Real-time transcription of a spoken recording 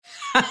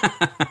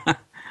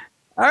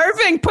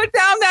Irving, put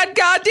down that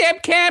goddamn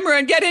camera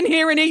and get in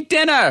here and eat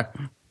dinner.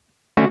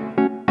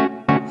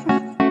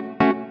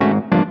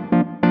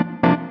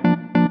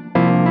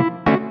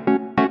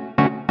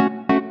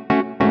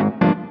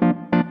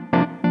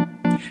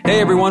 Hey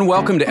everyone,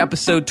 welcome to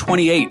episode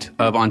 28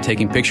 of On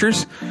Taking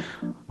Pictures.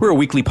 We're a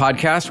weekly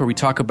podcast where we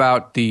talk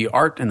about the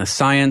art and the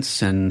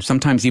science and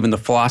sometimes even the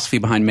philosophy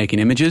behind making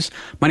images.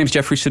 My name is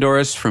Jeffrey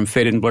Sidoris from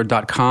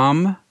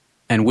fadedandblurred.com,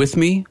 and with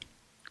me,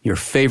 your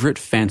favorite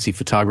fancy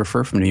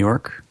photographer from New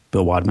York,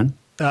 Bill Wadman.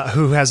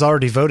 Who has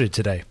already voted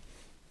today.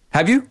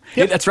 Have you? Yep.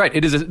 Yeah, that's right.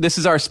 This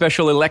is our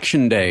special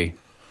Election Day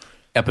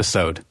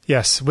episode.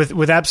 Yes,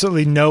 with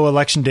absolutely no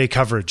Election Day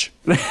coverage.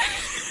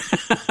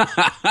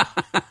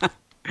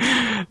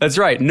 That's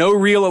right. No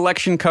real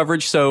election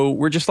coverage, so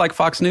we're just like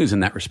Fox News in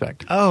that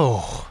respect.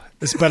 Oh,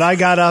 but I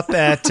got up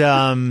at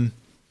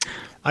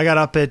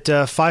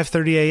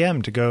 5:30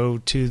 a.m. to go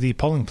to the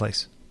polling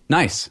place.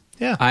 Nice.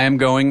 Yeah. I am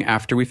going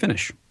after we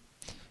finish.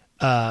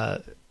 Yeah.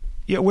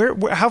 Where?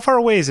 How far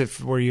away is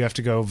it where you have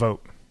to go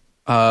vote?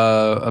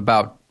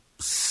 About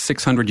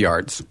 600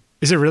 yards.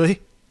 Is it really?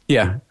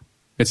 Yeah.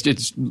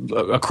 It's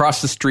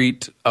across the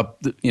street.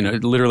 Up.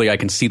 Literally, I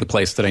can see the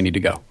place that I need to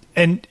go.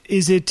 And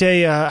is it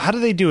how do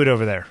they do it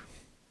over there?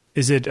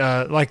 Is it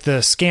like the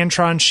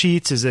Scantron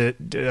sheets? Is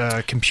it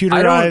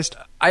computerized?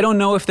 I don't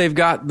know if they've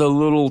got the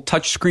little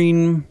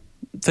touchscreen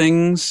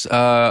things.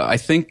 I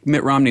think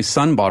Mitt Romney's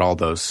son bought all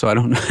those, so I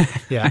don't know.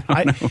 Yeah,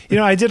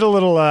 I did a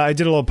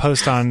little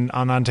post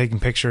on Taking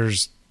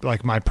Pictures,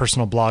 like my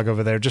personal blog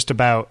over there, just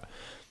about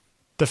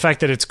the fact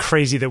that it's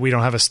crazy that we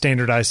don't have a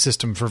standardized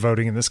system for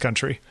voting in this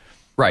country.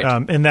 Right.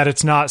 And that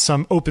it's not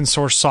some open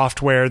source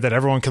software that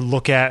everyone can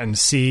look at and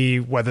see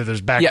whether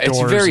there's backdoors. Yeah, it's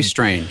very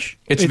strange.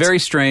 It's very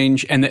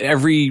strange. And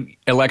every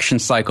election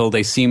cycle,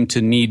 they seem to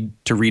need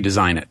to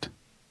redesign it.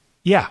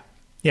 Yeah.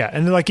 Yeah.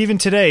 And like even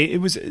today, it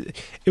was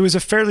a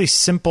fairly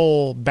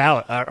simple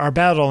ballot. Our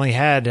ballot only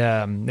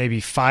had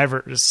maybe 5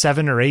 or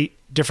 7 or 8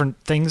 different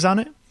things on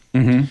it.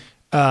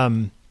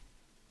 Mm-hmm.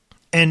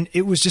 And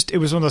it was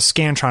one of those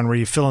Scantron where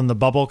you fill in the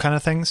bubble kind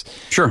of things.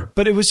 Sure.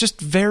 But it was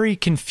just very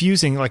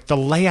confusing. Like the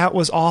layout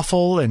was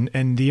awful and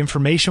the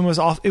information was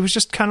off. It was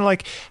just kind of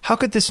like, how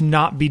could this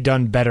not be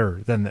done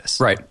better than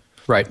this? Right.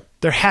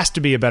 There has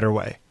to be a better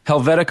way.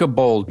 Helvetica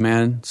bold,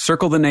 man.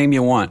 Circle the name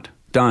you want.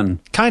 Done.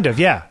 Kind of,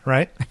 yeah,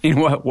 right?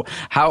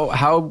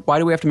 Why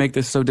do we have to make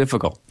this so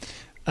difficult?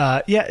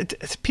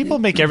 People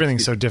make everything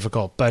so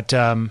difficult, but...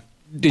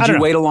 Did you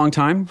wait a long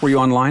time? Were you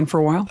online for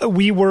a while?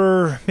 We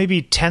were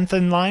maybe 10th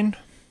in line.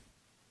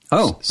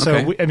 Oh, okay.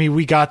 So,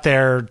 we got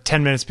there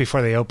 10 minutes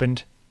before they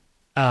opened.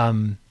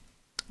 But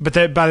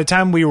by the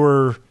time we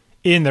were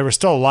in, there was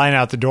still a line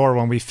out the door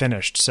when we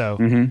finished. So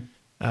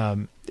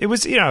it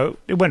was, it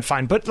went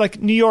fine. But like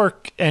New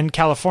York and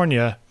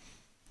California,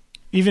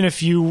 even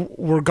if you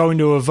were going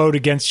to a vote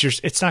against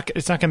it's not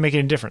going to make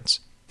any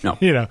difference. No.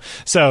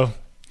 So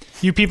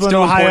you people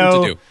Still in Ohio,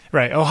 important to do.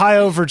 Right?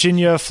 Ohio,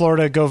 Virginia,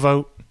 Florida, go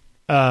vote.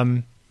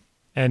 We'll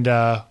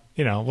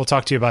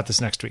talk to you about this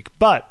next week.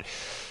 But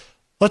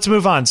let's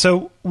move on.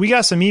 So we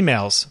got some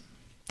emails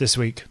this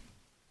week.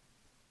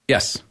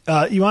 Yes.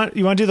 You want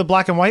to do the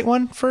black and white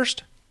one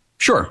first?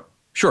 Sure.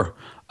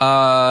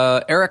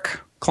 Eric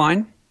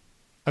Klein.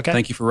 Okay.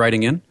 Thank you for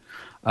writing in.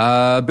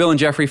 Bill and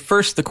Jeffrey,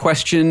 first the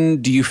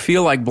question, do you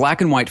feel like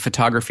black and white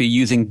photography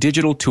using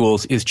digital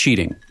tools is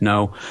cheating?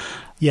 No.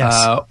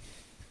 Yes.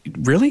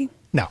 Really?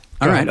 No.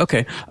 All right.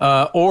 Okay.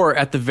 Or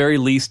at the very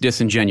least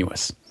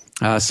disingenuous.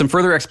 Some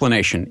further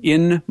explanation.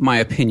 In my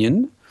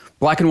opinion,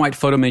 black and white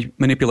photo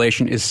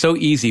manipulation is so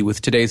easy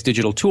with today's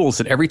digital tools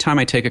that every time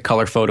I take a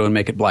color photo and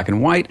make it black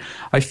and white,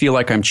 I feel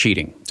like I'm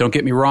cheating. Don't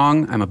get me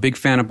wrong, I'm a big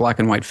fan of black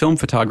and white film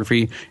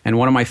photography, and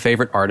one of my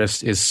favorite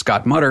artists is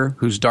Scott Mutter,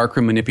 whose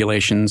darkroom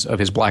manipulations of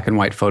his black and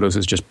white photos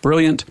is just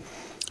brilliant.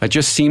 It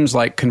just seems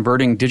like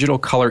converting digital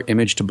color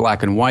image to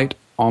black and white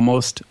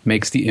almost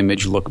makes the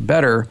image look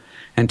better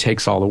and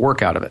takes all the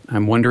work out of it.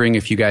 I'm wondering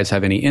if you guys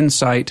have any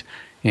insight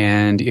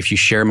and if you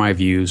share my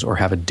views or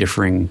have a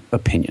differing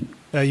opinion.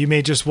 You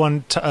made just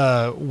one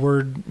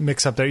word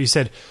mix up there. You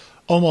said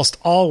almost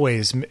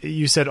always.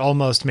 You said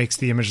almost makes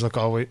the image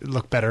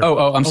look better.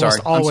 Oh, I'm sorry.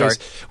 Always,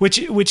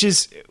 which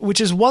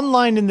is one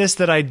line in this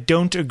that I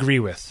don't agree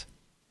with.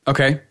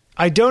 Okay.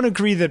 I don't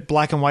agree that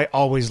black and white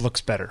always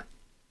looks better.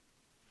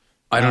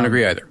 I don't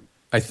agree either.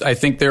 I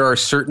think there are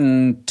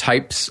certain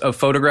types of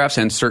photographs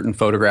and certain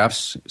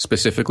photographs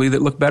specifically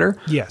that look better.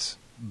 Yes.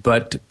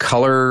 But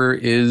color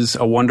is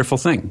a wonderful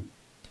thing.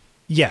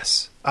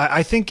 Yes.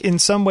 I think in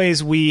some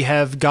ways we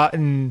have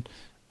gotten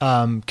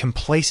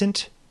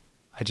complacent.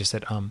 I just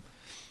said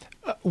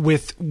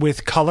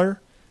with color,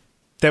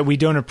 that we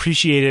don't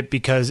appreciate it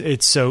because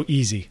it's so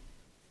easy.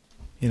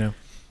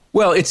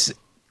 Well, it's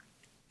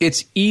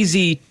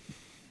easy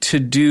to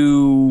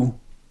do.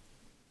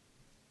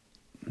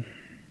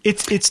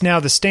 It's now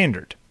the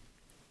standard.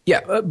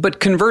 Yeah, but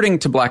converting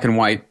to black and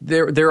white,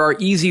 there are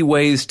easy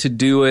ways to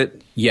do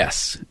it,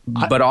 yes.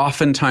 But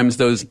oftentimes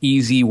those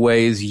easy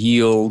ways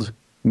yield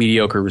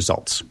mediocre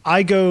results.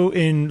 I go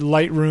in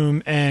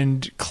Lightroom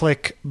and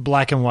click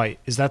black and white.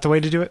 Is that the way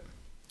to do it?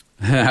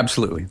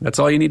 Absolutely. That's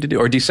all you need to do.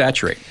 Or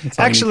desaturate.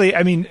 Actually,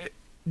 I mean,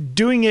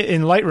 doing it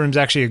in Lightroom is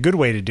actually a good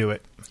way to do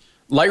it.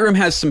 Lightroom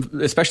has some,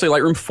 especially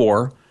Lightroom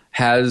 4,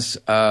 has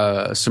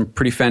some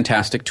pretty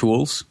fantastic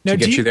tools to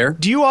get you there.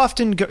 Do you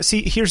often go?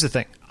 See, here's the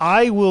thing.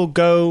 I will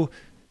go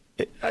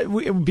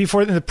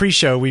before in the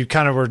pre-show. We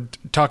kind of were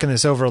talking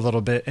this over a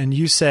little bit, and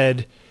you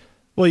said,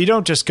 "Well, you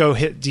don't just go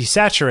hit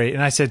desaturate."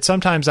 And I said,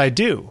 "Sometimes I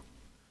do."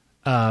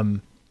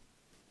 Hitting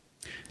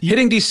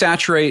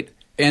desaturate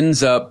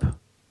ends up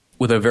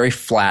with a very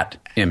flat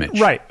image,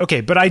 right?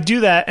 Okay, but I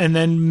do that, and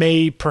then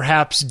may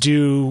perhaps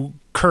do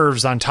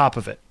curves on top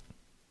of it,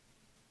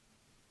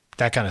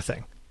 that kind of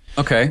thing.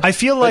 Okay. I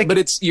feel like...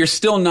 But you're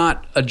still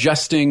not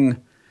adjusting...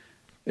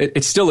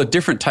 It's still a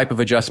different type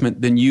of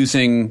adjustment than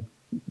using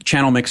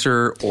Channel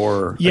Mixer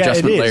or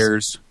adjustment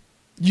layers.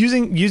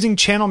 Using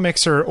Channel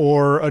Mixer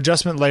or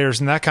adjustment layers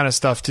and that kind of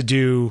stuff to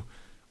do,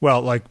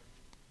 well, like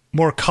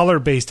more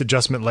color-based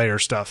adjustment layer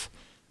stuff.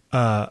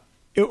 Or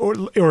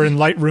in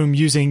Lightroom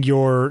using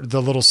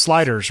the little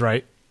sliders,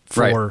 right?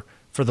 For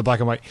the black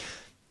and white.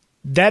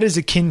 That is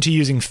akin to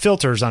using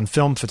filters on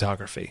film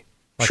photography.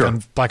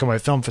 On black and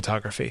white film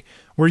photography.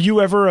 Were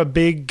you ever a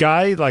big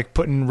guy like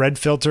putting red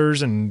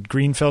filters and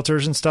green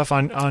filters and stuff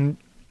on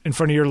in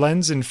front of your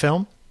lens in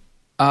film?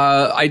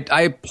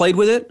 I played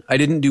with it. I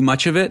didn't do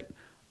much of it.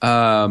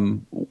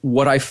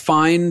 What I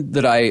find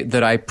that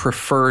I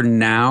prefer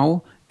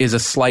now is a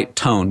slight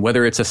tone,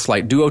 whether it's a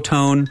slight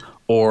duotone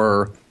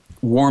or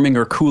warming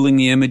or cooling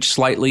the image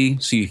slightly,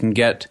 so you can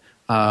get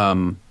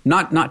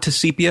not to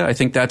sepia. I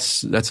think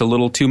that's a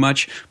little too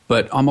much,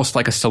 but almost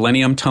like a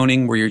selenium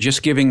toning where you're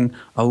just giving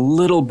a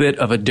little bit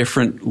of a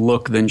different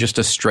look than just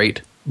a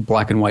straight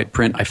black and white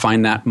print. I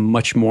find that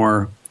much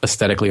more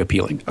aesthetically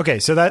appealing. Okay,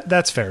 so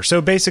that's fair.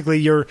 So basically,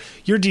 you're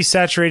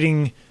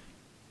desaturating,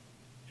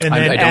 and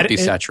then I don't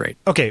desaturate.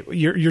 Okay,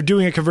 you're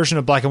doing a conversion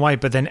of black and white,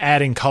 but then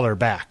adding color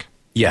back.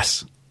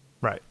 Yes,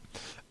 right.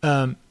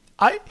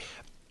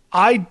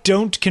 I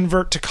don't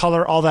convert to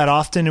color all that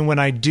often, and when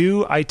I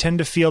do, I tend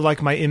to feel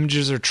like my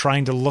images are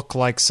trying to look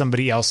like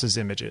somebody else's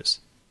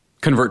images.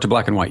 Convert to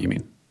black and white, you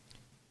mean?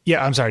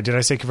 Yeah, I'm sorry. Did I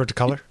say convert to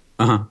color?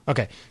 Uh-huh.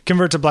 Okay.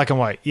 Convert to black and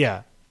white,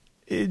 yeah.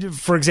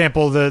 For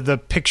example, the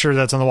picture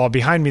that's on the wall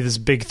behind me, this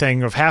big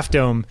thing of Half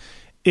Dome,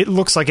 it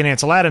looks like an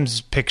Ansel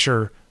Adams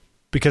picture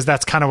because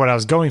that's kind of what I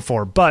was going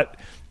for. But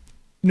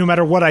no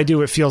matter what I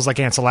do, it feels like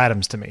Ansel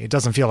Adams to me. It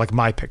doesn't feel like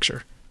my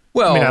picture.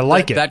 Well, I mean, I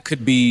like it. That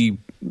could be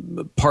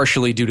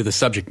partially due to the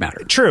subject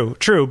matter.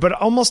 True, but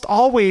almost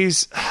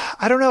always,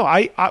 I don't know.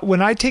 I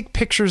when I take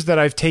pictures that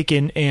I've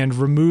taken and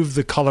remove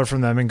the color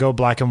from them and go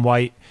black and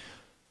white,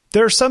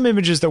 there are some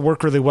images that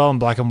work really well in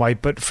black and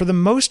white, but for the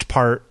most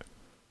part,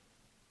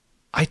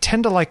 I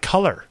tend to like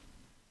color.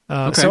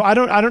 Okay. So I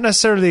don't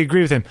necessarily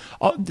agree with him.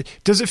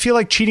 Does it feel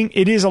like cheating?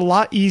 It is a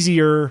lot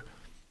easier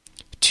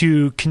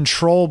to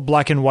control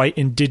black and white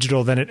in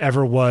digital than it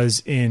ever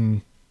was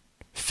in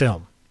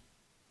film.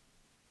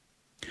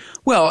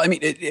 Well, I mean,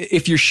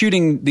 if you're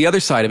shooting, the other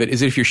side of it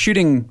is if you're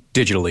shooting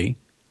digitally,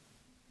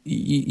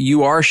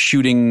 you are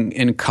shooting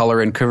in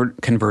color and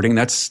converting.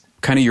 That's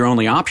kind of your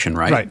only option,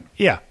 right? Right.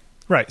 Yeah.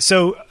 Right.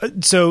 So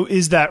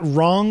is that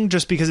wrong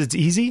just because it's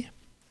easy?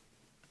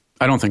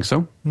 I don't think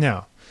so.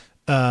 No.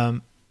 I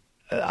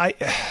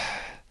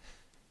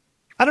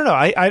don't know.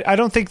 I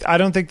don't think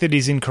that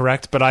he's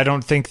incorrect, but I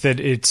don't think that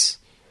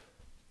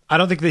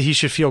he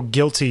should feel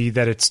guilty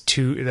that it's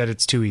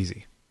too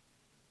easy.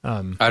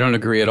 I don't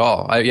agree at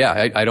all.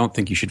 I don't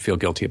think you should feel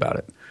guilty about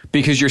it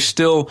because you're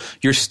still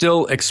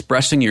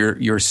expressing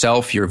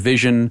yourself, your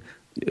vision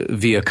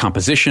via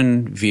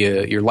composition,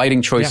 via your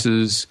lighting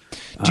choices.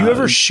 Yeah. Do you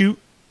ever shoot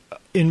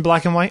in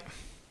black and white?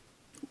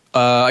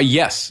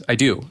 Yes, I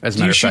do. As a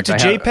matter of fact, do you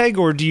shoot to JPEG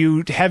or do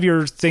you have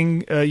your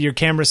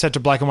camera set to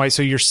black and white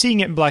so you're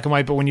seeing it in black and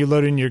white, but when you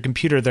load it in your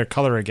computer, they're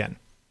color again?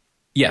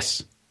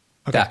 Yes.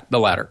 Okay. The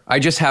latter. I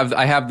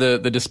have the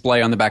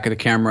display on the back of the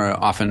camera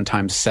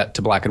oftentimes set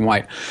to black and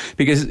white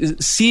because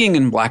seeing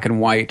in black and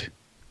white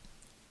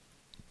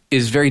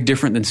is very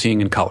different than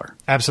seeing in color.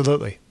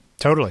 Absolutely.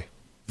 Totally.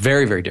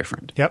 Very, very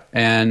different. Yep.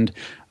 And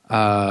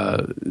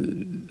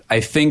I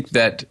think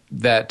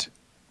that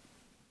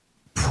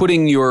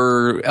putting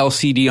your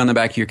LCD on the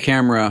back of your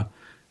camera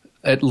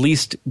at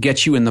least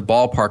gets you in the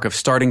ballpark of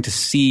starting to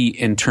see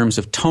in terms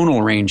of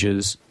tonal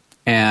ranges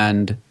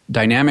and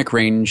dynamic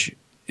range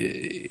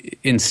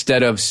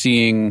instead of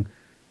seeing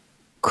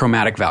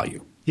chromatic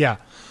value. Yeah.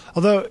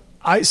 Although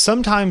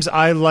sometimes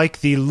I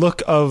like the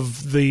look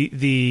of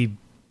the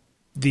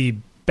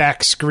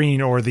back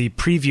screen or the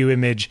preview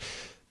image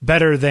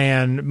better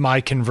than my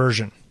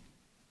conversion.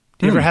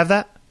 Do you ever have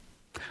that?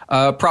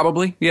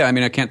 Probably. Yeah. I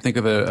mean, I can't think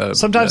of a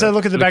sometimes I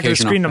look at the back of the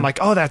screen and I'm like,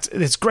 oh,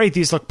 it's great.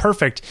 These look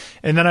perfect.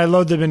 And then I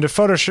load them into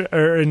Photoshop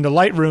or into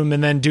Lightroom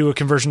and then do a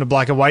conversion to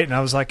black and white. And I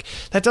was like,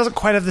 that doesn't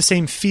quite have the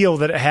same feel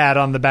that it had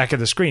on the back of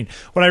the screen.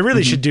 What I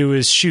really should do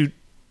is shoot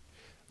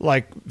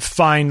like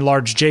fine,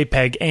 large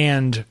JPEG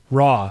and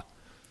RAW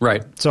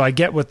Right. So I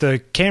get what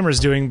the camera's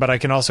doing, but I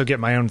can also get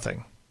my own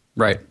thing.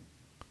 Right.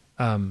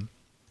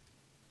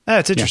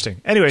 That's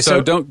interesting. Yeah. Anyway,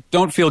 so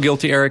don't feel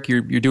guilty, Eric.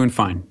 You're doing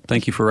fine.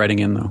 Thank you for writing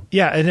in, though.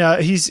 Yeah,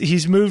 and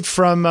he's moved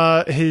from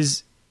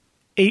his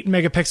 8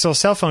 megapixel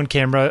cell phone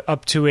camera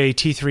up to a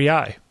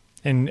T3i,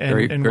 and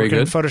very working good.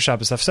 in Photoshop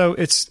and stuff. So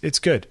it's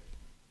good.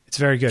 It's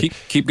very good.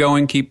 Keep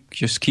going.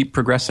 Keep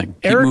progressing.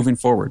 Keep moving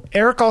forward.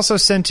 Eric also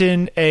sent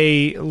in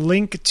a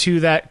link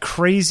to that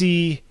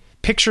crazy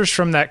pictures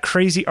from that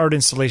crazy art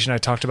installation I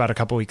talked about a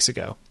couple weeks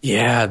ago.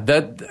 Yeah,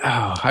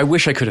 I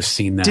wish I could have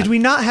seen that. Did we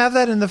not have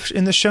that in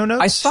the show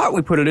notes? I thought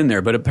we put it in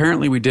there, but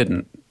apparently we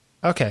didn't.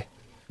 Okay.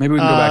 Maybe we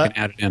can go back and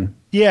add it in.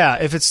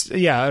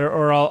 Yeah,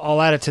 or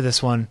I'll add it to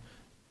this one,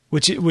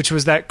 which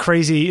was that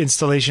crazy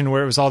installation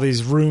where it was all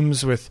these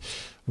rooms with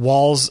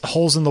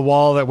holes in the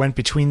wall that went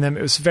between them.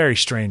 It was very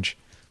strange.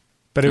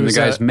 But the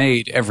guys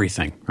made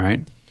everything,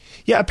 right?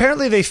 Yeah,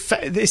 apparently he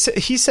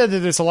said that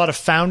there's a lot of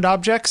found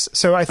objects.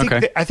 So I think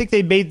I think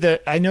they made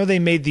they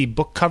made the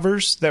book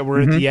covers that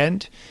were at the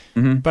end,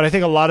 but I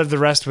think a lot of the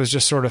rest was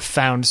just sort of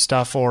found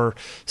stuff or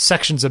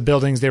sections of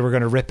buildings they were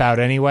going to rip out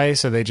anyway.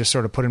 So they just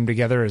sort of put them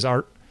together as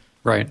art.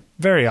 Right.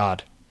 Very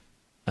odd.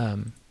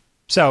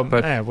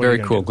 Very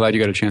cool. Glad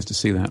you got a chance to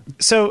see that.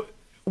 So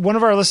one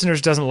of our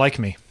listeners doesn't like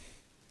me.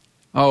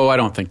 Oh, I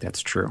don't think that's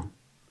true.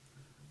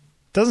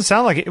 Doesn't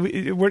sound like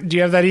it. Do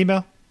you have that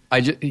email?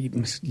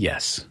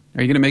 Yes.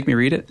 Are you going to make me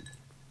read it?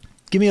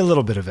 Give me a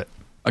little bit of it.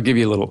 I'll give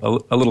you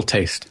a little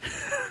taste.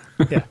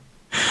 Yeah.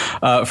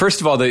 First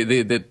of all,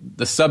 the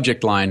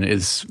subject line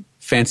is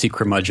fancy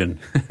curmudgeon,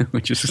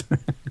 which is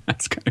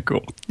that's kind of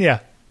cool. Yeah,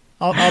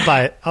 I'll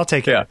buy it. I'll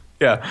take it.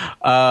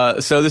 Yeah.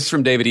 So this is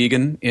from David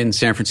Egan in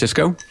San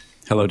Francisco.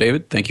 Hello,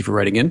 David. Thank you for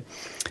writing in.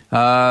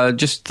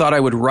 Just thought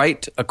I would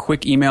write a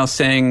quick email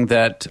saying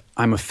that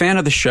I'm a fan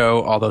of the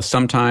show, although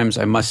sometimes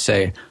I must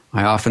say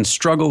I often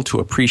struggle to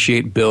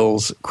appreciate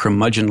Bill's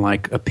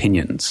curmudgeon-like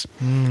opinions.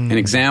 An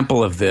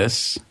example of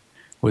this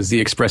was the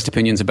expressed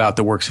opinions about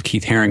the works of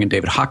Keith Haring and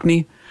David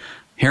Hockney.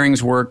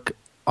 Haring's work,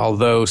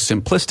 although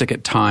simplistic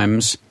at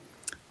times,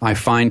 I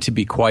find to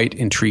be quite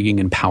intriguing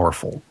and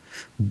powerful.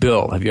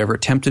 Bill, have you ever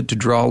attempted to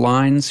draw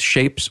lines,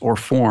 shapes, or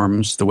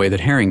forms the way that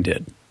Haring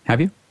did?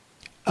 Have you?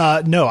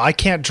 No, I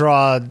can't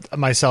draw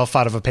myself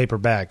out of a paper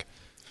bag.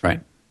 Right.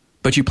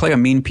 But you play a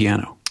mean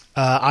piano.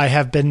 I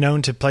have been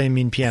known to play a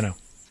mean piano.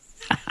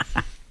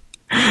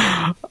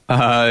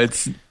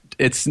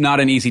 It's not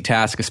an easy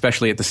task,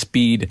 especially at the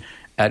speed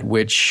at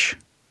which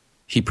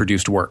he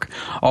produced work.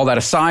 All that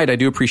aside, I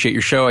do appreciate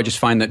your show. I just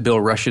find that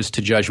Bill rushes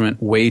to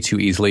judgment way too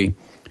easily.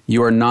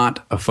 You are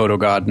not a photo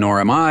god, nor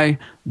am I,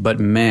 but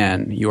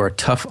man, you are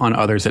tough on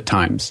others at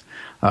times.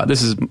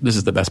 This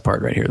is the best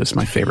part right here. This is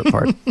my favorite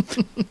part.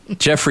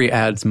 Jeffrey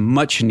adds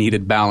much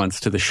needed balance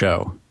to the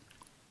show.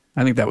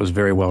 I think that was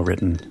very well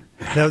written.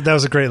 That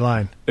was a great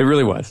line. It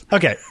really was.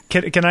 Okay,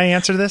 can I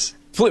answer this?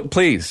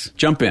 Please,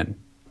 jump in.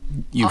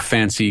 You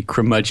fancy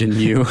curmudgeon,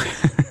 you.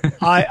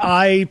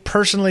 I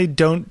personally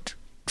don't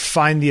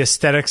find the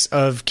aesthetics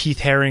of Keith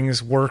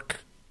Haring's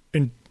work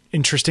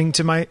interesting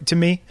to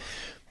me.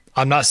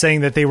 I'm not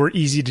saying that they were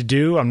easy to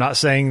do. I'm not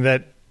saying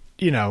that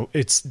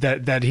it's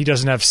that he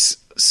didn't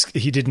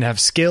have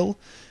skill.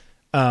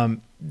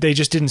 They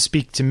just didn't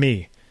speak to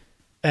me.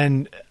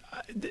 And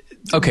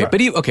okay,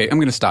 I'm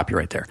going to stop you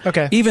right there.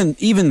 Okay,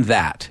 even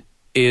that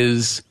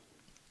is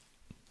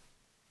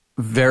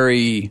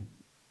very,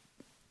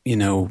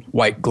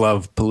 white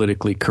glove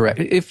politically correct.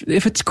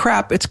 If it's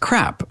crap, it's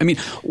crap. I mean,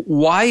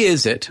 why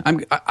is it? I'm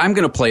going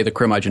to play the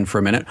curmudgeon for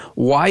a minute.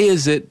 Why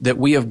is it that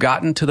we have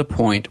gotten to the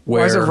point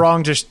where? Why is it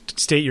wrong? Just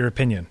state your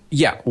opinion.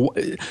 Yeah,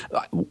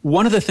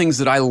 one of the things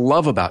that I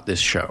love about this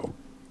show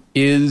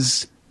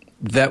is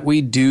that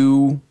we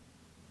do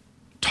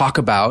talk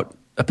about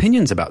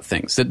opinions about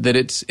things. That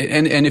it's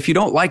and if you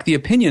don't like the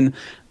opinion,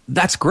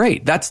 that's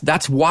great.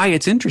 That's why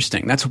it's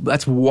interesting.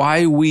 That's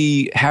why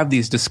we have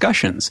these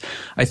discussions.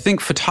 I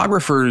think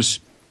photographers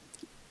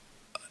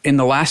in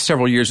the last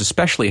several years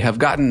especially have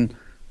gotten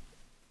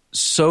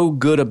so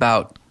good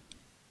about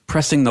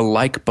pressing the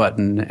like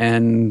button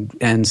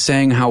and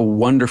saying how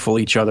wonderful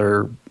each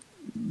other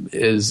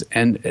is,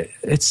 and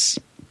it's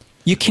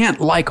you can't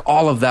like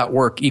all of that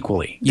work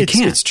equally. You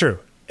can't. It's true.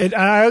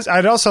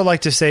 I'd also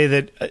like to say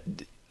that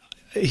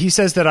he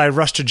says that I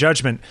rush to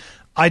judgment.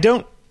 I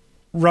don't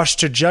rush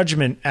to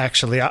judgment,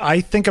 actually.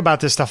 I think about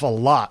this stuff a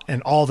lot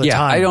and all the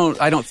time.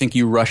 I don't think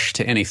you rush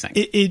to anything.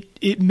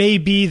 It may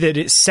be that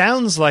it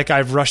sounds like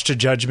I've rushed to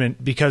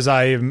judgment because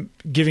I am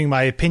giving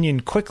my opinion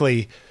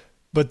quickly,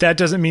 but that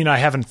doesn't mean I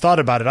haven't thought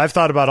about it. I've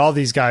thought about all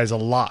these guys a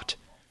lot.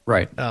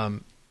 Right.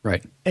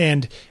 Right.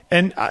 And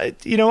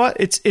you know what?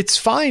 It's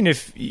fine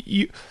if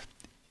you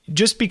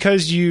just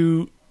because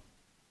a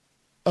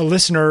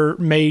listener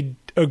may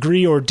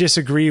agree or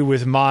disagree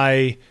with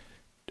my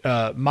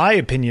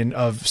opinion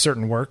of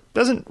certain work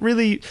doesn't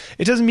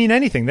mean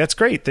anything. That's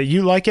great that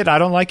you like it. I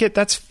don't like it.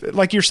 That's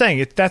like you're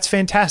saying that's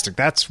fantastic.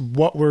 That's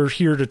what we're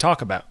here to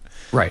talk about.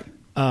 Right.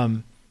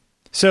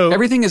 So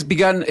everything has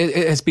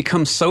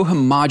become so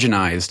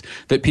homogenized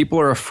that people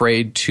are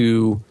afraid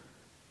to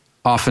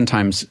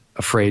oftentimes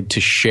afraid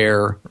to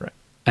share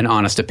an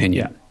honest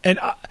opinion. And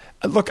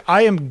look,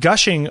 I am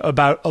gushing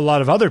about a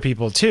lot of other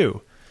people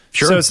too.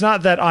 Sure. So it's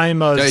not that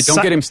I'm a...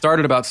 Don't get him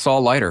started about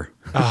Saul Leiter.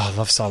 Oh, I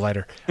love Saul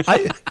Leiter.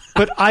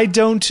 But I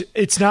don't...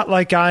 It's not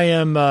like I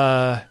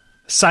am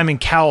Simon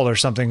Cowell or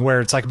something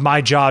where it's like my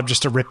job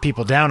just to rip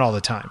people down all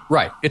the time.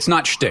 Right. It's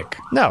not shtick.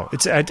 No,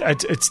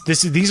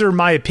 these are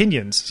my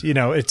opinions. You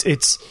know,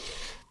 it's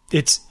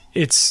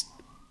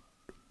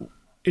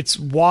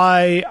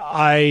why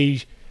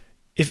I...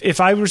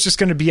 If I was just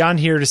going to be on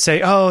here to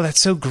say, oh,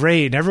 that's so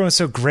great, and everyone's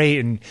so great,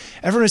 and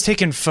everyone's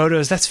taking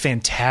photos, that's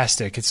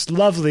fantastic. It's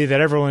lovely that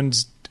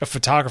everyone's a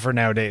photographer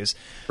nowadays.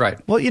 Right.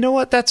 Well, you know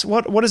what?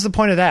 What is the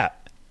point of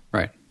that?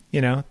 Right.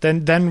 You know,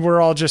 then we're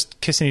all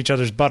just kissing each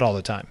other's butt all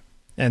the time.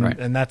 And Right.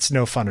 and that's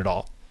no fun at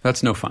all.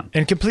 That's no fun.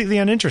 And completely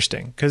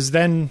uninteresting, because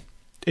then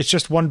it's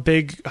just one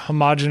big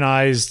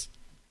homogenized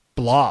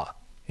blah,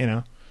 you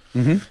know?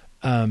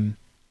 Mm-hmm.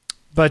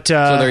 But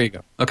so there you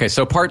go. Okay,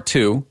 so part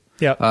 2.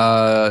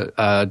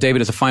 Yeah.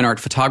 David is a fine art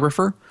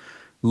photographer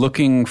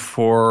looking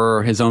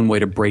for his own way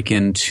to break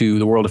into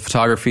the world of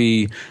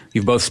photography.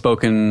 You've both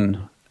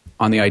spoken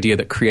on the idea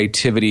that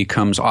creativity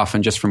comes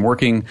often just from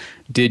working.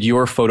 Did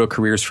your photo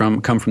careers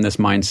come from this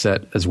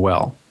mindset as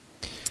well?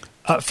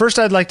 First,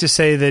 I'd like to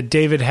say that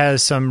David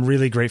has some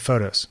really great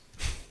photos.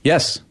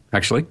 Yes,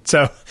 actually.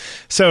 So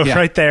yeah.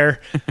 Right there.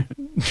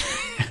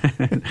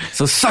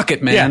 So suck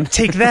it, man. Yeah,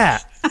 take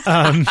that.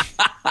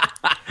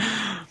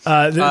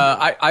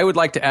 I would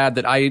like to add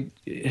that I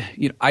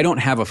don't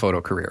have a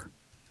photo career.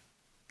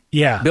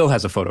 Yeah. Bill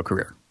has a photo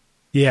career.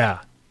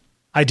 Yeah.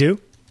 I do.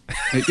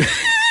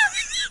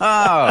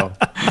 Oh,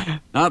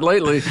 not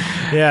lately.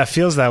 Yeah, it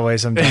feels that way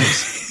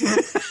sometimes.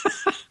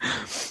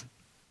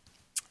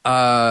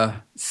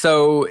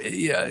 So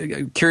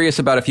curious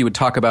about if you would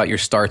talk about your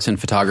starts in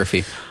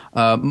photography.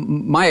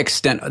 My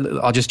extent,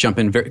 I'll just jump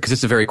in because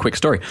it's a very quick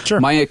story. Sure.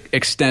 My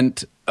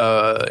extent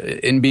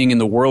in being in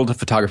the world of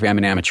photography, I'm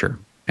an amateur.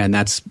 And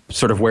that's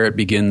sort of where it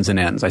begins and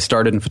ends. I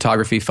started in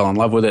photography, fell in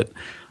love with it,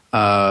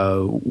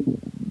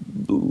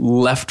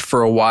 left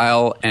for a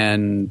while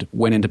and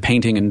went into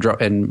painting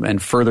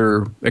and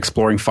further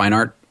exploring fine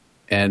art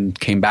and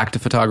came back to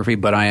photography.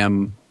 But I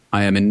am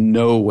in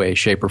no way,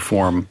 shape, or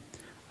form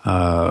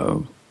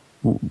on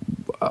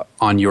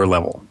your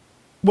level.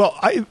 Well,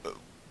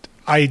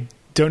 I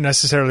don't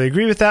necessarily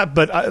agree with that,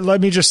 but let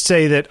me just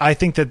say that I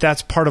think that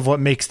that's part of what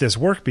makes this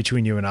work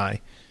between you and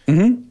I.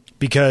 Mm-hmm.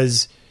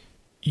 Because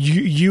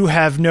you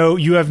have no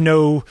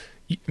to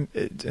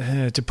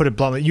put it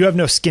bluntly, you have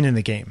no skin in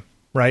the game,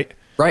 right?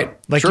 Right.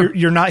 Like sure.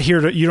 you're not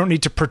here you don't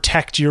need to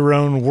protect your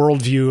own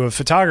worldview of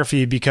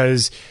photography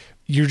because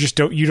you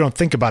don't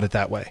think about it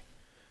that way.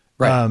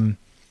 Right.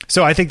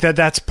 So I think that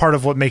that's part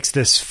of what makes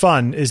this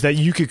fun is that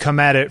you could come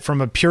at it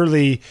from a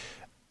purely,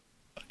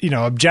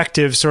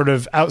 objective sort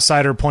of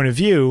outsider point of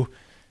view,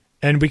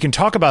 and we can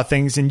talk about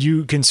things and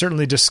you can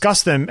certainly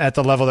discuss them at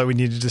the level that we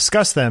need to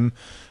discuss them.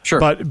 Sure.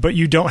 But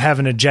you don't have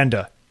an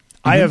agenda.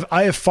 Mm-hmm.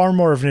 I have far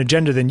more of an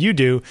agenda than you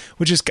do,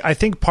 which is, I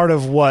think, part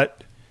of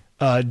what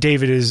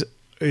David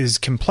is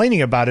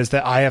complaining about is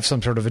that I have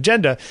some sort of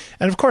agenda.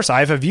 And of course I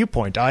have a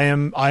viewpoint. I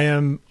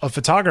am a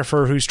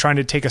photographer who's trying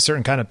to take a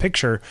certain kind of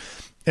picture.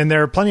 And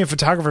there are plenty of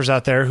photographers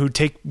out there who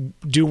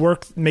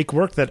make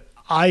work that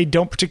I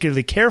don't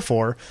particularly care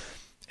for.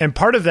 And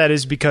part of that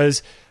is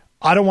because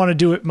I don't want to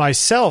do it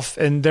myself.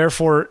 And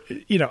therefore,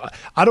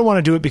 I don't want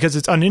to do it because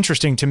it's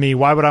uninteresting to me.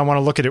 Why would I want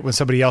to look at it when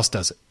somebody else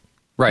does it?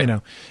 Right.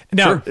 Now,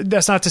 sure.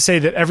 That's not to say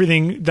that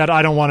everything that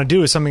I don't want to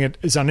do is something that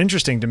is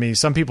uninteresting to me.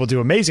 Some people do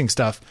amazing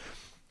stuff,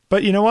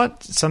 but you know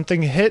what?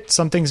 Something hit,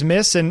 something's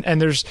miss. And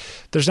there's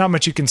not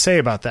much you can say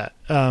about that.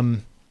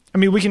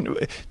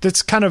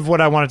 That's kind of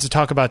what I wanted to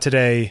talk about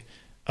today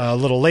a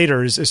little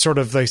later is sort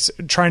of like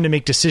trying to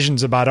make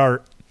decisions about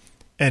art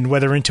and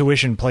whether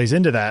intuition plays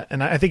into that.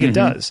 And I think it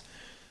does.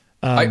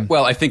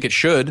 I think it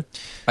should.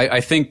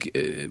 I think,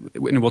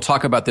 and we'll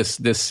talk about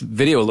this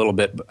video a little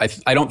bit, but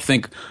I don't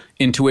think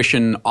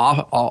intuition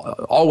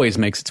always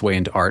makes its way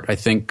into art. I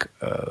think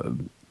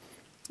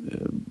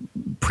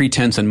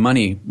pretense and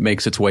money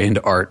makes its way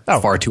into art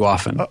far too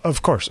often.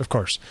 Of course.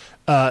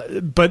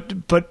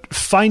 But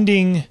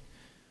finding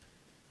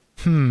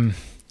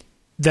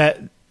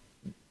that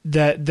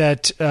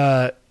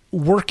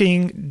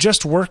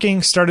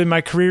working started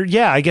my career.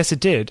 Yeah, I guess it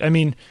did. I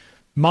mean,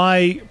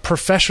 my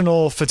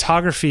professional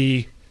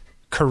photography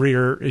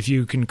career, if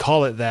you can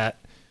call it that,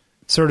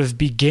 sort of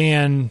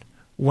began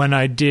when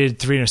I did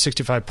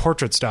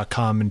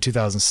 365portraits.com in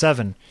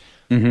 2007.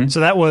 Mm-hmm. So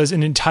that was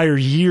an entire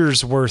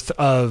year's worth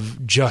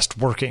of just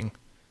working.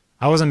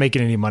 I wasn't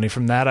making any money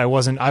from that. I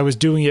was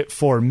doing it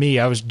for me.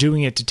 I was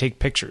doing it to take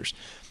pictures.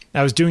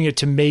 I was doing it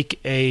to make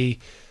a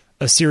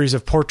series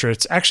of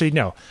portraits. Actually,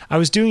 no. I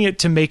was doing it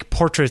to make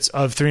portraits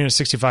of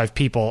 365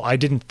 people. I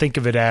didn't think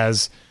of it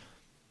as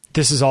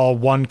this is all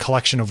one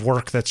collection of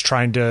work that's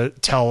trying to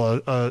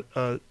tell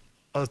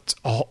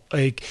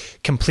a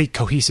complete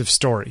cohesive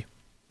story,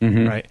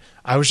 right?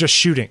 I was just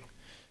shooting.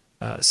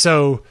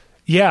 So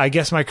yeah, I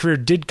guess my career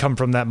did come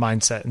from that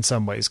mindset in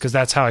some ways, because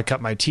that's how I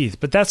cut my teeth.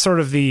 But that's sort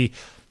of the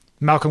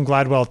Malcolm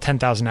Gladwell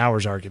 10,000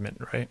 hours argument,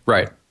 right?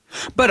 Right.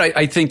 But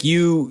I think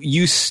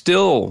you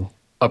still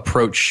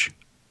approach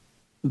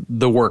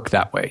the work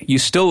that way. You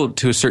still,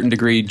 to a certain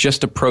degree,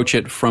 just approach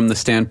it from the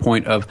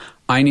standpoint of,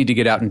 I need to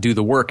get out and do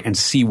the work and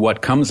see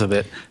what comes of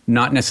it,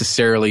 not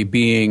necessarily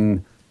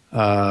being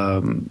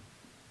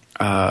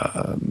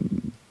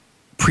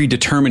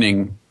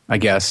predetermining, I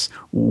guess,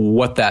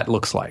 what that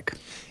looks like.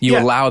 You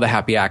allow the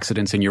happy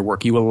accidents in your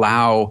work. You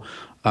allow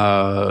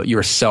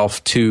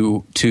yourself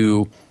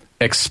to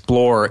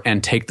explore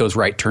and take those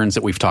right turns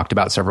that we've talked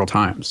about several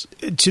times.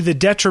 To the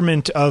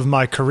detriment of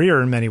my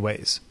career in many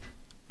ways.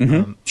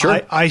 Mm-hmm.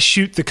 Sure. I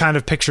shoot the kind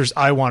of pictures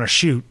I want to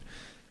shoot.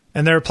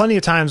 And there are plenty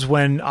of times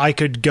when I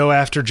could go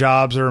after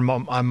jobs or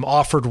I'm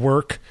offered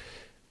work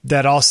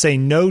that I'll say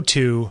no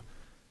to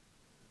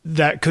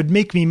that could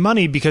make me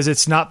money because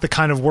it's not the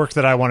kind of work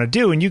that I want to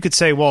do. And you could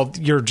say, well,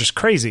 you're just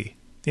crazy.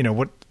 You know,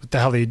 what the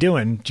hell are you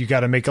doing? You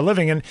got to make a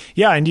living. And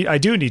yeah, I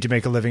do need to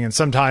make a living. And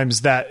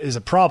sometimes that is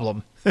a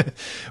problem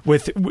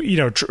with, you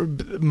know,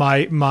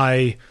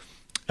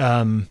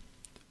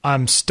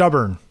 I'm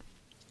stubborn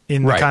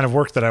in the kind of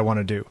work that I want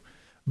to do.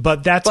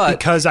 But that's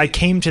because I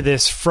came to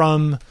this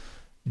from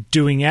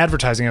doing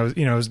advertising. I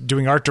was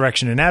doing art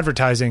direction and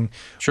advertising,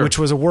 which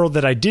was a world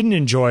that I didn't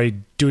enjoy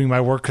doing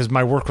my work because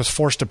my work was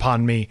forced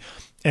upon me.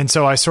 And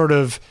so I sort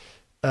of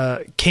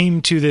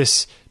came to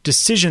this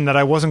decision that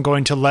I wasn't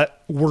going to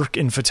let work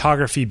in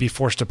photography be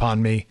forced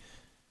upon me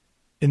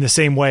in the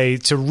same way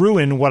to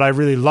ruin what I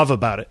really love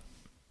about it.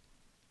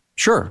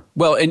 Sure.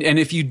 Well, and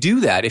if you do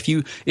that, if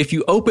you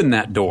open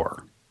that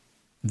door,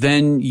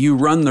 then you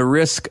run the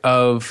risk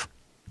of,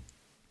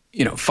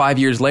 5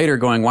 years later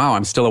going, wow,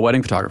 I'm still a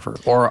wedding photographer,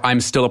 or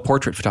I'm still a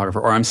portrait photographer,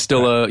 or I'm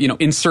still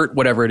insert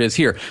whatever it is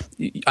here.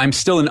 I'm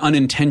still an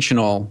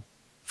unintentional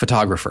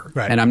photographer.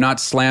 Right. And I'm not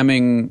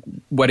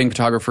slamming wedding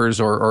photographers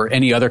or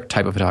any other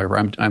type of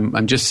photographer.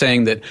 I'm just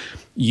saying that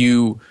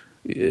you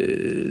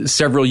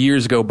several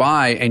years go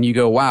by and you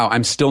go, wow,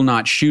 I'm still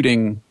not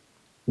shooting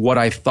what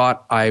I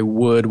thought I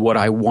would, what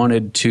I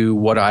wanted to,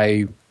 what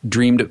I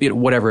dreamed of,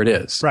 whatever it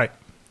is. Right.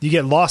 You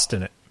get lost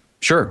in it.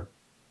 Sure.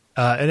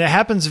 And it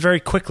happens very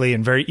quickly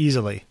and very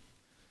easily,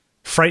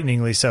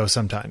 frighteningly so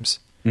sometimes.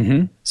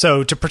 Mm-hmm.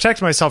 So to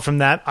protect myself from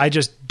that, I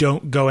just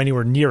don't go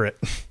anywhere near it.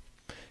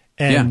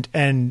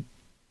 And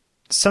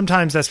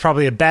sometimes that's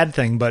probably a bad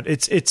thing, but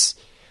it's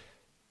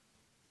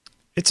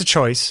a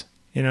choice,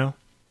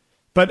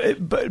 But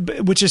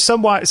which is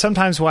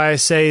sometimes why I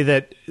say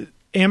that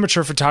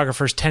amateur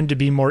photographers tend to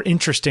be more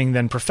interesting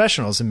than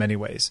professionals in many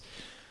ways.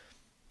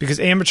 Because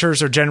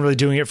amateurs are generally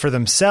doing it for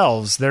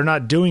themselves. They're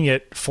not doing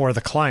it for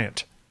the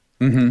client.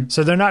 Mm-hmm.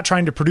 So they're not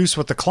trying to produce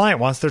what the client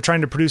wants. They're trying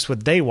to produce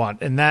what they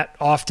want. And that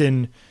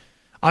often,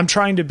 I'm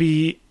trying to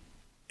be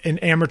an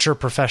amateur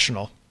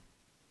professional.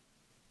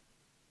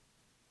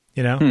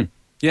 Yeah.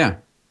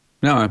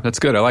 No, that's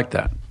good. I like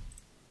that.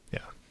 Yeah.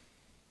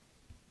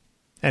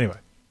 Anyway.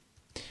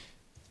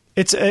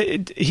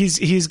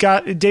 David's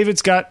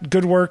got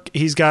good work.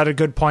 He's got a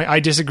good point.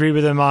 I disagree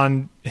with him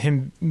on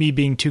me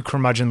being too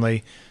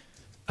curmudgeonly.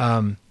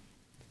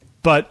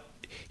 But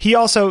he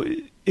also,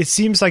 it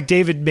seems like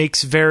David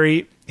makes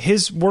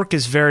his work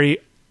is very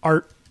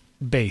art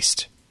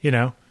based,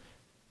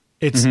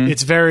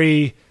 it's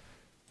very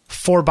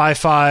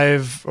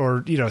 4x5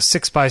 or,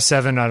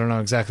 6x7. I don't know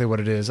exactly what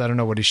it is. I don't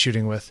know what he's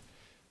shooting with,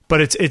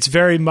 but it's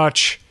very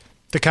much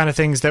the kind of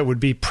things that would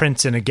be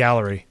prints in a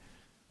gallery,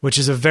 which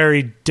is a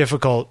very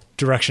difficult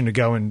direction to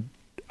go. And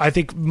I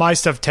think my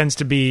stuff tends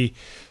to be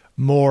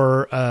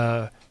more,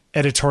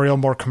 editorial,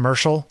 more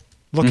commercial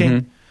looking.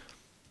 Mm-hmm.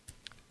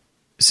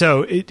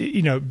 So,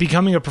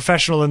 becoming a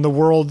professional in the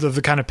world of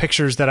the kind of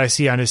pictures that I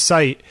see on his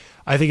site,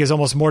 I think is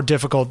almost more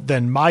difficult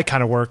than my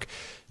kind of work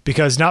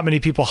because not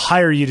many people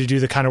hire you to do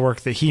the kind of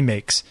work that he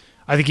makes.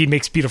 I think he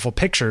makes beautiful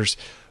pictures,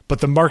 but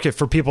the market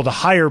for people to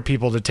hire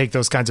people to take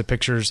those kinds of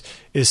pictures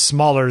is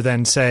smaller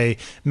than, say,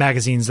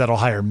 magazines that'll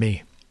hire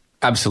me.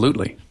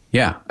 Absolutely.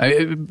 Yeah.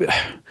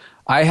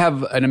 I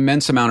have an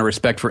immense amount of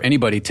respect for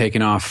anybody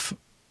taking off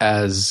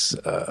as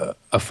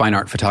a fine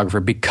art photographer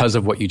because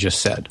of what you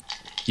just said.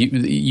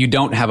 You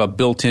don't have a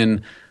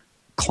built-in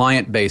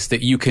client base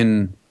that you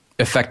can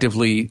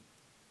effectively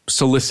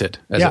solicit,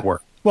 as it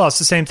were. Well, it's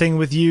the same thing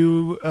with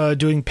you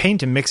doing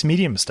paint and mixed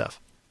medium stuff.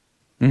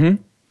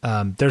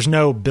 Mm-hmm. There's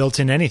no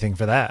built-in anything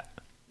for that.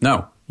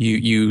 No.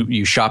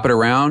 You shop it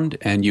around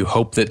and you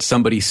hope that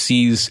somebody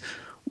sees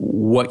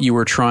what you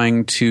were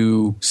trying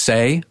to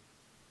say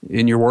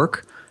in your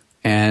work,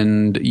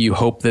 and you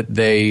hope that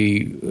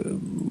they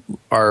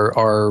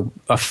are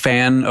a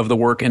fan of the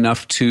work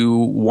enough to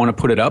want to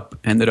put it up,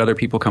 and that other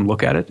people come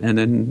look at it, and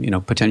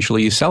then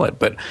potentially you sell it.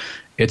 But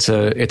it's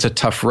a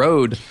tough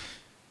road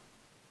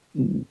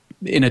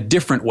in a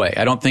different way.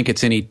 I don't think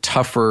it's any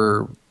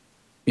tougher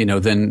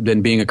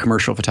than being a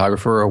commercial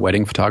photographer or a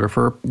wedding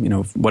photographer,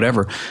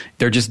 whatever.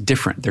 They're just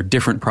different. They're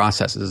different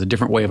processes, a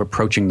different way of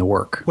approaching the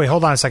work. Wait,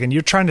 hold on a second.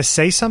 You're trying to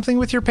say something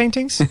with your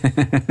paintings?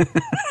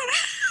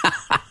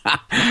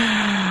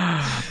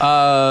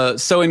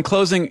 So in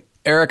closing,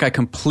 Eric, I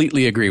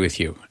completely agree with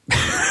you.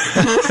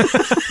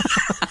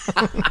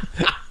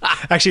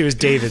 Actually, it was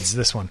David's,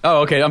 this one.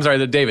 Oh, okay. I'm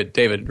sorry.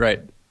 David,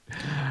 right.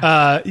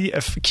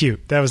 Yeah,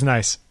 cute. That was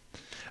nice.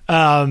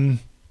 Yeah.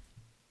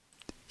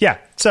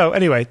 So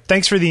anyway,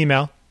 thanks for the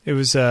email. It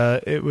was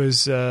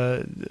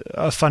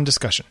a fun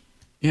discussion.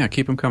 Yeah,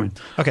 keep them coming.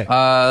 Okay.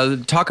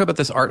 Talk about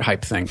this art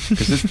hype thing.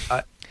 'Cause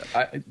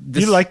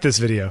this, you like this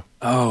video?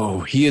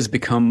 Oh, he has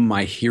become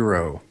my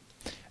hero.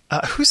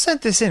 Who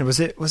sent this in? Was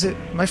it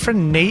my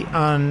friend Nate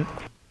on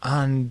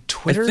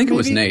Twitter? I think maybe? it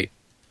was Nate.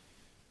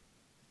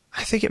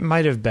 I think it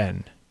might have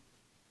been.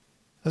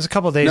 It was a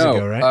couple of days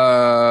ago,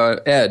 right?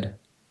 Ed.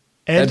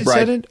 Ed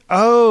said it?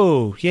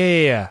 Oh,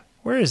 yeah.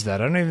 Where is that?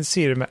 I don't even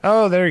see it.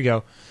 Oh, there you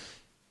go.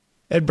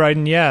 Ed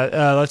Bryden,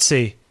 yeah. Let's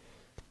see.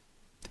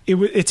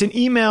 It's an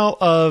email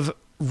of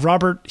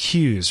Robert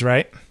Hughes,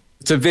 right?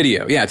 It's a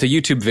video. Yeah, it's a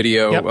YouTube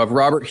video of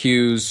Robert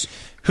Hughes.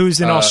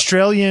 Who's an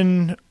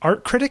Australian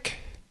art critic.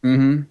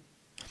 Mm-hmm.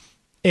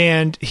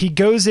 And he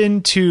goes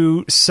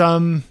into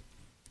some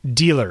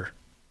dealer,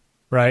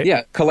 right?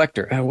 Yeah,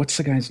 collector. What's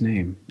the guy's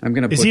name? I'm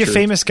going to Is he a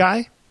famous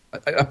guy?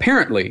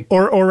 Apparently.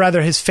 Or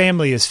rather, his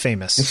family is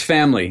famous. His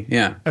family,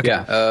 yeah. Okay.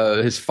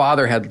 Yeah. His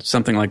father had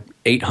something like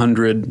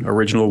 800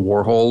 original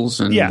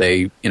Warhols, and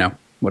they,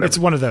 whatever. It's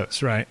one of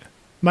those, right?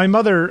 My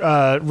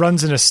mother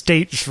runs an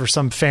estate for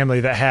some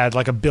family that had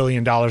like $1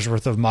 billion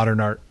worth of modern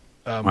art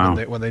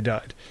when they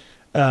died.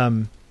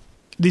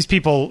 These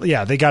people,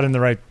 they got in the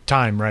right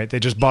time, right?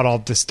 They just bought all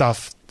this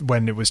stuff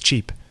when it was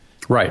cheap,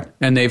 right?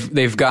 And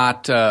they've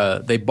got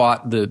they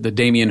bought the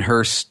Damien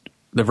Hirst,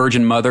 the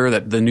Virgin Mother,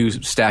 the new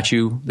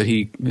statue that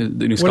the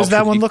new sculpture. What does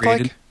that one look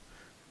created.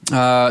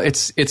 Like?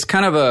 It's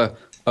kind of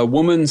a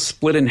woman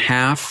split in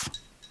half.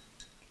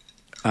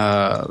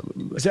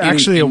 Is it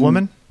actually a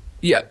woman?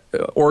 Yeah,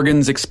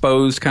 organs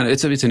exposed. Kind of.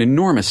 It's an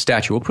enormous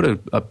statue. We'll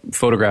put a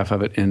photograph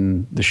of it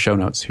in the show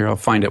notes here. I'll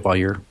find it while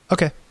you're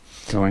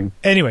going.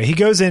 Anyway, he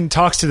goes in,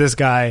 talks to this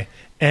guy,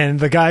 and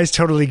the guy's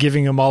totally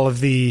giving him all of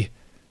the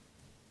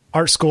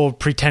art school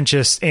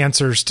pretentious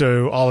answers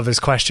to all of his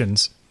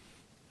questions.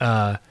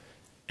 And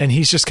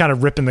he's just kind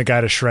of ripping the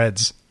guy to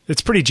shreds.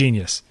 It's pretty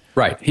genius.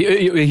 Right.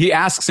 He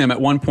asks him at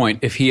one point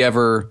if he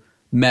ever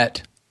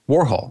met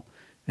Warhol.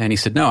 And he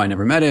said, no, I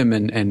never met him.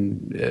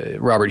 And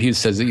Robert Hughes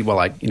says, well,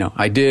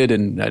 I did.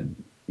 And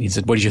he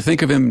said, what did you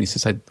think of him? And he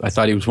says, I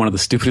thought he was one of the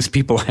stupidest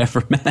people I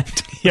ever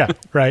met. Yeah,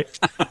 right.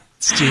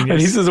 It's genius. And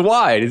he says,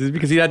 why? He says,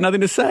 because he had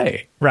nothing to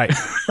say. Right.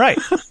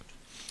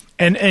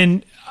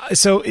 And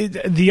so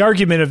the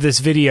argument of this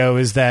video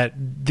is that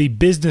the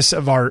business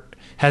of art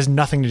has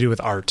nothing to do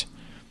with art.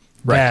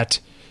 Right.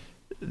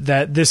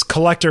 That this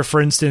collector,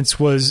 for instance,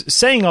 was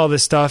saying all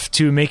this stuff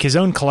to make his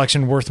own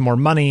collection worth more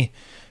money,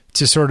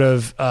 to sort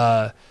of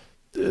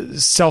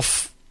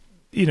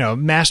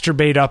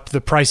masturbate up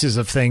the prices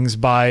of things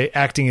by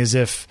acting as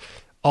if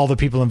all the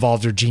people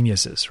involved are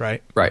geniuses,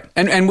 right? Right.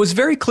 And was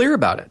very clear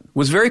about it.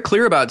 Was very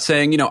clear about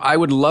saying, I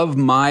would love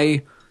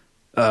my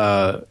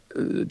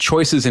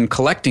choices in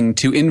collecting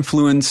to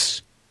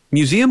influence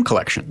museum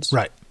collections.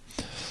 Right.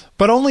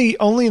 But only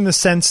in the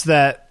sense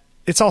that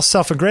it's all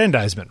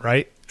self-aggrandizement,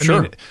 right? I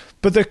mean,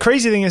 but the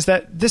crazy thing is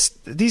that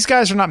these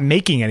guys are not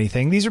making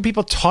anything. These are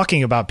people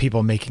talking about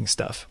people making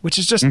stuff, which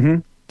is just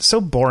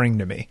so boring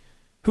to me.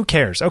 Who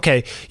cares?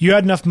 Okay, you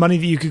had enough money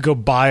that you could go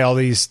buy all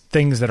these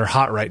things that are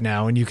hot right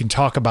now, and you can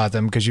talk about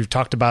them because you've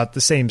talked about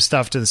the same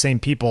stuff to the same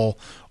people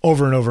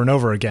over and over and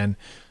over again.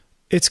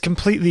 It's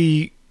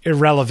completely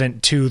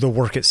irrelevant to the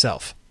work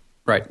itself.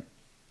 Right.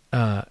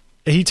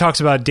 He talks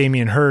about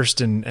Damien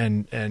Hirst and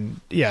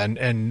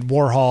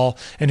Warhol,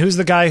 and who's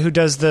the guy who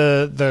does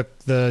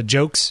the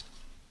jokes?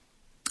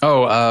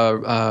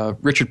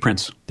 Richard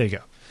Prince. There you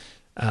go.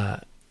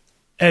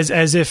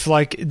 As if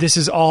like this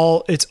is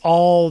it's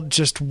all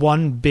just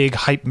one big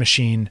hype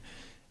machine,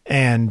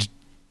 and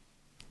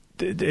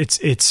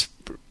it's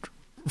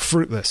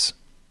fruitless.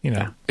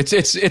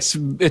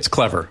 It's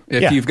clever.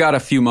 If you've got a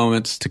few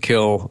moments to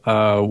kill,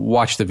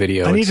 watch the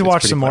video. I need to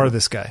watch some more of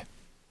this guy.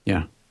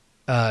 Yeah.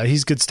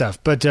 He's good stuff.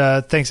 But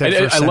thanks.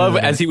 I love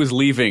as he was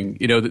leaving,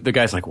 the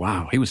guy's like,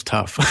 wow, he was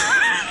tough.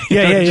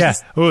 Yeah.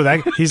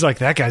 Oh, he's like,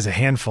 that guy's a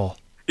handful.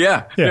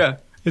 Yeah.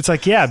 It's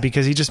like,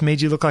 because he just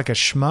made you look like a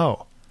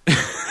schmo.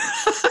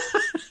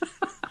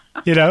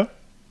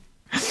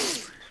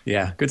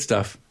 Yeah, good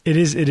stuff. It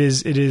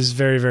is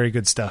very, very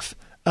good stuff.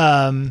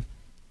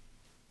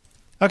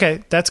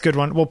 Okay, that's a good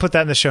one. We'll put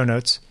that in the show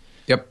notes.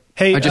 Yep.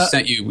 Hey, I just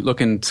sent you,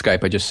 look in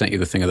Skype, I just sent you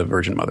the thing of the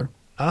Virgin Mother.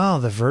 Oh,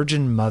 the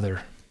Virgin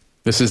Mother.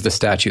 This is the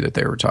statue that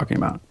they were talking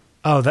about.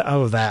 Oh,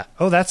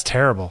 that's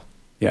terrible.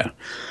 Yeah.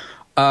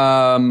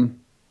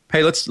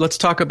 Hey, let's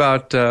talk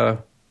about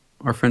our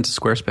friends at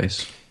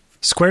Squarespace.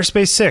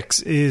 Squarespace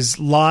 6 is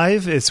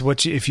live. It's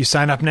if you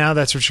sign up now,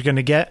 that's what you're going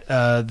to get.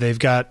 They've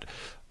got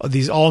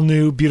these all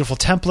new beautiful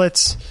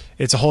templates.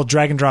 It's a whole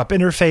drag and drop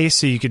interface,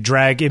 so you could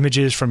drag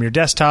images from your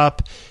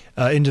desktop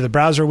into the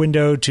browser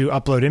window to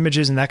upload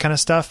images and that kind of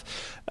stuff.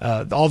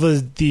 All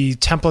the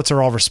templates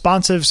are all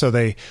responsive, so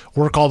they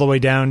work all the way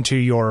down to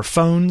your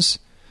phones.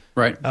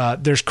 Right.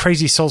 There's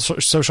crazy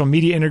social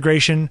media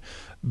integration,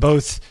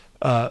 both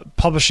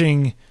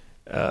publishing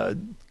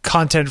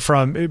content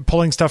from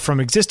pulling stuff from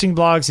existing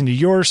blogs into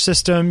your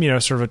system,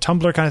 sort of a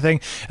Tumblr kind of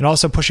thing, and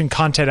also pushing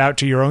content out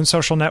to your own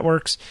social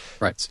networks.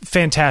 Right. It's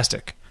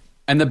fantastic.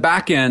 And the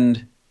back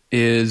end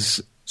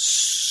is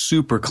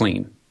super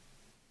clean.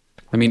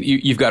 I mean,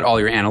 you've got all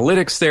your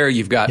analytics there.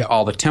 You've got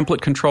all the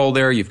template control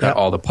there. You've got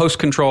all the post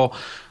control,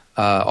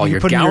 all your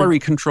gallery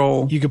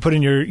control. You could put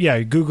in your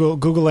Google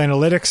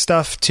Analytics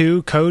stuff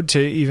too, code to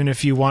even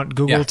if you want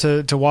Google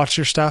to watch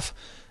your stuff.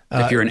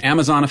 If you're an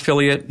Amazon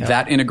affiliate,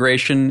 that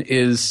integration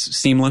is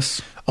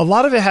seamless. A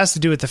lot of it has to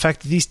do with the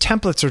fact that these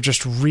templates are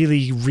just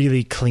really,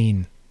 really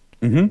clean.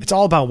 Mm-hmm. It's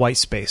all about white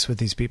space with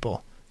these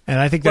people. And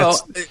I think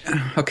that's... Well,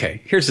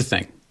 okay, here's the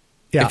thing.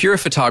 Yeah. If you're a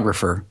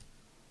photographer,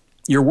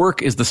 your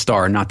work is the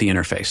star, not the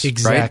interface.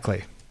 Exactly.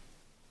 Right?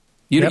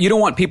 You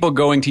don't want people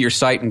going to your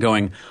site and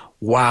going,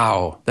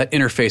 wow, that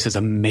interface is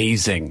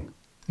amazing.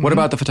 What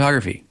about the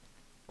photography?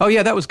 Oh,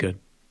 yeah, that was good.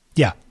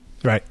 Yeah,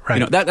 right.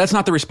 That's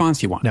not the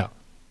response you want. No.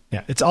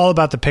 Yeah, it's all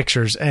about the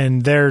pictures,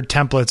 and their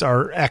templates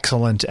are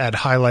excellent at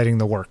highlighting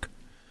the work.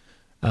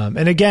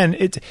 And again,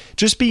 it's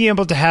just being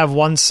able to have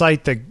one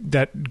site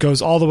that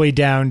goes all the way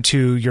down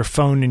to your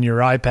phone and your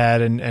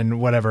iPad and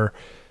whatever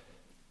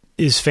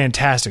is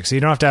fantastic. So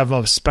you don't have to have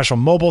a special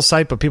mobile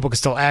site, but people can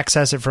still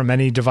access it from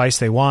any device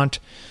they want.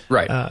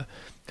 Right.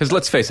 Because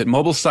let's face it,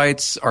 mobile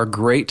sites are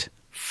great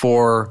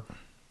for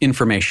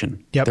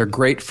information. Yep. They're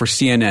great for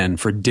CNN,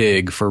 for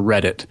Dig, for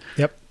Reddit.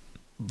 Yep.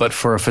 But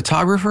for a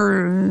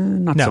photographer,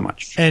 not so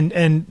much.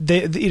 And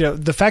they,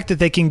 the fact that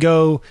they can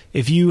go,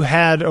 if you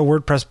had a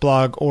WordPress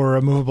blog or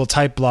a movable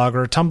type blog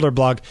or a Tumblr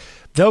blog,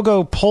 they'll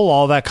go pull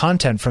all that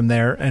content from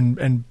there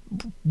and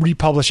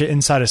republish it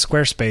inside of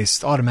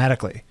Squarespace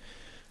automatically.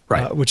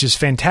 Right. Which is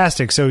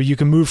fantastic. So you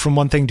can move from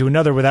one thing to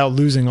another without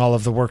losing all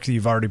of the work that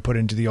you've already put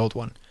into the old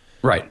one.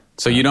 Right.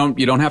 So you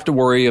don't have to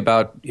worry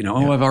about,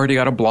 I've already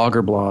got a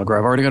Blogger blog or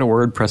I've already got a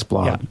WordPress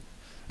blog. Yeah.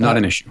 Not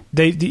an issue.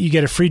 You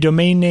get a free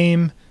domain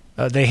name.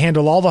 They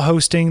handle all the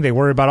hosting. They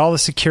worry about all the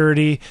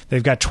security.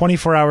 They've got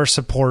 24-hour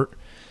support.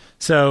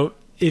 So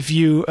if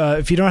you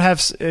don't have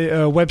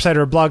a website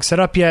or a blog set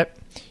up yet,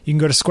 you can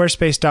go to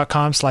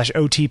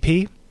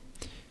squarespace.com/OTP,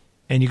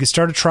 and you can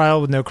start a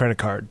trial with no credit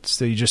card.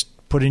 So you just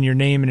put in your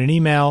name and an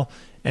email,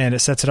 and it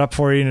sets it up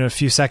for you in a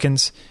few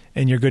seconds,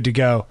 and you're good to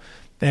go.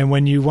 And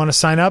when you want to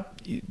sign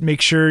up,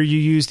 make sure you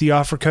use the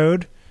offer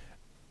code.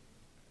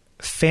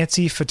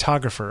 Fancy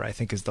Photographer, I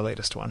think, is the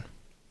latest one.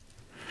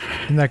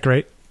 Isn't that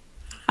great?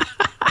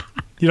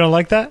 You don't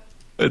like that?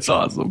 It's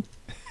awesome.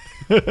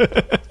 We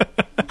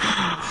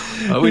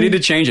need to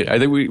change it. I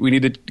think we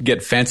need to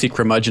get Fancy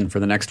Curmudgeon for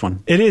the next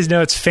one. It is.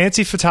 No, it's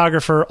Fancy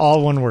Photographer,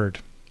 all one word.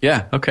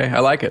 Yeah. Okay. I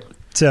like it.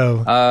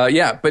 So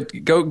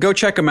but go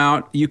check them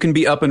out. You can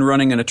be up and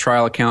running in a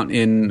trial account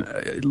in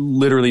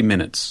literally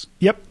minutes.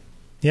 Yep.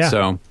 Yeah.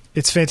 So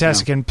it's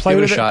fantastic, and play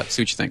give with it a shot.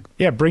 See what you think.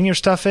 Yeah, bring your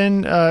stuff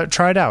in,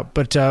 try it out.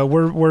 But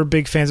we're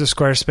big fans of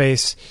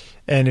Squarespace,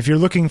 and if you're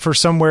looking for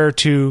somewhere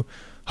to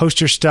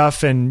host your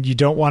stuff and you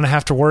don't want to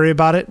have to worry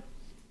about it,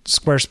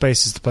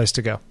 Squarespace is the place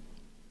to go.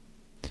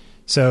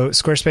 So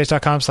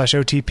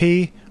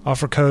squarespace.com/OTP,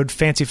 offer code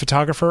Fancy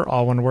Photographer,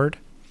 all one word.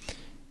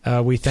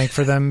 We thank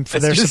them for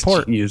their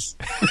support. Genius.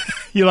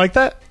 You like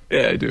that?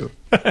 Yeah, I do.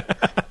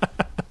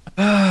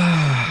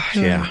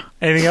 Yeah.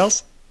 Anything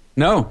else?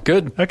 No,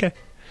 good. Okay.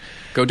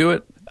 Go do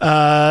it.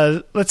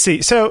 Let's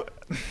see. So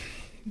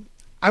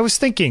I was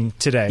thinking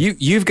today.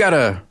 You've got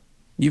a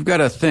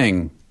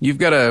thing. You've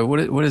got a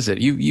what is it?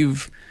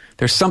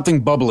 There's something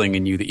bubbling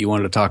in you that you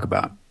wanted to talk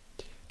about.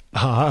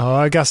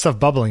 I got stuff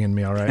bubbling in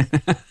me, all right.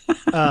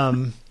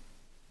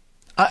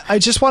 I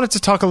just wanted to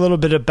talk a little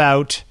bit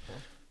about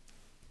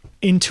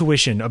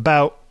intuition,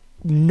 about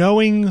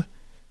knowing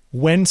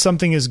when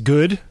something is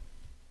good,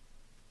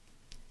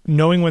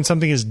 knowing when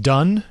something is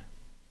done,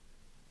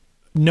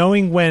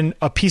 knowing when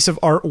a piece of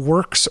art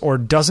works or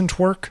doesn't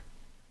work,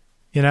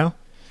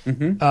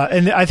 Mm-hmm.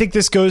 And I think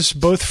this goes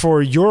both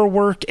for your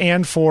work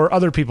and for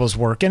other people's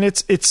work. And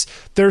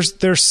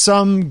there's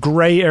some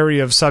gray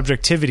area of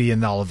subjectivity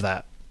in all of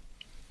that.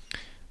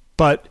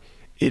 But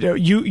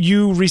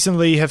you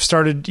recently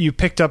you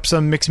picked up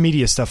some mixed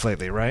media stuff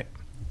lately, right?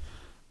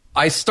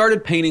 I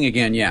started painting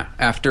again, yeah.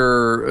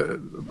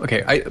 After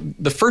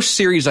the first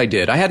series I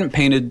did, I hadn't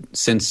painted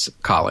since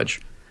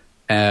college,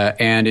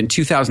 and in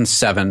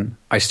 2007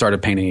 I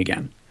started painting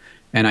again,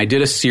 and I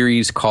did a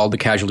series called "The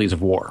Casualties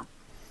of War."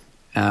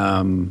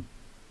 They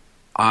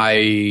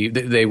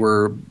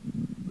were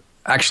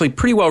actually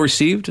pretty well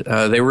received.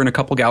 They were in a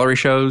couple gallery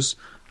shows.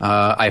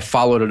 I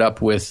followed it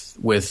up with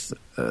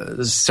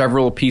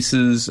several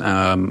pieces,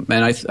 and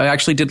I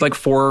actually did like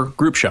 4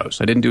 group shows.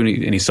 I didn't do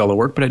any solo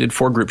work, but I did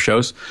 4 group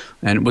shows,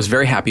 and was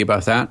very happy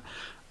about that.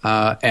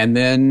 And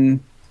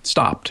then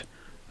stopped,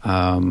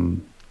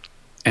 and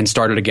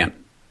started again.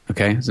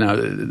 Okay, so now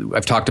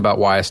I've talked about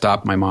why I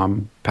stopped. My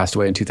mom passed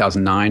away in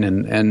 2009,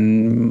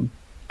 and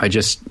I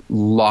just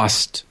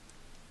lost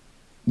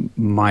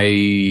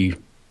my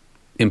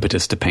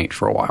impetus to paint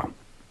for a while.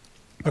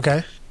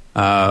 Okay.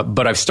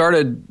 But I've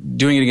started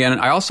doing it again.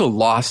 I also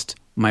lost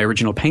my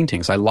original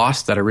paintings. I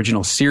lost that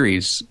original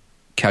series,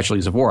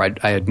 Casualties of War.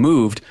 I had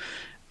moved,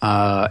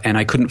 and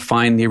I couldn't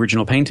find the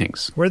original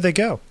paintings. Where'd they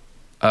go?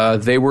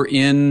 They were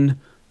in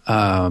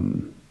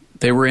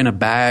a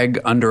bag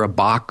under a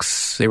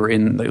box. They were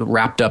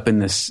wrapped up in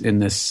this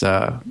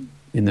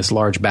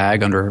large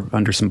bag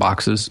under some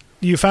boxes.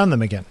 You found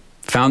them again?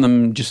 Found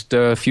them just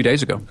a few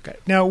days ago. Okay.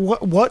 Now,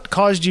 what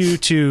caused you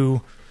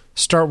to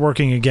start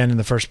working again in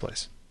the first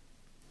place?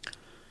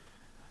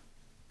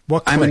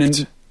 What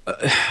clicked?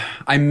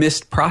 I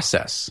missed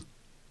process.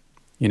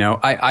 You know,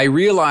 I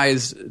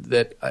realize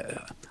that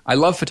I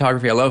love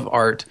photography. I love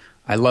art.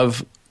 I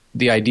love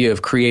the idea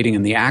of creating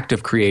and the act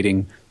of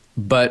creating.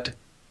 But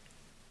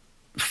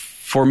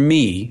for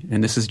me,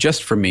 and this is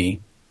just for me,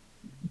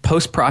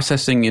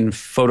 post-processing in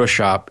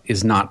Photoshop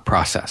is not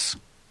process.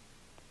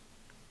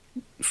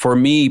 For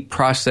me,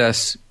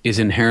 process is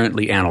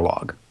inherently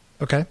analog.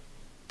 Okay.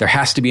 There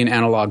has to be an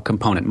analog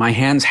component. My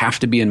hands have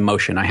to be in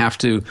motion. I have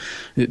to.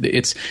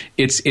 It's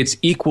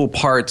equal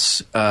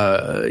parts.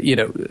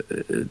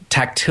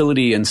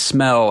 Tactility and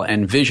smell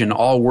and vision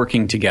all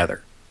working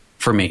together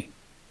for me.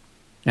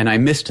 And I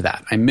missed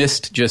that. I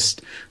missed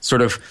just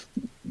sort of,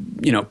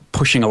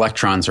 pushing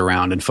electrons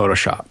around in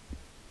Photoshop.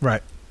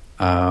 Right.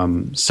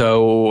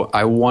 So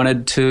I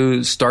wanted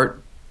to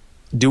start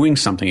doing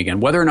something again.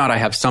 Whether or not I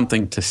have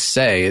something to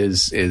say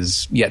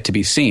is yet to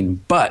be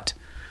seen. But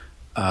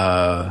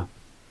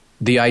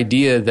the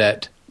idea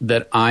that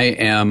I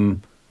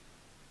am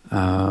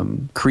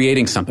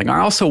creating something. I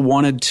also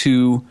wanted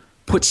to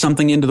put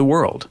something into the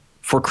world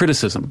for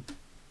criticism,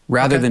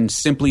 rather than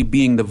simply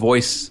being the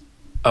voice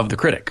of the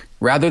critic.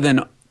 Rather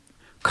than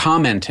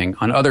commenting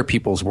on other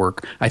people's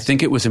work, I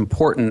think it was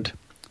important,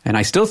 and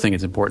I still think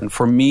it's important,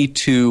 for me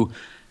to,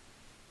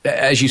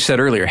 as you said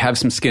earlier, have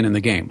some skin in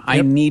the game. Yep.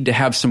 I need to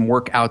have some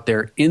work out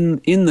there in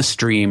the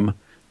stream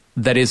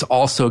that is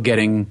also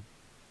getting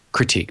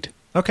critiqued.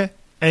 Okay.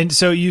 And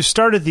so you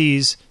started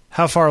these.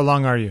 How far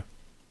along are you?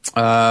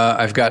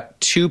 I've got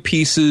 2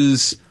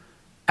 pieces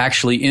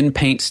actually in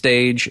paint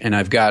stage, and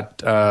I've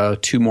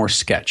got 2 more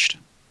sketched.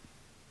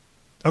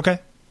 Okay.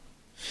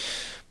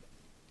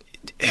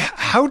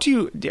 How do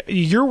you...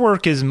 Your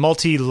work is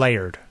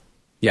multi-layered.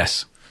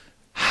 Yes.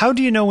 How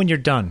do you know when you're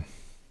done?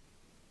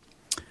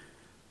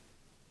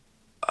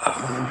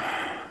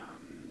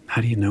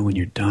 How do you know when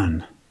you're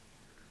done?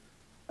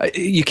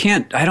 You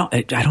can't... I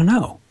don't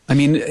know. I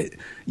mean...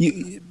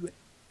 Is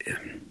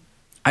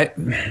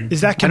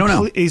that I don't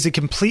know. Is it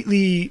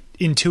completely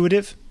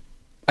intuitive?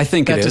 I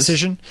think it is. That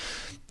decision?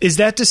 Is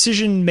that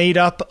decision made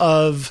up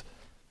of...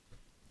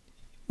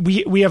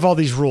 We have all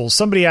these rules.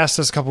 Somebody asked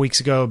us a couple weeks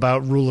ago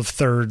about rule of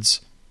thirds.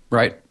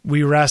 Right.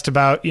 We were asked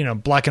about,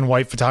 black and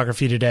white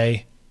photography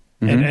today,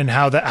 and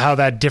how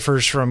that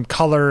differs from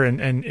color and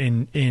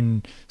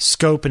in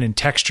scope and in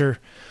texture.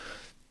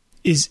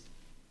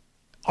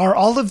 Are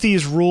all of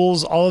these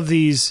rules, all of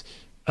these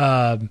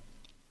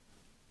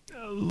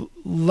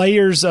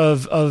layers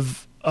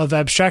of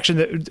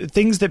abstraction,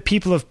 things that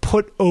people have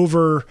put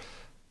over,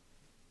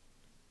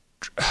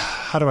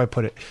 how do I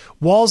put it?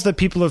 Walls that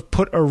people have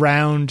put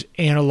around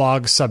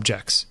analog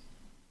subjects.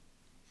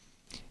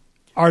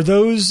 Are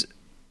those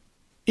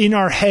in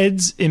our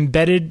heads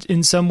embedded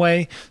in some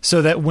way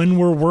so that when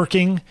we're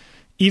working,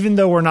 even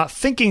though we're not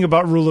thinking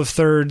about rule of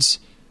thirds,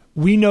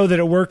 we know that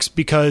it works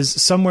because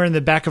somewhere in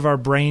the back of our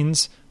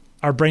brains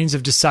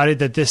have decided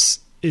that this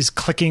is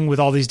clicking with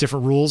all these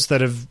different rules that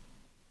have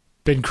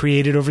been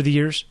created over the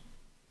years?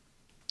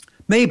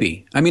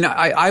 Maybe. I mean,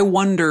 I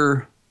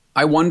wonder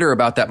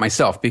about that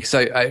myself, because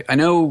I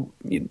know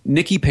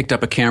Nikki picked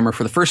up a camera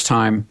for the first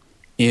time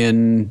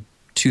in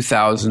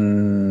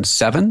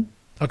 2007.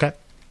 Okay.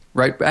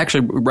 Right.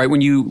 Actually, right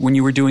when you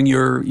were doing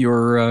your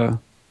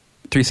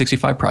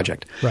 365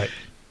 project. Right.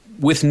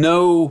 With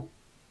no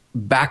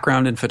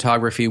background in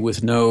photography,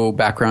 with no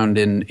background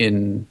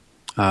in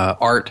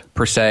art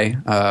per se,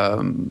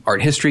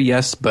 art history,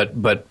 yes,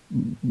 but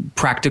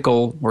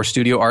practical or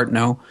studio art,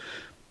 no.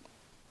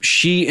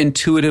 She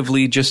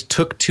intuitively just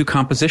took to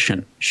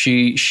composition.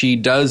 She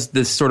does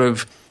this sort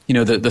of,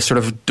 the sort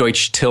of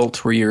Deutsch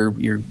tilt where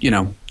you're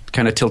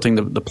kind of tilting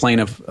the plane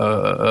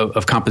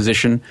of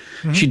composition.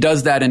 Mm-hmm. She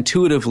does that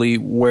intuitively,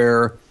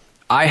 where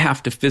I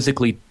have to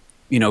physically,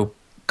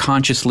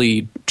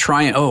 consciously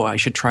try and, I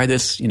should try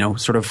this,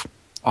 sort of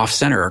off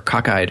center or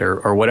cockeyed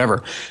or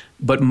whatever.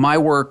 But my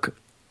work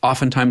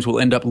oftentimes will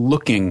end up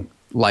looking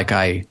like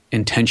I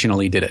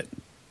intentionally did it.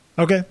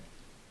 Okay.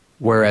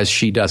 Whereas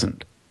she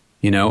doesn't.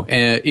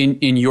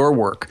 In your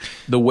work,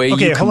 the way you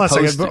compose... Hold on a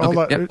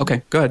second.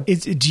 Okay, go ahead.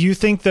 Do you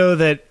think, though,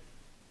 that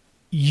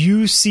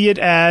you see it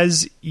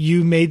as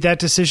you made that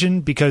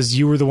decision because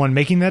you were the one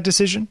making that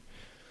decision?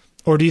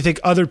 Or do you think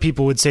other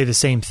people would say the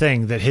same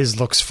thing, that his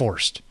looks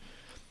forced?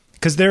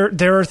 Because there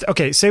are...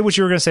 Okay, say what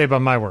you were going to say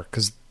about my work.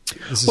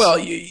 Well,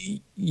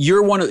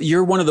 you're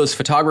one of those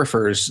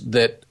photographers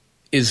that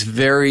is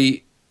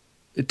very,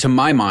 to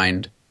my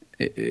mind,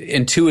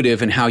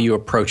 intuitive in how you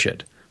approach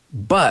it.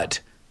 But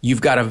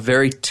you've got a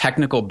very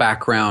technical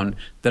background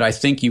that I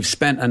think you've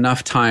spent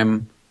enough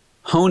time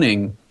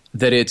honing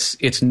that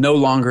it's no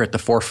longer at the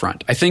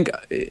forefront. I think,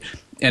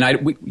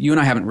 and you and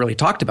I haven't really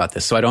talked about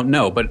this, so I don't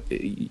know, but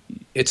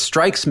it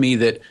strikes me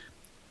that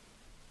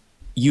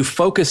you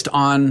focused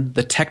on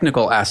the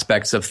technical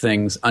aspects of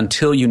things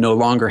until you no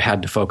longer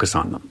had to focus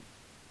on them.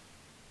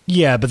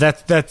 Yeah, but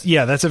that's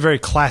a very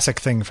classic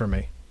thing for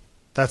me.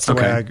 That's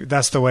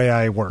the way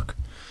I work.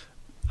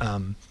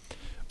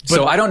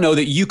 So I don't know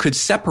that you could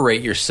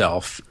separate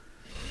yourself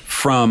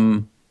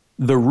from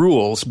the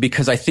rules,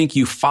 because I think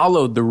you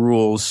followed the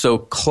rules so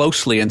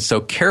closely and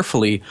so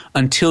carefully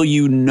until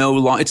you no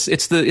longer.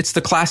 It's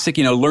the classic,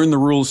 learn the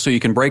rules so you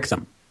can break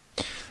them.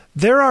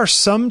 There are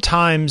some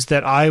times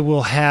that I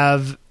will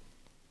have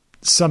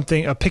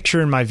a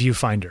picture in my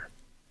viewfinder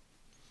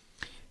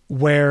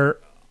where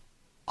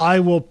I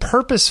will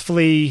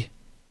purposefully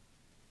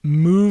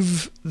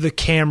move the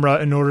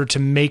camera in order to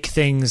make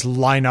things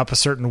line up a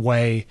certain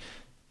way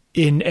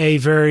in a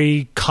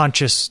very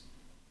conscious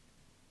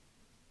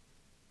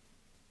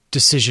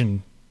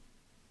decision.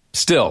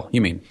 Still, you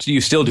mean?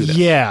 You still do that?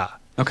 Yeah.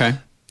 Okay.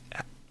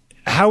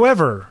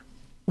 However,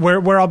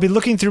 where I'll be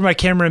looking through my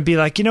camera and be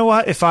like, you know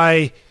what?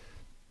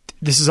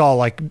 This is all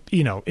like,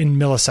 in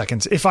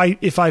milliseconds.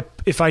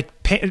 If I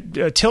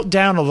tilt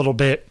down a little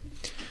bit,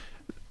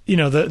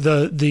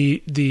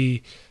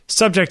 the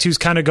subject who's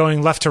kind of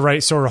going left to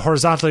right, sort of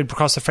horizontally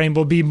across the frame,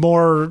 will be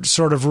more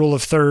sort of rule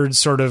of thirds,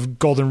 sort of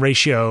golden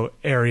ratio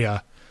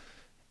area,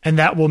 and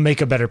that will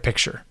make a better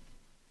picture.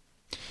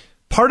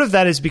 Part of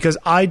that is because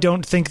I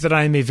don't think that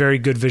I am a very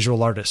good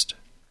visual artist,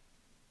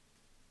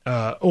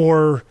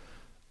 or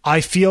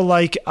I feel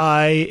like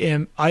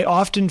I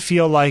often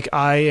feel like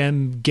I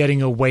am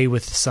getting away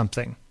with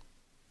something.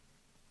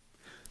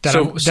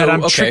 That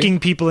I'm tricking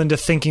people into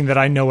thinking that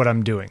I know what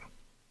I'm doing.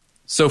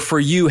 So for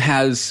you,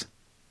 has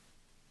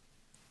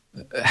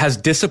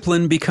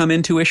discipline become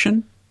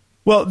intuition?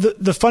 Well,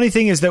 the funny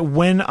thing is that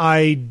when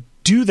I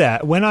do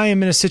that, when I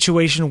am in a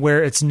situation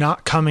where it's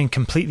not coming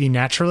completely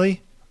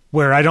naturally,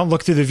 where I don't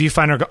look through the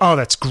viewfinder and go, oh,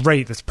 that's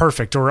great, that's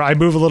perfect, or I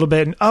move a little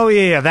bit and, oh,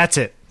 yeah, that's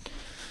it.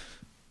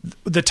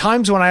 The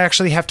times when I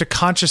actually have to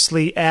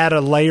consciously add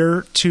a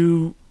layer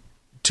to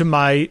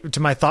my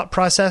thought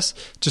process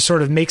to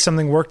sort of make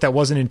something work that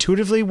wasn't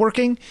intuitively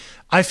working,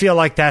 I feel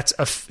like that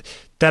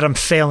I'm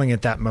failing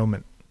at that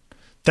moment.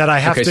 That I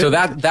have to. So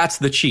that's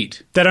the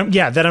cheat. That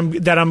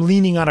I'm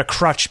leaning on a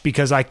crutch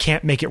because I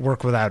can't make it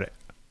work without it.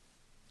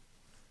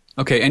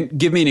 Okay, and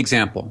give me an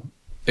example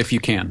if you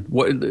can.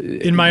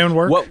 In my own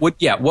work? What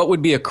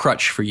would be a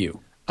crutch for you?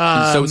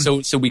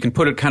 So we can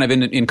put it kind of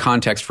in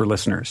context for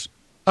listeners.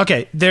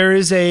 Okay, there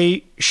is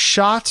a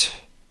shot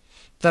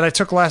that I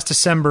took last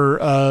December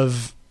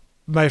of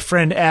my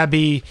friend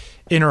Abby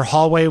in her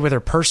hallway with her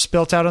purse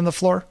spilt out on the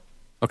floor.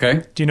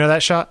 Okay. Do you know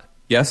that shot?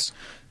 Yes.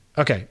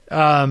 Okay.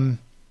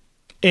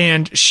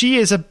 And she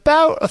is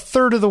about a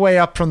third of the way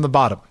up from the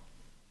bottom.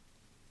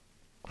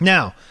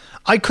 Now,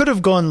 I could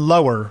have gone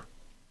lower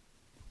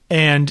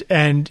and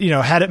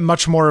had it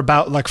much more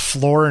about like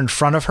floor in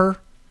front of her,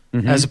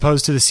 mm-hmm. as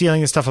opposed to the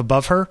ceiling and stuff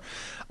above her.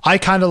 I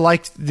kind of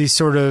liked the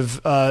sort of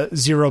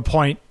 0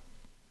 point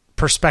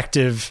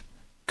perspective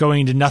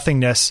going into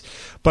nothingness,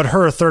 but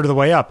her a third of the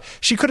way up.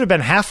 She could have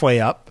been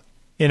halfway up,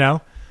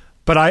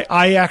 but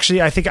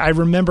I think I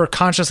remember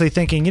consciously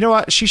thinking, you know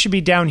what, she should be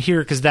down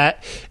here because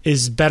that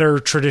is better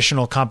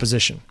traditional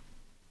composition.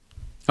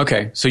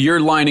 Okay, so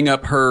you're lining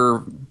up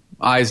her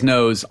eyes,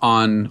 nose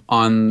on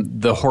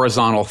the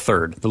horizontal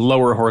third, the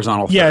lower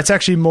horizontal third. Yeah, it's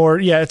actually more.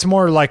 Yeah, it's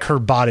more like her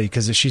body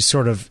because she's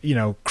sort of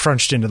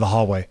crunched into the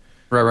hallway.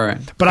 Right.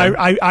 But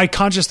okay. I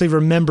consciously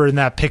remember in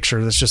that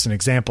picture, that's just an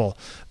example,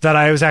 that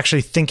I was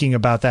actually thinking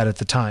about that at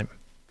the time.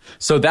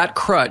 So that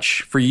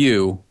crutch for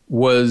you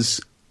was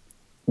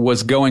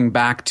going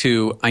back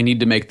to, I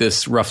need to make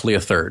this roughly a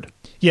third.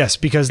 Yes,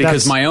 because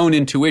my own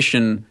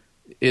intuition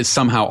is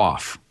somehow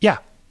off. Yeah,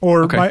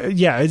 or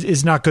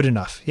is not good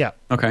enough. Yeah.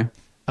 Okay.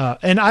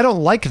 And I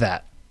don't like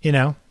that. You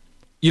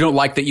don't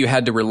like that you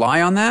had to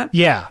rely on that?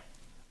 Yeah,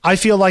 I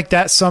feel like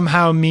that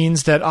somehow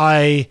means that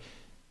I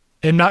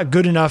am not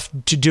good enough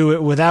to do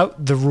it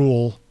without the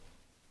rule.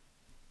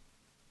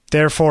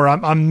 Therefore,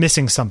 I'm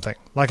missing something.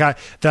 Like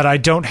that I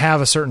don't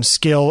have a certain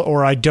skill,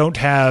 or I don't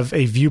have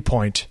a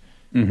viewpoint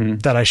mm-hmm.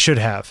 that I should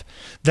have.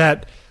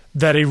 That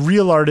a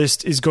real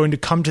artist is going to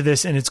come to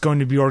this and it's going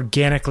to be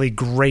organically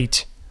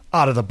great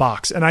out of the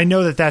box. And I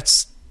know that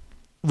that's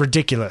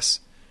ridiculous,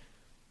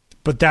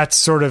 but that's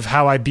sort of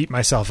how I beat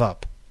myself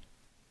up.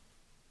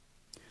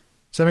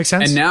 Does that make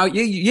sense? And now,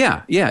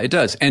 yeah, it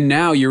does. And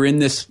now you're in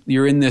this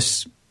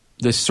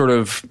sort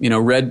of,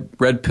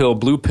 red pill,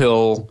 blue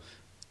pill.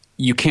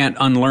 You can't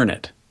unlearn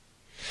it.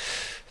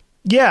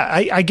 Yeah,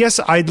 I guess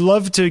I'd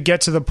love to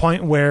get to the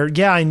point where,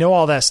 I know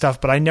all that stuff,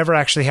 but I never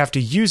actually have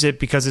to use it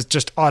because it's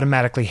just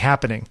automatically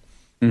happening.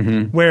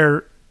 Mm-hmm.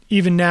 Where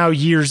even now,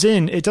 years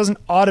in, it doesn't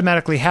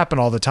automatically happen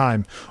all the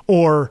time.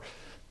 Or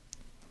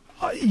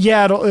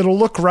yeah, it'll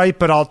look right,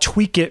 but I'll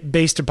tweak it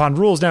based upon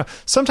rules. Now,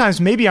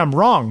 sometimes maybe I'm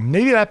wrong.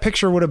 Maybe that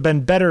picture would have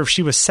been better if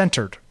she was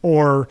centered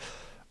or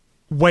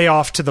way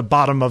off to the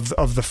bottom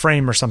of the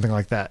frame or something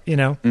like that, you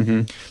know?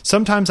 Mm-hmm.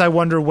 Sometimes I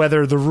wonder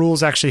whether the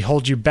rules actually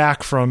hold you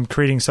back from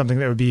creating something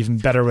that would be even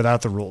better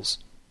without the rules.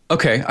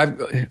 Okay, I've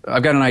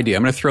got an idea.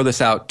 I'm going to throw this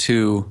out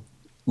to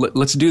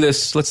let's do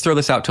this. Let's throw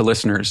this out to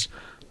listeners.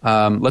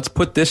 Let's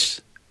put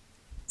this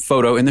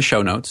photo in the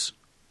show notes.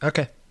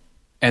 Okay.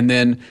 And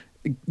then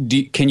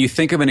can you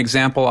think of an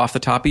example off the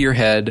top of your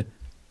head?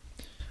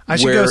 I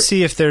should go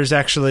see if there's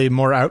actually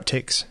more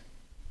outtakes.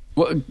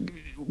 Well,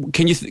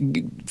 can you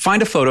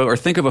find a photo or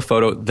think of a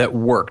photo that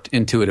worked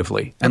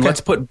intuitively? And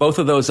let's put both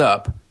of those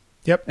up.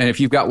 Yep. And if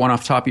you've got one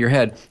off the top of your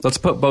head, let's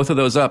put both of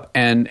those up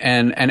and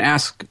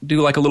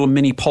do like a little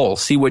mini poll.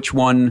 See which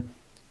one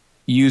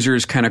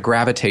users kind of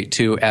gravitate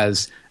to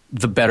as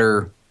the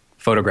better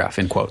photograph,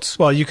 in quotes.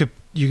 Well, you could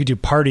do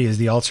party as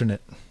the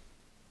alternate.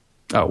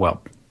 Oh,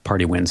 well,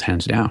 party wins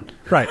hands down.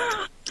 Right.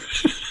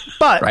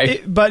 But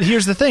right? But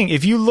here's the thing.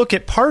 If you look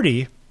at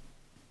party,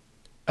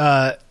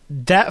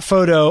 that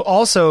photo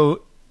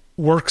also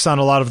works on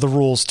a lot of the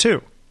rules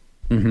too.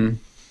 Mm-hmm.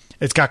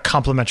 It's got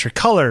complementary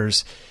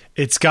colors.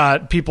 It's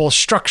got people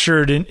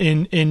structured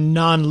in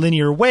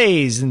non-linear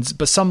ways,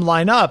 but some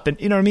line up, and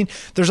you know what I mean?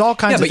 There's all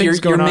kinds of things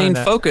going on. Your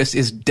main focus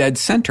is dead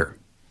center.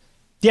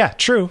 Yeah,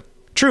 true.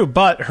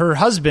 But her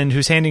husband,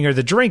 who's handing her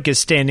the drink, is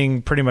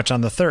standing pretty much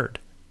on the third.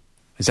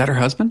 Is that her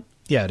husband?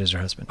 Yeah, it is her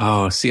husband.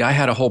 Oh, see, I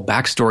had a whole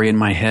backstory in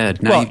my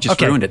head. Now you've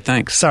just ruined it.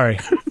 Thanks. Sorry.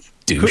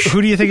 Douche.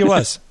 Who do you think it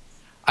was?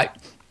 I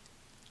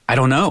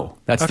don't know.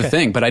 That's the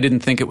thing, but I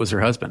didn't think it was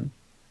her husband.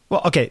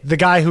 Well, okay, the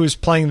guy who was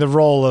playing the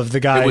role of the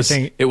guy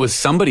it was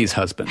somebody's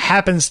husband.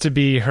 Happens to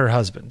be her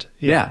husband.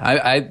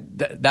 Yeah,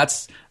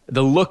 that's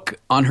the look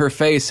on her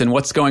face and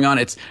what's going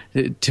on.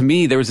 To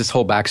me, there was this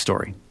whole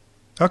backstory.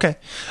 Okay,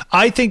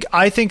 I think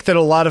that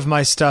a lot of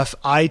my stuff,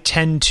 I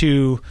tend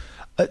to.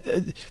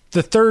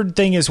 The third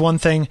thing is one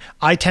thing.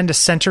 I tend to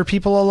center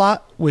people a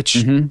lot, which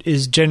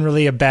is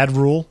generally a bad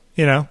rule.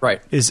 You know,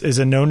 right? Is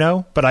a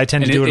no, but I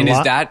tend to do it a lot.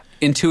 Is that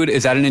intuitive?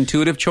 Is that an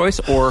intuitive choice,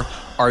 or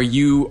are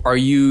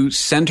you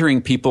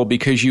centering people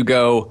because you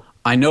go,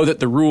 I know that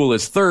the rule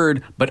is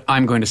third, but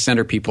I'm going to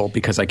center people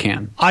because I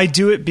can? I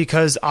do it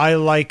because I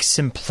like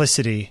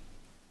simplicity.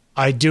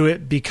 I do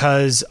it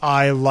because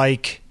I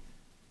like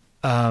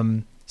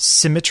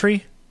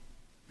symmetry.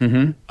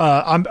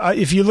 Mm-hmm.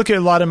 If you look at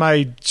a lot of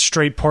my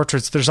straight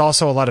portraits, there's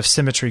also a lot of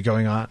symmetry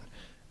going on.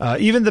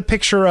 Even the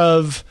picture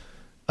of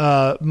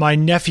my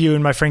nephew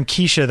and my friend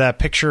Keisha, that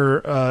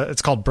picture,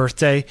 it's called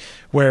Birthday,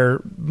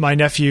 where my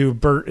nephew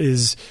Bert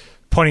is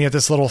pointing at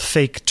this little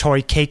fake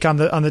toy cake on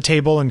the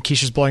table and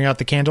Keisha's blowing out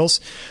the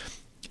candles.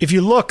 If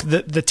you look,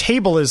 the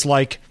table is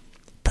like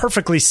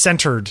perfectly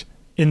centered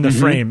in the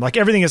frame. Like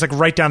everything is like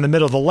right down the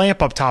middle. The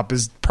lamp up top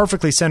is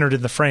perfectly centered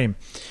in the frame.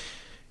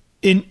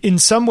 In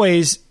some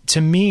ways, to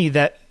me,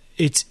 that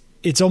it's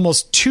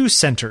almost too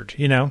centered,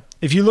 you know?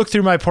 If you look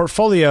through my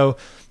portfolio,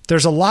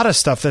 there's a lot of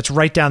stuff that's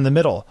right down the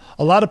middle.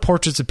 A lot of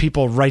portraits of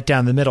people right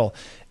down the middle.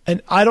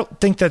 And I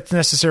don't think that's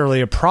necessarily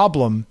a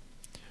problem.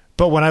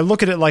 But when I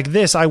look at it like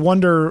this, I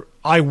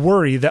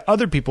worry that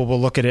other people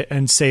will look at it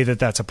and say that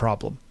that's a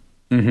problem.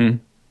 Mm-hmm.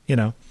 You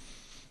know?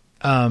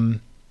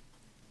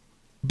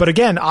 But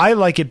again, I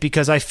like it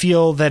because I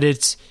feel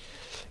that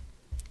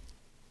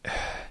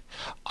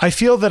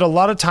a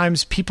lot of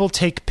times people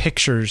take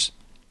pictures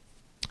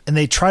and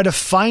they try to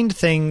find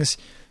things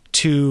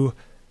to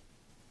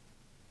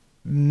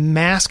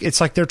mask. It's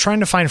like they're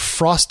trying to find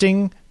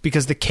frosting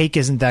because the cake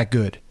isn't that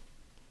good.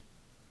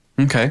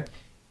 Okay.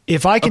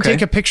 If I can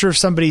take a picture of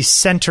somebody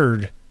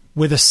centered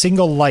with a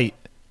single light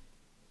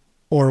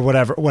or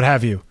whatever, what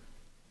have you,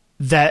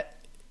 that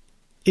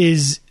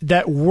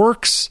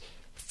works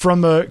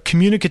from a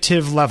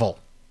communicative level,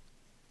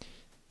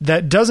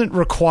 that doesn't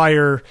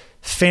require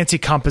fancy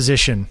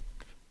composition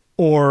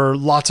or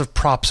lots of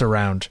props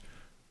around,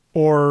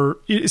 or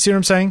you see what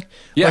I'm saying?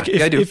 Yeah,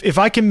 like I do. If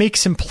I can make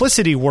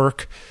simplicity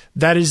work,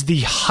 that is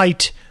the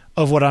height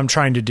of what I'm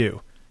trying to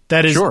do.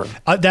 That is, sure.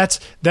 That's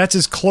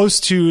as close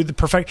to the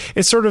perfect.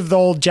 It's sort of the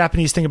old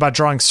Japanese thing about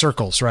drawing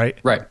circles, right?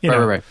 Right.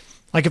 Right.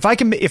 Like if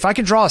I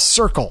can draw a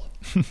circle,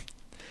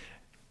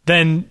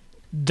 then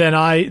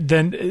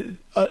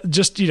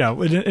just, you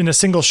know, in a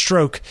single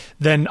stroke,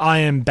 then I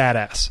am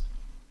badass.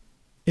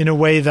 In a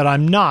way that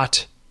I'm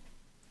not,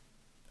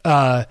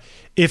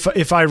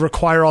 if I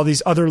require all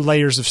these other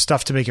layers of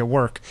stuff to make it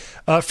work.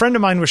 A friend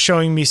of mine was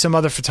showing me some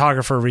other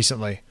photographer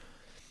recently,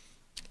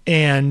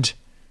 and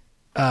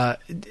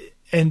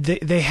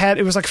they had,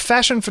 it was like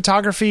fashion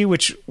photography,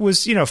 which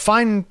was, you know,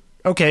 fine,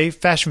 okay,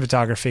 fashion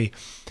photography,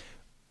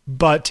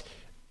 but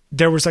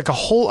there was like a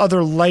whole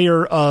other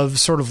layer of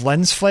sort of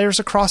lens flares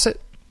across it,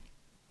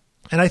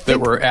 and I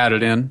think that were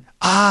added in.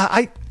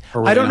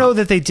 I don't know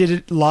that they did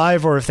it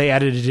live or if they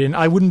added it in.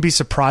 I wouldn't be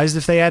surprised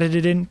if they added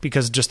it in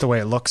because just the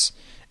way it looks.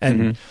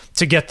 And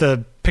to get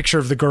the picture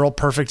of the girl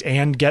perfect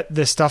and get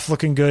this stuff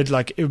looking good,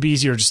 like it would be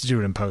easier just to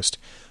do it in post.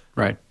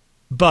 Right.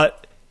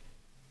 But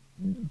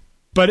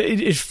but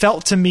it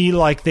felt to me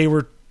like they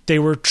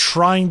were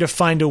trying to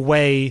find a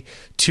way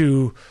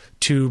to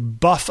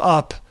buff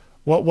up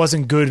what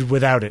wasn't good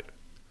without it.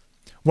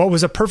 What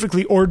was a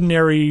perfectly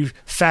ordinary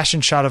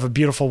fashion shot of a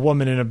beautiful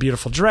woman in a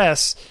beautiful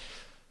dress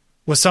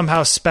was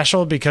somehow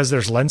special because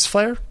there's lens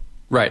flare.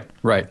 Right.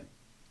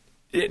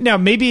 Now,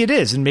 maybe it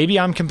is, and maybe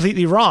I'm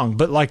completely wrong,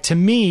 but like to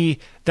me,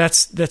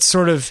 that's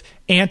sort of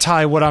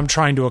anti what I'm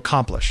trying to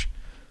accomplish.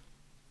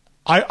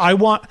 I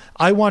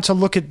want to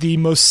look at the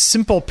most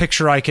simple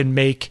picture I can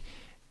make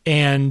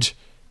and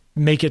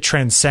make it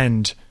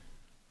transcend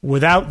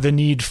without the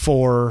need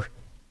for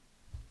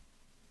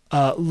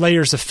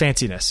layers of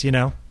fanciness, you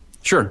know?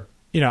 Sure.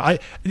 You know,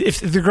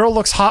 if the girl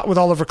looks hot with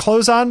all of her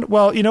clothes on,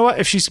 well, you know what?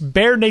 If she's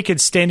bare naked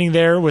standing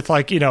there with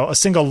like, you know, a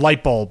single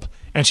light bulb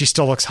and she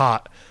still looks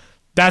hot,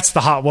 that's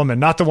the hot woman,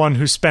 not the one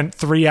who spent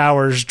 3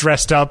 hours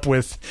dressed up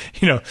with,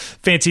 you know,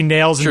 fancy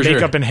nails and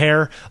makeup and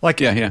hair.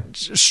 Like,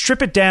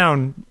 strip it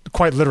down,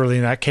 quite literally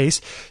in that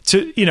case,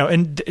 to, you know,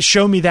 and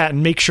show me that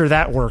and make sure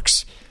that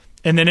works.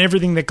 And then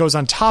everything that goes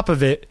on top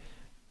of it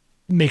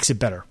makes it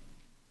better.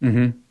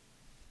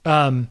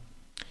 Mm-hmm.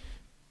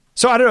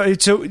 So I don't know.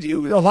 So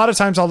a lot of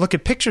times I'll look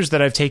at pictures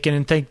that I've taken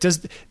and think,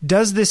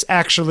 does this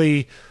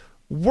actually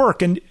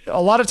work? And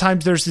a lot of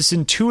times there's this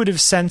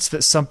intuitive sense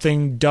that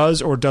something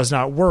does or does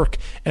not work,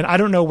 and I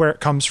don't know where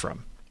it comes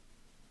from.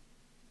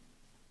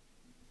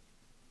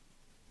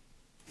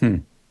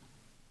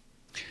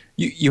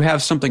 You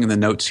have something in the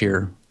notes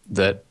here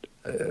that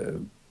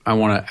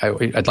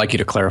I'd like you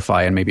to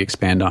clarify and maybe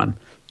expand on,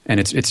 and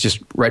it's just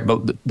right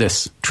about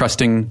this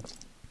trusting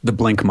the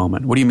blink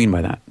moment. What do you mean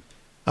by that?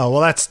 Oh,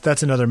 well,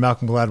 that's another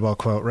Malcolm Gladwell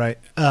quote, right?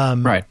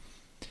 Right.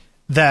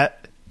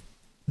 That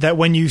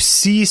when you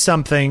see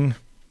something,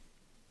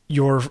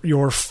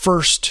 your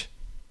first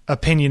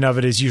opinion of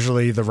it is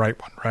usually the right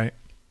one, right?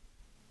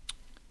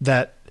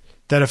 That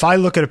if I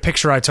look at a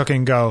picture I took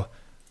and go,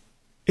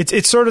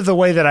 it's sort of the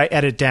way that I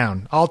edit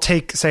down. I'll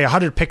take, say,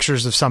 100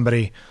 pictures of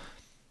somebody.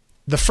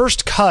 The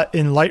first cut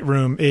in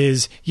Lightroom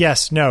is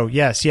yes, no,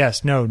 yes,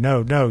 yes, no,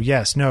 no, no,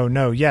 yes, no,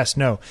 no, yes,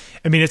 no.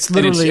 I mean, it's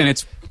literally... And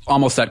it's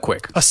almost that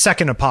quick. A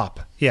second a pop,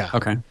 yeah.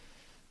 Okay.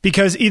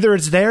 Because either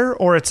it's there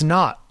or it's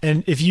not.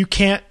 And if you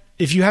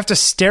have to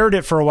stare at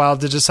it for a while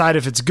to decide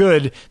if it's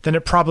good, then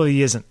it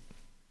probably isn't.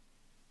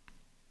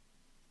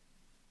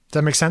 Does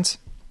that make sense?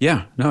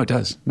 Yeah, no, it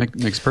does.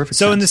 Makes perfect sense.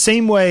 So in the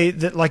same way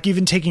that, like,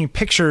 even taking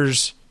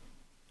pictures,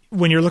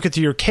 when you're looking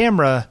through your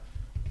camera,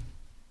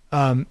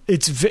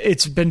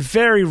 it's been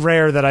very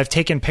rare that I've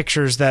taken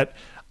pictures that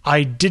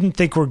I didn't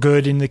think were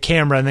good in the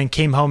camera and then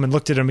came home and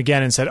looked at them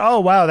again and said, oh,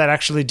 wow, that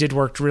actually did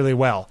work really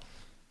well.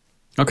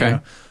 Okay. You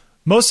know?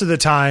 Most of the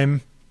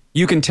time...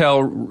 You can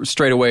tell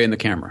straight away in the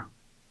camera.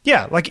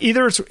 Yeah, like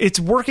either it's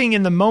working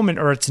in the moment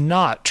or it's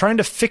not. Trying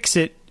to fix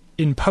it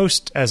in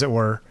post, as it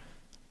were,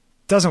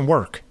 doesn't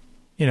work.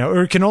 You know,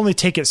 or it can only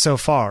take it so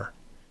far.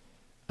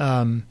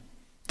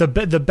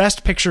 The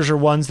best pictures are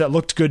ones that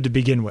looked good to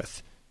begin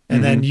with.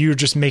 And then you're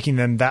just making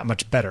them that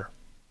much better.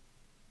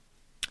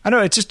 I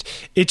don't know,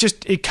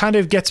 it kind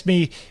of gets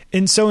me.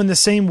 And so in the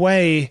same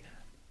way,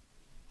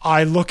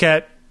 I look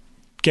at,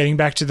 getting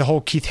back to the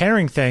whole Keith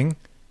Haring thing,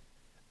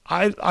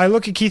 I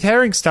look at Keith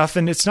Haring stuff,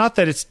 and it's not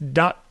that it's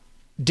not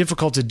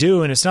difficult to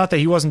do, and it's not that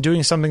he wasn't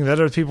doing something that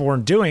other people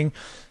weren't doing.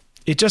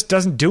 It just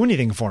doesn't do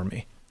anything for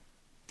me.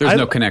 There's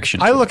no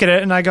connection. I look at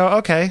it and I go,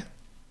 okay.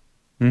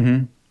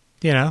 Mm-hmm.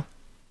 You know,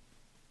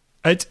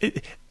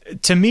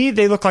 to me,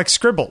 they look like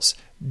scribbles.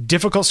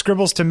 Difficult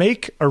scribbles to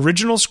make,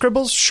 original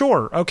scribbles,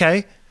 sure,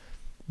 okay,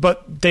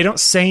 but they don't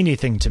say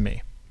anything to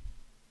me.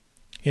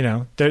 You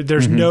know,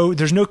 there's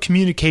no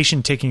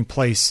communication taking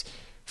place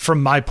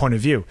from my point of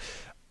view.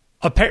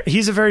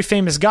 He's a very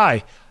famous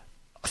guy,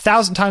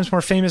 1,000 times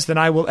more famous than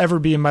I will ever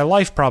be in my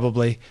life,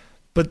 probably.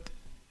 But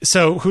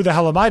so who the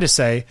hell am I to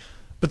say?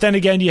 But then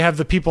again, you have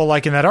the people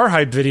like in that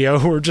R-Hype video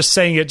who are just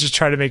saying it just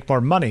try to make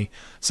more money.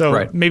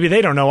 So maybe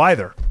they don't know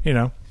either. You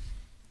know,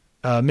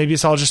 maybe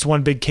it's all just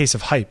one big case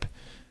of hype.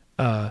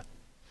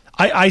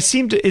 I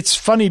seem to. It's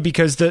funny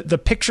because the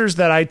pictures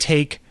that I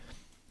take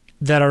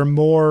that are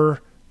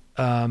more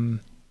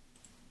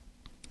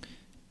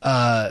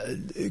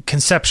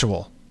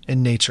conceptual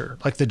in nature,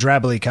 like the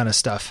Drabbly kind of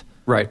stuff,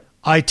 right?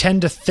 I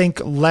tend to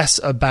think less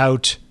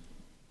about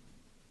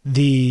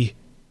the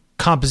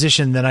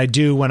composition than I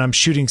do when I'm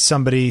shooting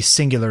somebody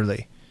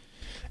singularly.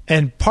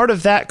 And part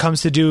of that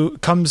comes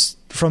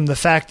from the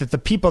fact that the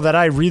people that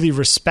I really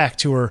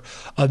respect, who are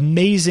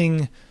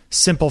amazing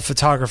simple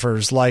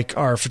photographers, like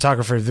our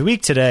photographer of the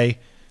week today,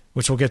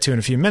 which we'll get to in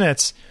a few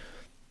minutes,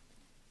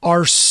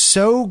 are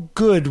so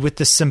good with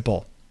the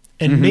simple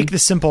and make the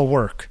simple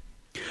work.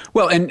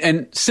 Well,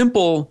 and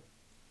simple,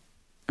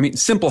 I mean,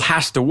 simple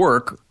has to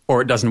work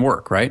or it doesn't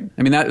work, right?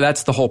 I mean,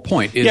 that's the whole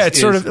point. It's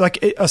sort of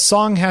like a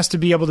song has to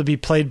be able to be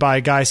played by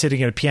a guy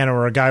sitting at a piano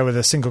or a guy with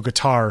a single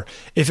guitar.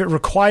 If it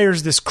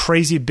requires this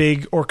crazy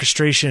big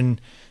orchestration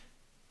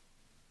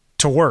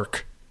to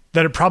work,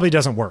 then it probably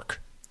doesn't work,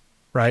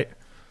 right?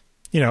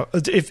 You know,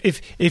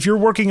 if you're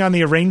working on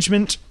the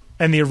arrangement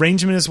and the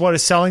arrangement is what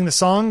is selling the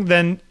song,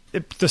 then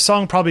the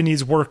song probably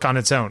needs work on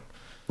its own.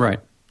 Right.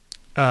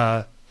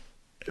 That's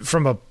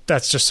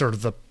just sort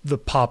of the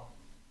pop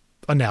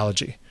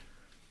analogy.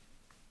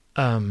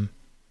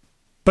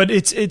 But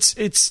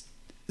it's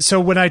so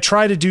when I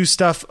try to do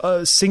stuff,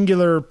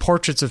 singular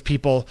portraits of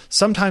people,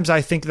 sometimes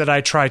I think that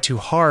I try too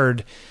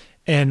hard,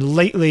 and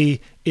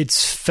lately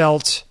it's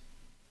felt,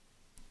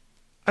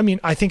 I mean,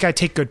 I think I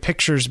take good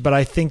pictures, but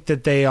I think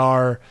that they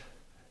are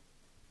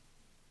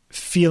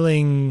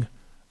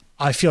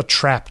I feel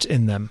trapped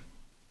in them.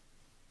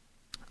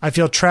 I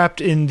feel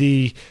trapped in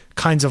the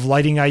kinds of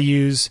lighting I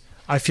use.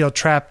 I feel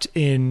trapped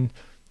in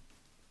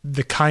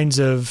the kinds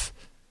of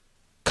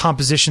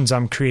compositions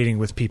I'm creating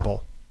with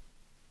people.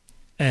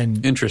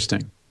 And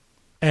interesting.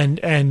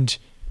 And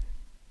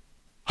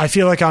I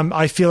feel like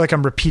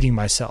I'm repeating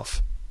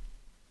myself.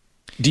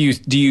 Do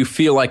you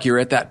feel like you're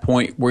at that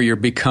point where you're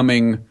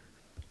becoming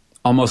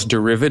almost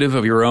derivative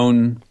of your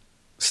own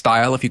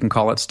style, if you can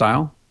call it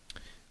style?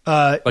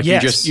 Like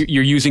yes.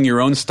 you're using your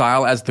own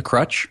style as the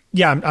crutch?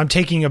 Yeah, I'm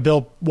taking a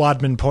Bill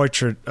Wadman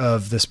portrait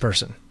of this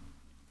person.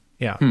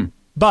 Yeah.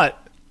 But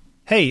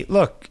hey,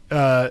 look,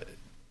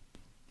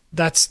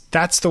 that's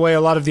the way a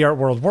lot of the art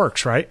world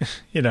works, right?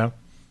 You know.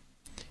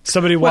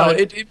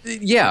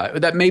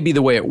 That may be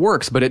the way it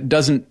works, but it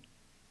doesn't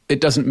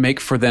make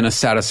for then a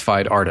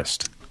satisfied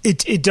artist.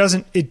 It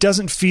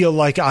doesn't feel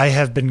like I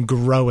have been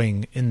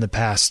growing in the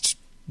past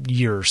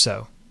year or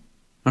so.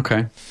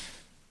 Okay.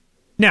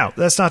 Now,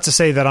 that's not to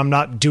say that I'm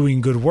not doing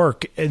good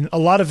work, and a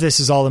lot of this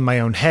is all in my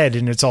own head,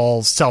 and it's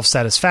all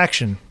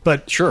self-satisfaction.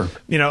 But sure,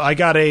 you know, I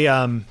got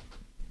an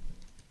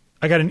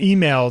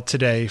email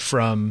today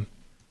from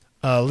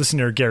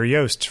listener Gary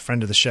Yost,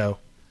 friend of the show,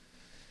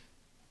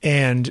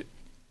 and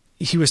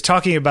he was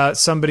talking about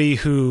somebody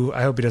who,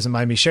 I hope he doesn't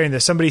mind me sharing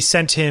this. Somebody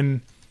sent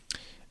him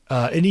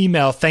an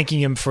email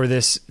thanking him for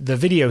the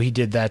video he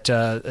did, that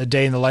a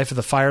day in the life of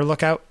the fire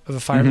lookout.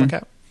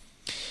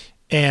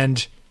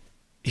 And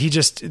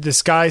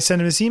this guy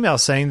sent him this email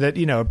saying that,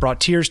 you know, it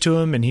brought tears to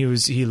him, and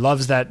he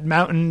loves that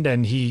mountain,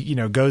 and he, you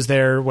know, goes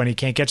there when he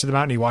can't get to the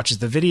mountain. He watches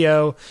the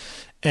video,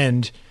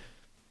 and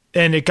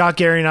it got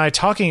Gary and I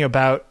talking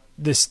about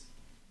the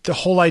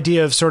whole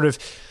idea of sort of,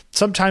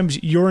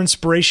 sometimes your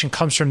inspiration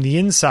comes from the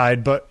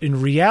inside, but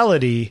in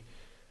reality,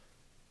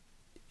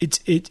 what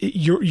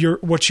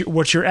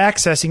you're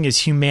accessing is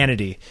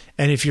humanity.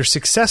 And if you're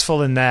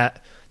successful in that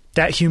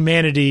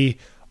humanity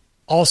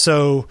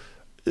also,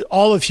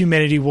 all of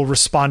humanity will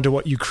respond to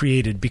what you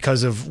created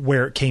because of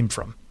where it came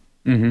from.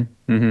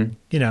 Mm-hmm. Mm-hmm.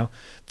 You know,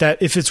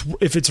 that if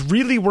it's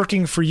really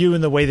working for you in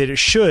the way that it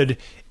should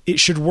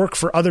work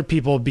for other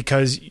people,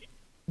 because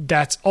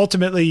that's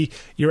ultimately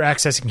you're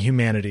accessing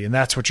humanity, and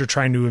that's what you're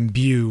trying to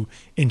imbue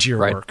into your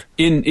work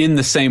in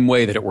the same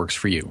way that it works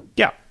for you.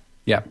 Yeah.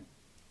 Yeah.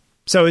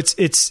 So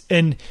it's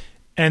and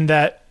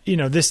that, you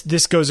know,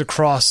 this goes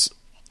across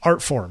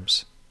art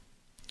forms,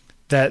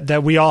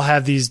 that we all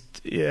have these,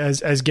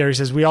 as Gary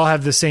says, we all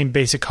have the same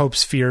basic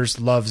hopes, fears,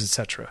 loves,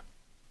 etc.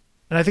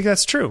 And I think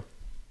that's true.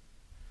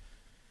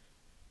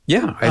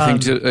 Yeah, I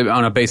think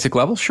on a basic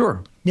level,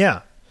 sure.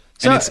 Yeah.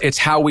 So, and it's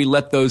how we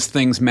let those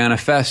things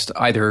manifest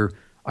either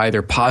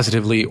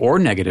positively or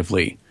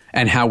negatively,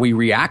 and how we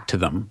react to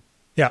them.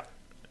 Yeah.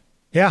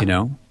 Yeah. You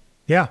know?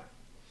 Yeah.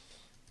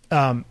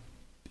 But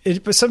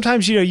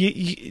sometimes, you know,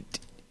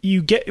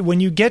 you get,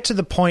 when you get to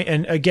the point,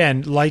 and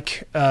again,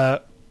 like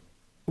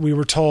we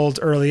were told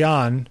early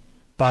on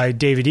by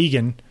David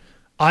Egan,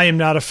 I am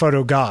not a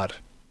photo god,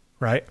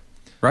 right?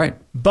 Right.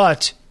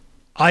 But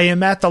I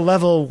am at the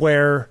level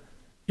where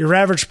your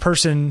average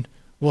person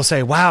will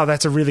say, wow,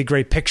 that's a really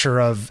great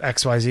picture of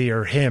XYZ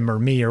or him or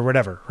me or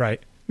whatever, right?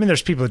 I mean,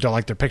 there's people who don't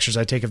like their pictures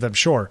I take of them,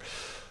 sure.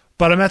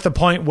 But I'm at the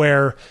point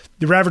where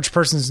the average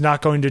person is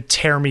not going to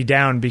tear me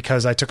down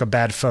because I took a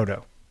bad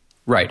photo.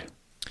 Right.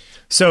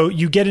 So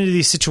you get into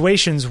these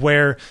situations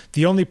where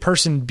the only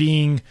person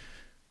being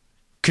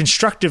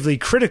constructively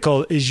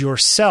critical is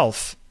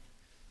yourself.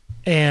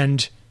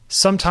 And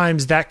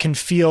sometimes that can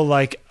feel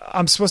like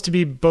I'm supposed to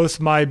be both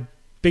my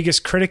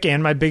biggest critic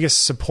and my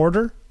biggest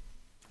supporter.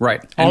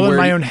 Right. All in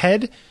my own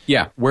head.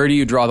 Yeah. Where do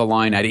you draw the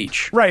line at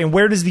each? Right. And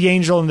where does the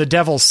angel and the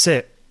devil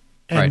sit?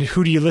 And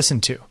who do you listen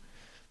to?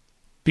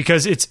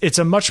 Because it's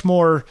a much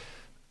more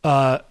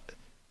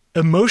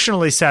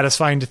emotionally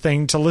satisfying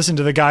thing to listen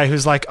to the guy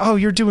who's like, "Oh,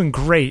 you're doing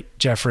great,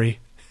 Jeffrey."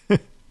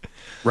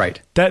 Right.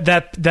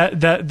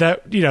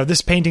 That you know,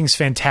 this painting's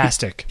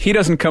fantastic. He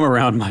doesn't come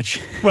around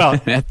much.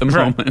 Well, at the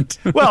moment.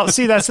 Well,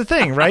 see, that's the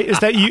thing, right? Is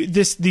that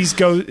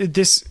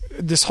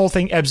this whole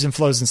thing ebbs and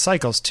flows in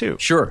cycles too.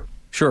 Sure.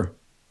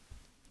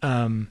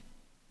 I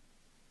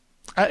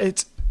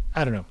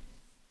don't know.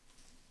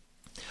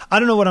 I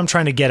don't know what I'm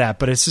trying to get at,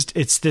 but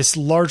it's this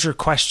larger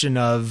question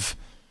of.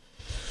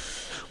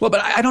 Well,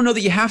 but I don't know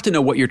that you have to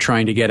know what you're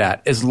trying to get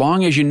at, as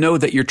long as you know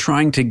that you're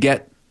trying to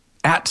get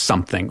at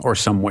something or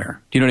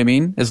somewhere. Do you know what I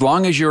mean? As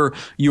long as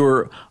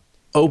you're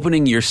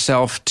opening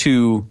yourself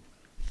to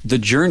the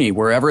journey,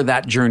 wherever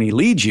that journey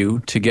leads you,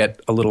 to get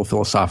a little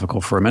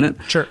philosophical for a minute.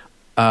 Sure.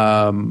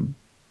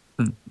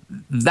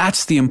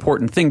 that's the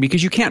important thing,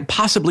 because you can't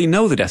possibly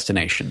know the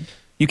destination.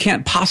 You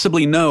can't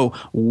possibly know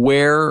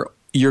where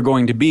you're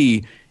going to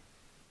be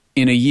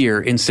in a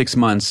year, in 6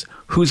 months,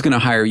 who's going to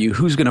hire you,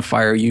 who's going to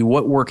fire you,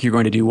 what work you're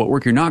going to do, what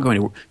work you're not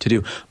going to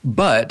do.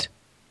 But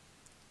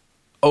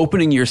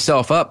opening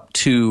yourself up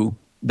to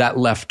that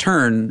left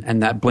turn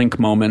and that blink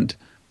moment,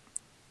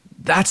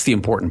 that's the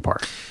important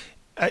part.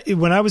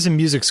 When I was in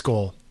music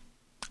school,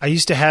 I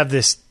used to have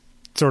this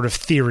sort of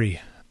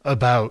theory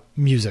about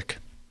music.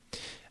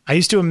 I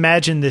used to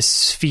imagine this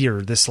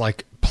sphere, this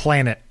like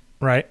planet,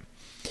 right?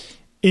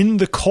 In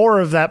the core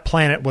of that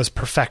planet was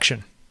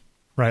perfection,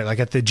 right? Like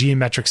at the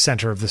geometric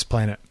center of this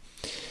planet.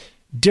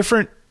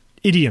 Different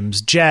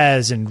idioms,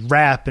 jazz and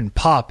rap and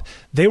pop,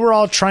 they were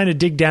all trying to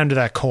dig down to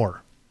that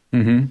core.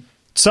 Mm-hmm.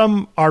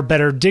 Some are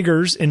better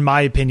diggers, in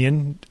my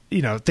opinion.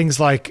 You know, things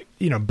like,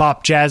 you know,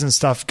 bop jazz and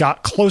stuff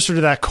got closer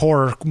to that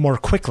core more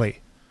quickly.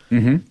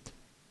 Mm-hmm.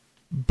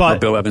 But or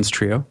Bill Evans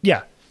Trio.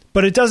 Yeah.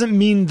 But it doesn't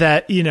mean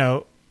that, you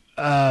know,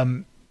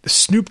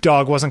 Snoop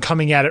Dogg wasn't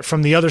coming at it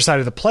from the other side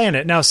of the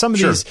planet. Now, some of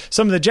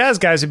the jazz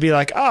guys would be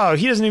like, oh,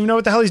 he doesn't even know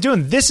what the hell he's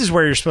doing. This is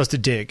where you're supposed to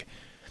dig.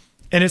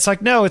 And it's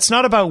like, no, it's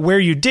not about where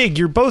you dig.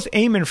 You're both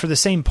aiming for the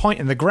same point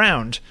in the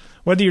ground.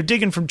 Whether you're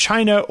digging from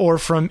China or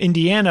from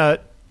Indiana,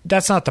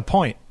 that's not the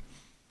point.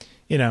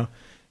 You know,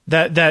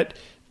 that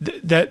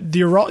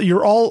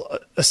you're all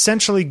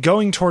essentially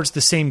going towards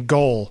the same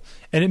goal.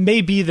 And it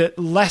may be that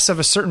less of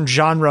a certain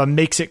genre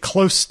makes it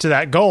close to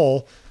that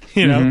goal.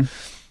 You know,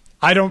 mm-hmm.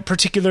 I don't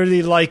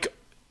particularly like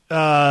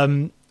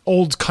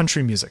old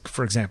country music,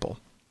 for example.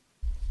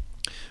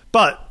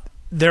 But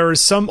there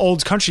is some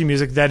old country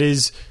music that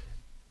is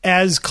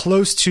as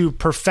close to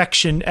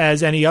perfection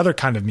as any other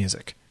kind of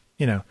music,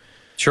 you know.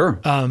 Sure.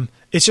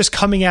 It's just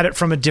coming at it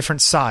from a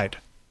different side.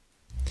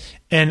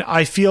 And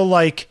I feel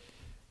like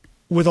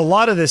with a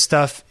lot of this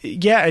stuff,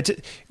 yeah,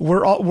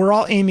 we're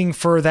all aiming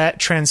for that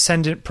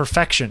transcendent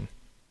perfection.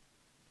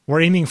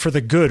 We're aiming for the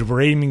good.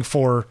 We're aiming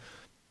for,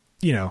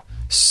 you know,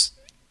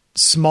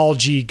 small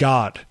g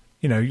God.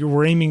 You know,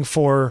 we're aiming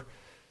for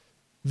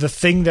the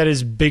thing that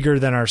is bigger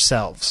than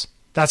ourselves.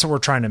 That's what we're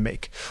trying to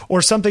make.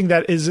 Or something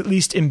that is at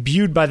least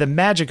imbued by the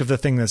magic of the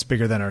thing that's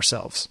bigger than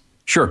ourselves.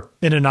 Sure.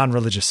 In a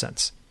non-religious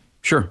sense.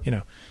 Sure. You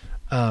know,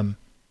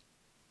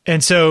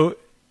 and so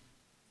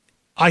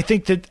I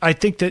think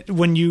that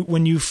when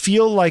you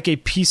feel like a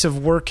piece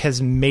of work has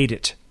made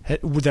it,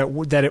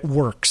 that it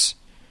works,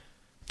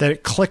 that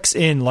it clicks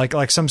in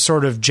like some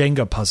sort of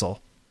Jenga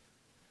puzzle.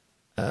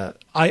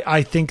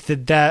 I think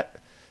that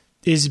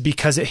is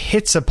because it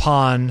hits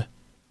upon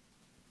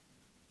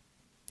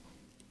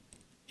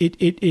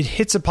it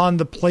hits upon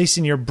the place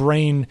in your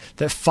brain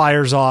that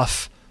fires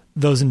off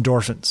those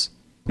endorphins.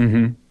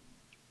 Mm-hmm.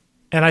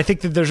 And I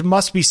think that there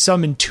must be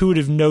some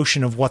intuitive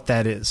notion of what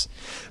that is.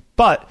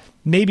 But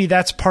maybe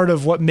that's part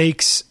of what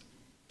makes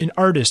an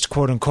artist,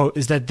 quote unquote,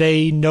 is that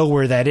they know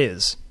where that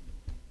is.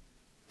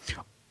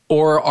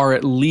 Or are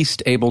at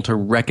least able to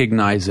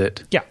recognize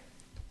it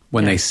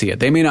when they see it.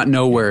 They may not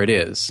know where it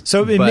is.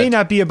 So it may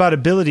not be about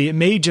ability. It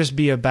may just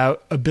be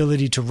about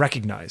ability to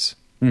recognize.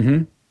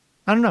 Mm-hmm.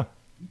 I don't know.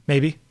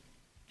 Maybe.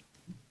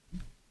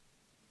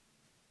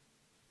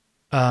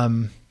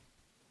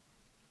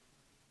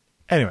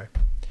 Anyway,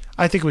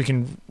 I think we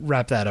can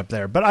wrap that up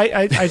there. But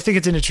I think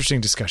it's an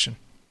interesting discussion.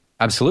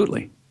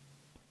 Absolutely.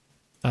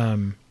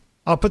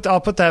 I'll put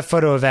that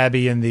photo of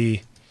Abby in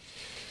the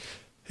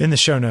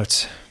show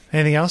notes.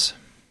 Anything else?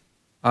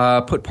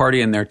 Put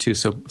Party in there too,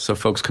 so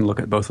folks can look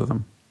at both of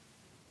them.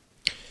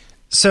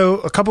 So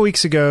a couple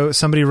weeks ago,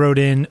 somebody wrote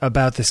in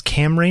about this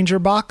Cam Ranger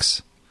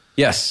box.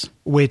 Yes.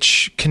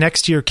 Which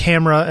connects to your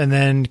camera and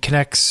then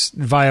connects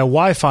via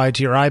Wi-Fi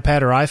to your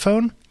iPad or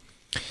iPhone.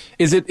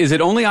 Is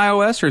it only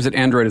iOS or is it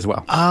Android as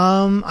well?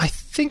 I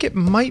think it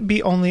might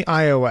be only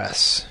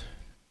iOS.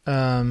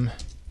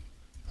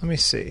 Let me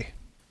see.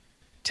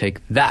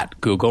 Take that,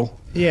 Google.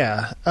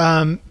 Yeah.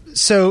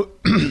 So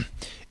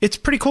it's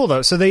pretty cool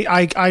though. So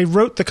I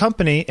wrote the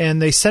company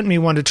and they sent me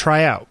one to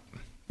try out.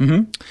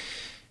 Mm-hmm.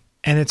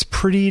 And it's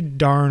pretty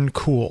darn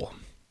cool.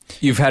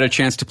 You've had a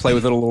chance to play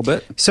with it a little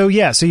bit? So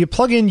yeah, so you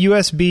plug in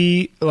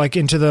USB like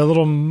into the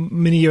little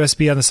mini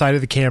USB on the side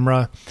of the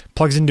camera,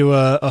 plugs into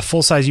a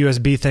full-size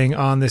USB thing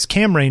on this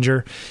Cam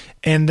Ranger,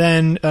 and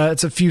then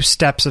it's a few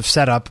steps of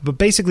setup. But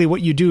basically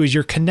what you do is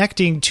you're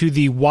connecting to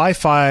the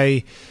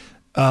Wi-Fi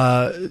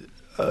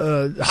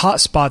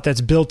hotspot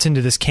that's built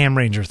into this Cam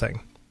Ranger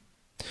thing.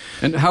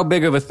 And how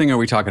big of a thing are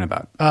we talking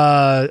about?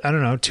 I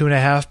don't know,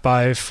 2.5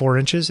 by 4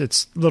 inches.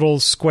 It's little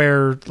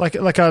square, like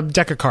a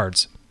deck of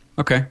cards.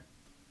 Okay.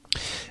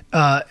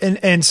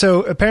 And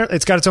so apparently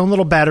it's got its own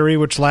little battery,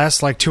 which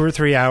lasts like 2 or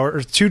 3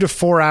 hours, 2 to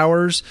 4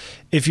 hours.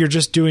 If you're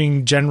just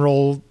doing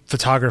general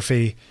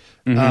photography,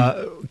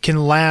 mm-hmm. Can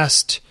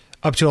last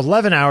up to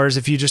 11 hours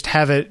if you just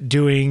have it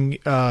doing,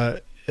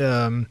 what's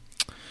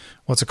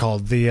it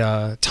called?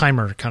 The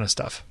timer kind of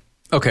stuff.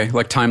 Okay.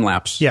 Like time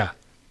lapse. Yeah.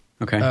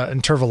 Okay.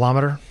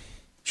 Intervalometer.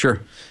 Sure.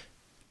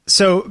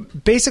 So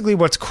basically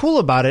what's cool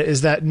about it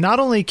is that not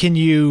only can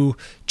you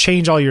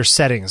change all your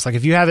settings, like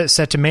if you have it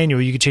set to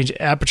manual, you can change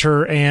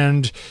aperture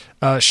and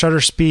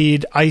shutter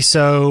speed,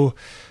 ISO.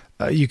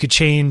 You could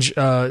change,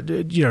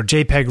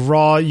 JPEG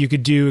RAW. You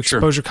could do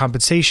exposure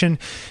compensation.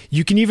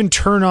 You can even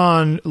turn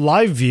on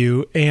live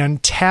view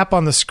and tap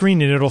on the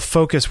screen, and it'll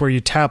focus where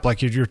you tap,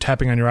 like you're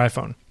tapping on your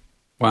iPhone.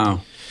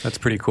 Wow, that's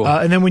pretty cool.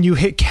 And then when you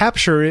hit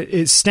capture,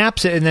 it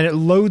snaps it, and then it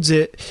loads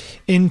it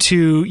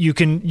into. You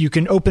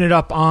can open it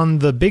up on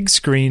the big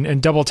screen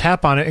and double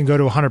tap on it and go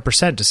to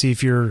 100% to see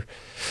if you're.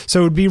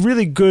 So it would be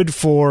really good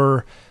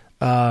for.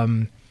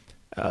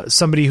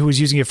 Somebody who was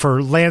using it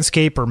for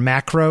landscape or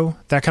macro,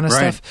 that kind of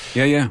stuff.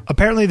 Yeah.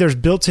 Apparently, there's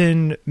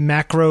built-in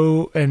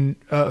macro and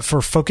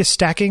for focus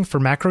stacking for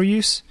macro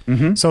use,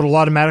 so it'll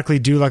automatically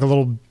do like a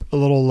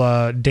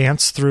little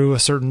dance through a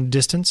certain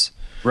distance.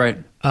 Right.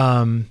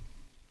 So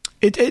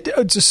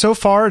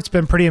far, it's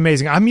been pretty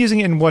amazing. I'm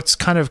using it in what's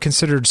kind of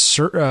considered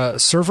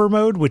server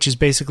mode, which is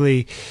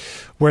basically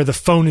where the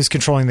phone is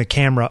controlling the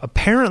camera.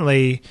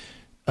 Apparently,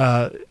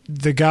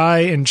 the guy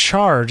in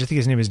charge, I think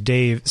his name is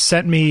Dave,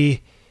 sent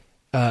me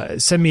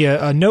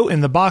a note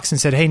in the box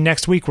and said, hey,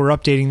 next week we're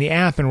updating the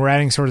app and we're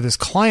adding sort of this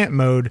client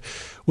mode,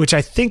 which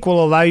I think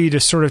will allow you to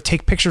sort of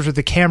take pictures with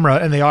the camera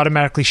and they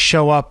automatically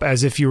show up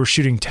as if you were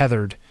shooting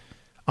tethered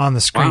on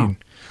the screen, wow.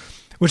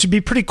 Which would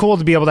be pretty cool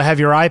to be able to have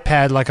your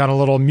iPad like on a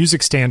little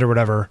music stand or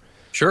whatever.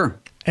 Sure.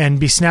 And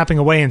be snapping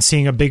away and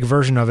seeing a big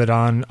version of it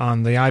on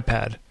the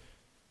iPad.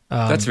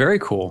 That's very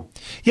cool.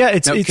 Yeah,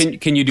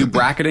 can you do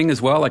bracketing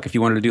as well? Like if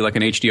you wanted to do like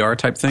an HDR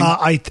type thing?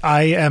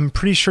 I am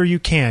pretty sure you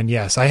can,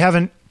 yes. I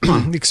haven't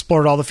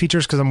explored all the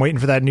features because I'm waiting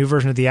for that new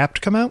version of the app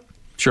to come out.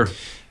 Sure.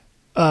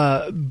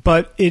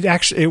 But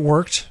it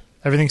worked.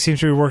 Everything seems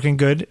to be working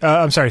good.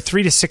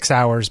 3 to 6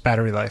 hours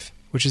battery life,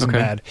 which isn't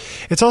bad.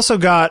 It's also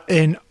got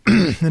an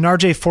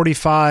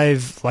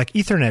RJ45 like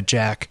Ethernet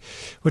jack,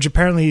 which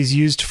apparently is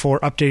used for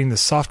updating the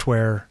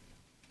software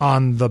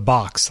on the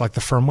box, like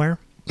the firmware,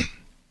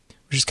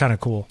 which is kind of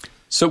cool.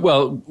 So,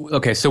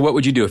 so what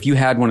would you do if you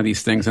had one of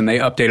these things and they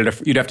updated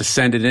it? You'd have to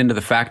send it into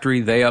the factory,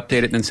 they update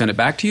it, and then send it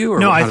back to you? Or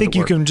no, I think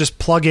you can just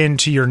plug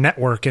into your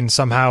network and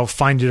somehow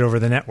find it over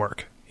the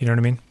network. You know what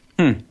I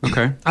mean?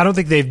 Okay. I don't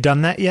think they've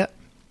done that yet.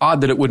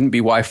 Odd that it wouldn't be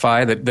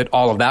Wi-Fi, that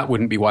all of that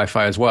wouldn't be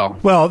Wi-Fi as well.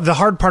 Well, the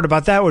hard part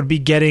about that would be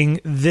getting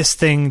this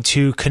thing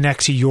to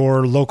connect to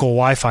your local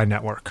Wi-Fi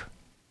network.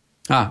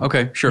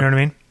 Okay, sure. You know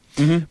what I mean?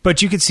 Mm-hmm.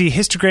 But you can see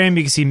histogram,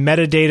 you can see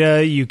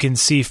metadata, you can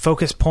see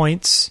focus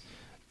points.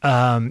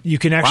 You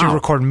can actually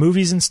record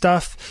movies and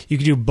stuff. You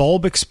can do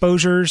bulb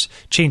exposures,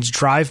 change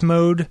drive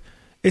mode.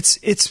 You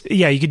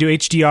can do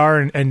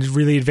HDR and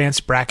really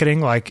advanced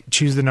bracketing, like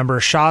choose the number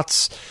of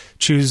shots,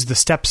 choose the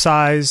step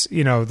size,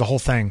 the whole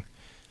thing.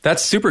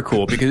 That's super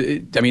cool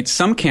because,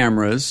 some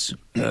cameras,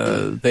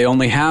 they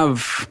only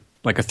have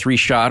like a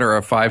 3-shot or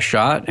a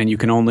 5-shot, and you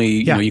can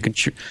only,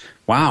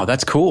 wow,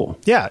 that's cool.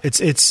 Yeah,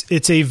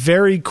 it's a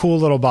very cool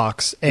little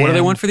box. What do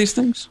they want for these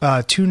things?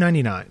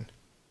 $299.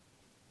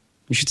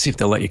 You should see if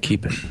they'll let you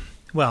keep it.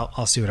 Well,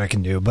 I'll see what I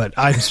can do, but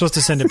I'm supposed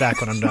to send it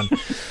back when I'm done.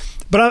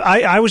 But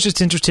I was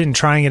just interested in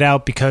trying it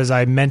out because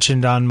I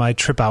mentioned on my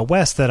trip out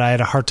west that I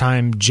had a hard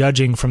time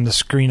judging from the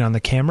screen on the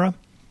camera.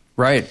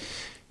 Right.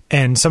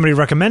 And somebody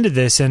recommended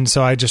this, and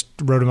so I just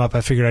wrote them up.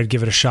 I figured I'd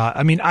give it a shot.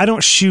 I mean, I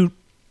don't shoot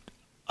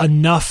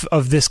enough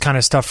of this kind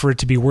of stuff for it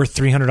to be worth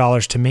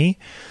 $300 to me.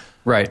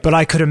 Right. But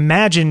I could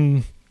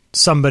imagine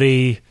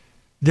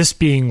this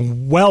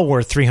being well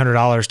worth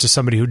 $300 to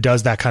somebody who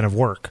does that kind of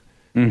work.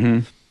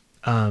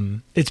 Mm-hmm.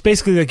 It's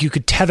basically like you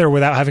could tether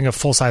without having a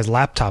full-size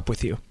laptop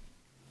with you.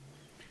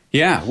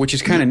 Yeah, which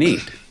is kind of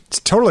neat. It's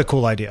a totally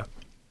cool idea.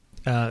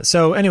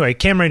 So anyway,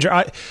 Cam Ranger,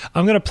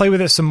 I'm going to play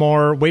with it some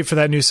more, wait for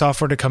that new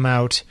software to come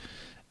out.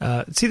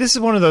 See, this is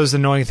one of those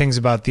annoying things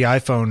about the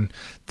iPhone.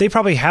 They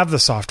probably have the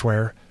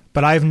software,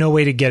 but I have no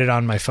way to get it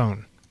on my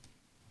phone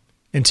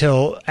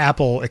until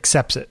Apple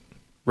accepts it.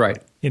 Right.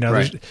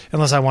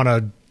 Unless I want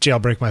to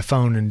jailbreak my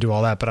phone and do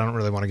all that, but I don't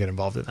really want to get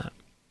involved in that.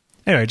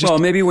 Anyway,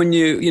 maybe when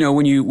you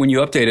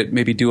update it,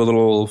 maybe do a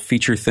little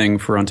feature thing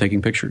for on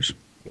taking pictures.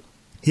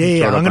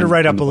 Yeah. I'm going to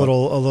write up a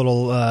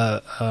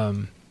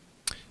little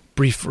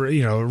brief,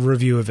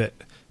 review of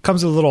it.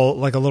 Comes with a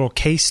little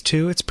case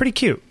too. It's pretty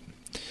cute.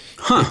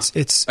 Huh.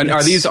 And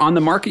are these on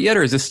the market yet,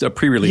 or is this a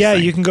pre-release? Yeah,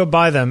 thing? You can go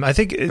buy them. I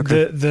think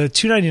the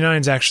 $299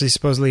 is actually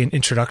supposedly an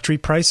introductory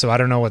price, so I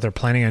don't know what they're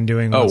planning on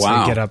doing once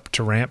they get up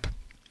to ramp.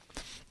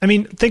 I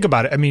mean, think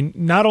about it. I mean,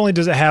 not only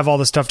does it have all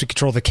the stuff to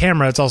control the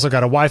camera, it's also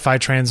got a Wi-Fi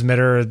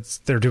transmitter.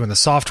 They're doing the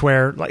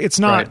software. Like, it's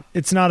not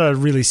a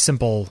really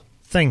simple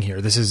thing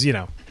here. This is,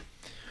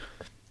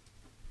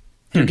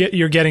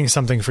 you're getting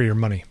something for your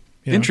money.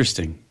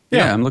 Interesting.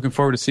 Yeah, I'm looking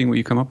forward to seeing what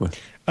you come up with.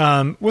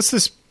 What's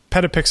this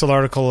Petapixel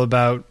article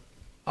about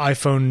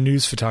iPhone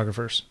news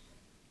photographers?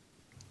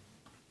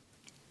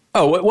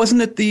 Oh,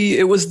 wasn't it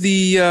it was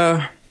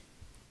the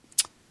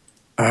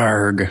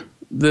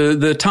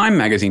Time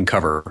magazine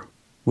cover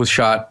was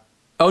shot.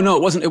 Oh no,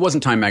 it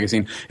wasn't Time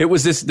magazine. It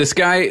was this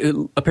guy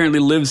who apparently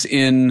lives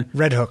in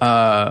Red Hook.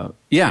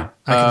 Yeah.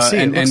 I can see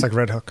it looks like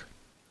Red Hook.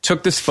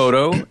 took this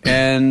photo,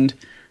 and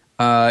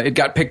it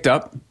got picked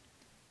up.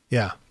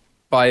 Yeah.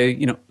 By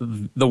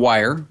the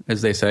wire,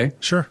 as they say.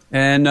 Sure.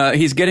 And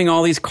he's getting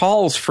all these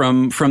calls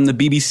from the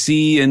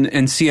BBC and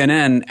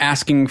CNN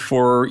asking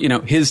for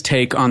his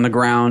take on the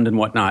ground and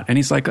whatnot. And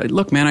he's like,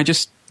 "Look, man, I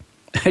just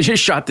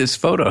shot this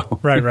photo."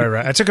 Right.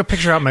 I took a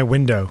picture out my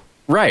window.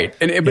 Right.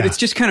 But it's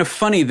just kind of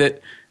funny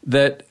that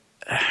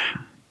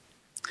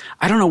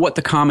I don't know what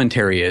the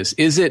commentary is.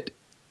 Is it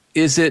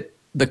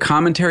the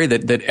commentary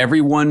that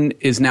everyone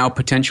is now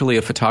potentially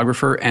a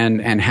photographer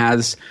and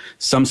has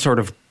some sort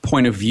of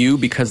point of view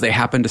because they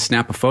happen to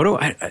snap a photo?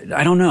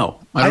 I don't know.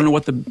 I don't know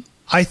what the...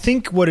 I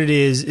think what it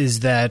is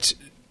that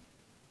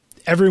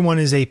everyone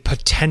is a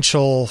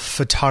potential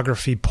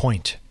photography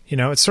point.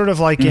 It's sort of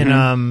like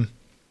in...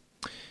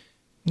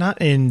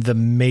 Not in The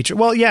Matrix.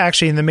 Well, yeah,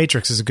 actually in The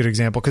Matrix is a good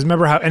example, because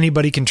remember how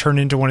anybody can turn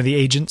into one of the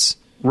agents?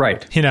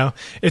 Right.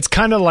 It's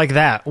kind of like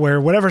that,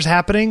 where whatever's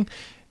happening,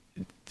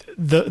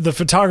 the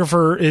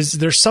photographer is,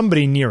 there's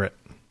somebody near it.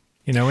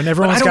 And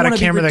everyone's got a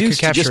camera that could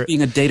capture just it.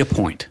 Being a data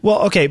point.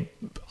 Well, okay,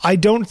 I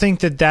don't think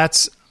that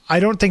that's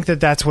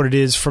what it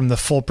is from the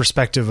full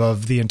perspective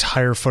of the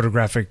entire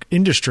photographic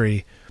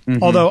industry.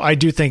 Mm-hmm. Although I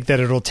do think that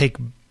it'll take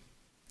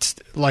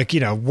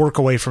work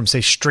away from,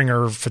 say,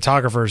 stringer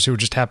photographers who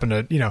just happen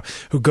to,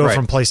 who go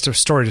from place to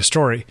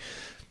story.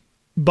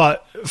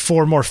 But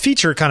for more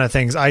feature kind of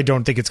things, I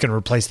don't think it's going to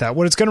replace that.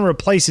 What it's going to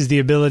replace is the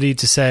ability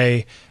to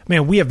say,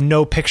 man, we have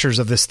no pictures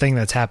of this thing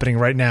that's happening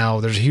right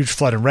now. There's a huge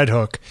flood in Red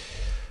Hook.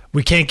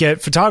 We can't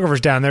get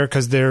photographers down there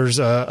because there's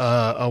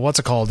a what's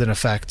it called in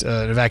effect,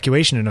 an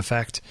evacuation in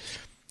effect.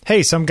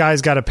 Hey, some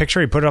guy's got a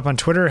picture. He put it up on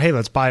Twitter. Hey,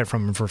 let's buy it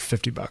from him for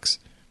 $50.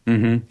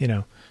 Mm-hmm.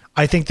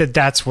 I think that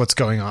that's what's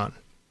going on.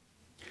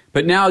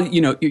 But now,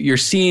 you're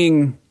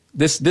seeing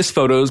this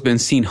photo has been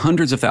seen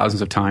hundreds of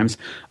thousands of times.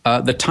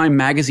 The Time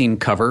magazine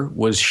cover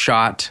was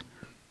shot.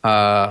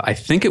 I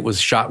think it was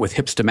shot with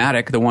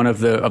Hipstamatic, the one of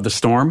the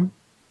storm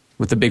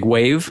with the big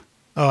wave.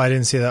 Oh, I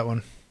didn't see that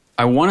one.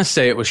 I want to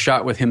say it was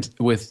shot with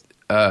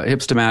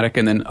Hipstamatic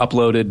and then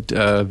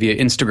uploaded via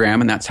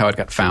Instagram, and that's how it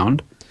got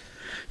found.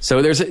 So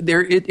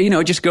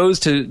it just goes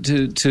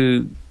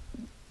to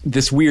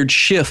this weird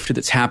shift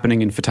that's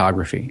happening in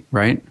photography,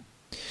 right?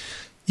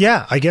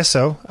 Yeah, I guess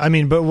so. I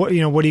mean, but what are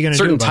you going to do about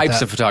certain types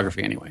that? of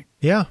photography, anyway.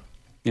 Yeah.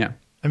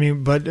 I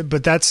mean,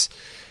 but that's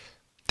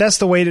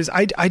the way it is.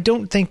 I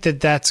don't think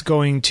that that's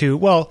going to.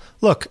 Well,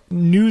 look,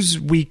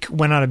 Newsweek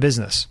went out of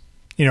business.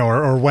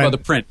 Or when the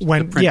print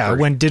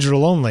went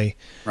digital only.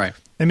 Right.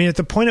 I mean, at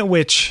the point at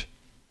which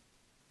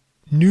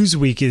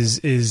Newsweek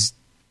is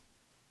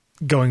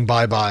going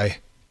bye-bye,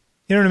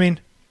 you know what I mean?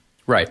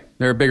 Right.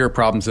 There are bigger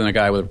problems than a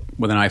guy with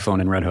an iPhone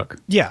in Red Hook.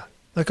 Yeah.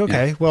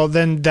 Well,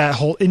 then that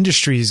whole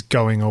industry is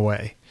going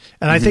away.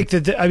 And I think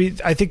that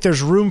I think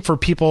there's room for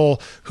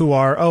people who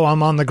are,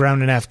 I'm on the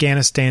ground in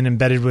Afghanistan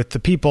embedded with the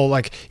people.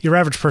 Like, your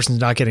average person's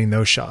not getting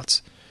those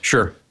shots.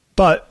 Sure.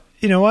 But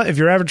you know what? If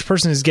your average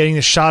person is getting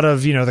the shot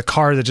of, the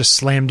car that just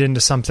slammed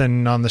into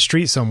something on the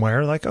street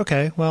somewhere, like,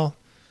 okay, well,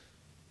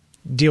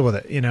 deal with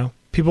it.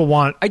 People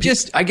want. I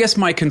guess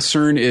my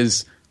concern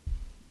is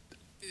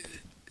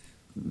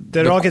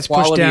that it all gets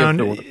pushed down.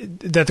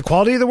 That the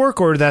quality of the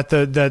work, or that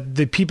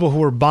the people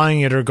who are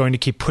buying it are going to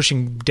keep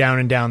pushing down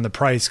and down the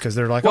price because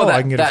they're like, I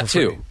can get it for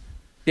free. Too.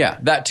 Yeah,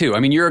 that too. I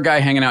mean, you're a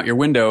guy hanging out your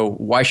window.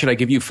 Why should I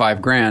give you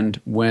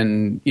 $5,000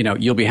 when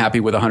you'll be happy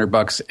with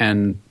 $100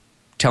 and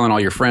telling all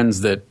your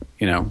friends that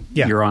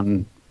you're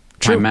on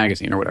Time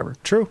magazine or whatever?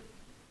 True.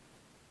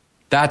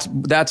 That's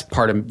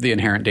part of the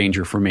inherent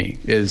danger for me.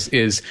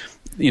 Is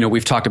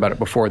we've talked about it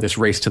before. This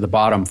race to the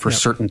bottom for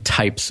certain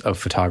types of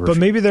photography. But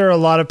maybe there are a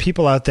lot of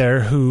people out there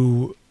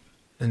who,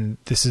 and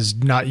this is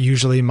not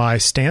usually my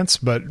stance,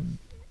 but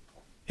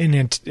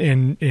in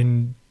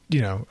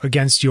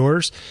against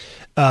yours.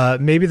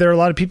 Maybe there are a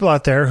lot of people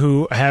out there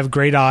who have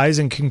great eyes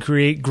and can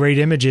create great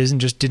images and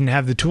just didn't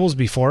have the tools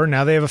before.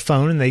 Now they have a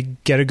phone and they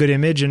get a good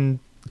image and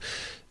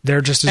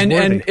they're just as worthy.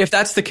 And if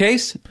that's the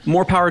case,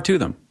 more power to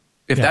them.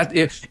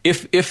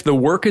 If the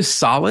work is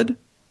solid,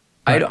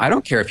 right. I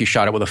don't care if you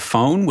shot it with a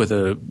phone,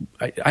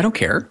 I don't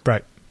care.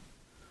 Right.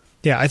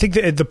 Yeah, I think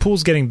the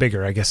pool's getting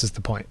bigger, I guess is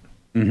the point.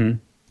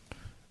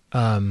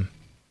 Mm-hmm.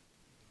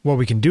 What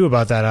we can do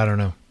about that, I don't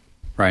know.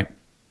 Right.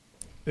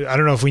 I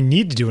don't know if we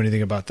need to do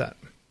anything about that.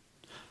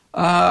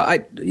 I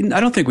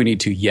don't think we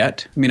need to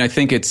yet. I mean, I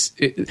think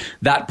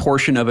that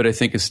portion of it, I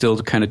think, is still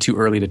kind of too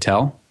early to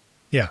tell.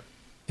 Yeah.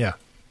 Yeah.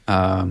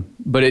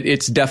 But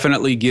it's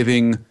definitely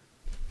giving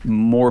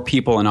more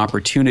people an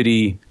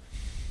opportunity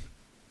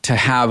to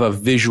have a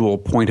visual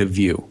point of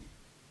view.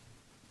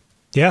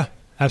 Yeah,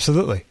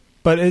 absolutely.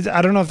 But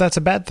I don't know if that's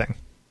a bad thing.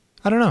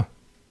 I don't know.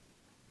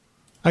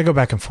 I go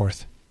back and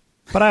forth,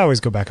 but I always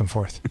go back and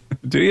forth.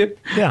 Do you?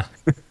 Yeah.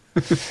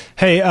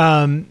 Hey,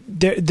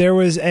 there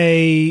was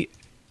a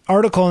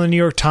article in the New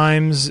York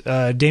Times,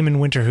 Damon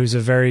Winter, who's a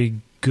very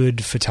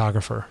good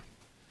photographer.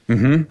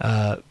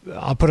 Mm-hmm.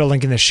 I'll put a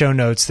link in the show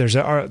notes. There's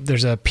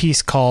a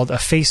piece called "A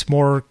Face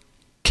More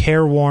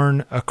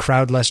Careworn, A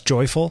Crowd Less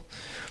Joyful."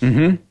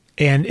 Mm-hmm.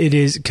 And it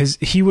is because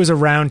he was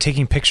around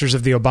taking pictures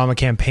of the Obama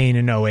campaign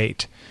in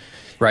 2008.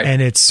 Right.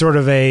 And it's sort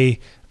of a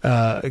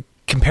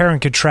compare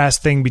and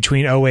contrast thing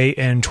between 2008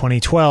 and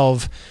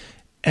 2012.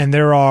 And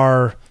there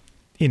are,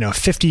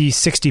 50,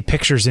 60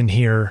 pictures in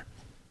here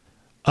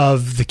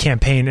of the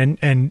campaign.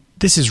 And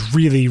this is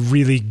really,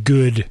 really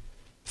good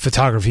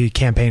photography,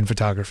 campaign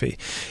photography.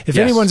 If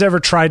anyone's ever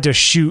tried to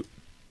shoot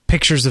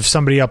pictures of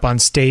somebody up on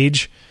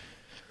stage,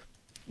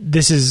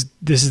 this is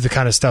the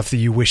kind of stuff that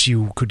you wish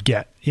you could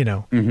get.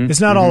 It's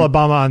not all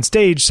Obama on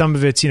stage. Some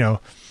of it's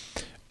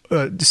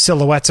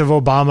silhouettes of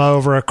Obama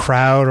over a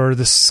crowd, or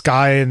the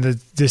sky in the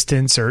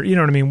distance, or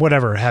what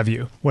have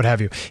you.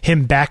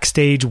 Him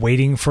backstage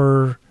waiting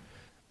for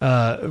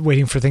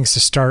things to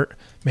start.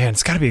 Man,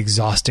 it's got to be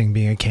exhausting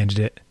being a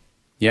candidate.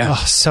 Yeah.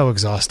 Oh, so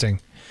exhausting.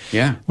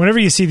 Yeah. Whenever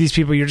you see these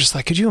people, you're just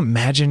like, could you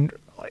imagine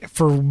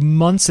for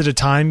months at a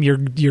time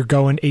you're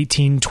going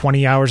 18,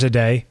 20 hours a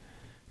day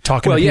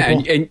talking to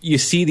people? And you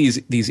see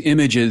these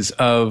images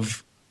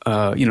of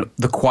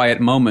the quiet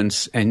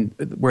moments, and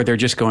where they're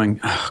just going,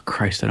 oh,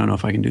 Christ, I don't know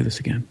if I can do this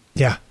again.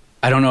 Yeah.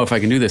 I don't know if I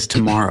can do this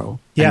tomorrow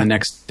and the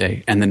next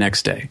day and the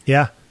next day.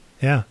 Yeah.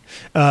 Yeah.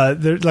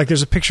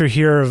 There's a picture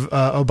here of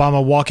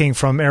Obama walking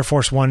from Air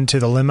Force One to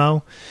the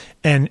limo,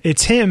 and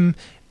it's him,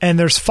 and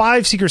there's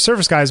 5 Secret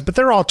Service guys, but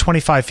they're all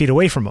 25 feet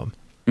away from him.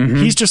 Mm-hmm.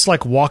 He's just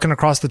like walking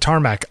across the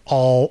tarmac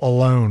all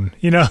alone,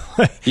 Yeah.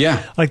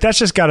 Like that's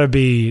just got to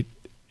be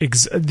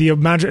the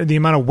amount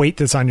of weight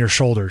that's on your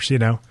shoulders,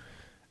 Yeah.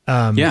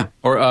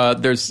 Or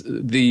there's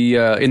the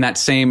in that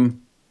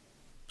same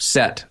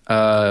set,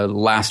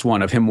 last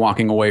one of him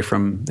walking away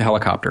from the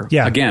helicopter.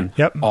 Yeah. Again,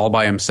 all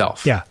by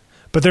himself. Yeah.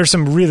 But there's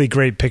some really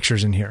great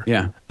pictures in here.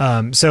 Yeah.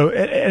 So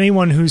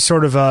anyone who's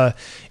sort of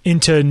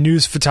into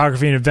news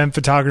photography and event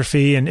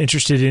photography and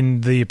interested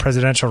in the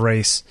presidential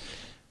race,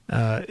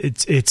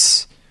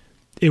 it's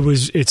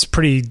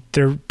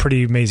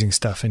pretty amazing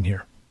stuff in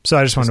here. So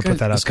I just wanted to put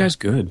that out. This guy's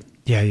good.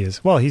 Yeah, he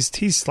is. Well,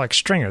 he's like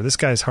Stringer. This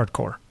guy's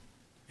hardcore.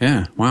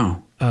 Yeah.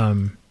 Wow.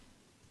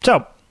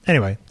 So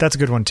anyway, that's a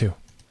good one too.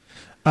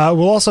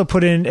 We'll also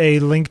put in a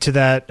link to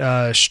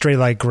that Stray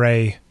Light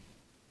Gray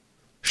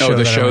show. Oh,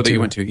 the show that you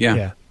went to.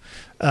 Yeah.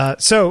 Yeah.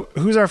 So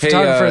who's our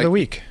photographer of the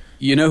week?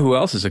 You know who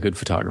else is a good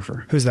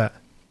photographer? Who's that?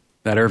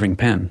 That Irving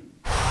Penn.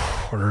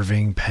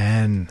 Irving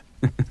Penn.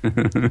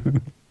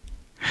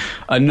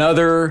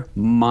 Another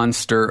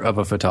monster of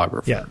a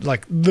photographer. Yeah,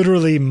 like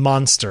literally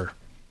monster.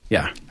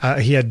 Yeah.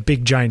 He had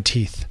big giant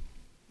teeth.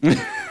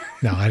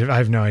 No, I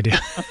have no idea.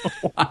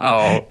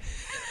 Wow.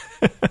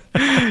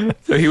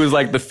 So he was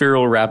like the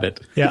feral rabbit.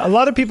 Yeah, a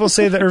lot of people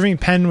say that Irving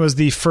Penn was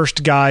the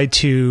first guy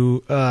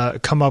to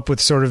come up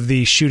with sort of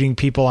the shooting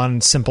people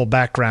on simple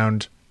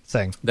background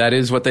thing. That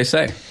is what they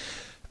say.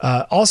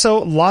 Also,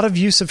 a lot of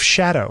use of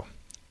shadow.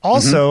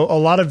 Also, a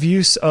lot of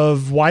use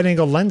of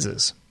wide-angle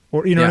lenses.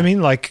 Or what I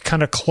mean? Like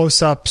kind of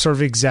close-up, sort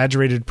of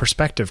exaggerated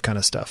perspective kind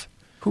of stuff.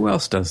 Who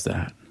else does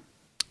that?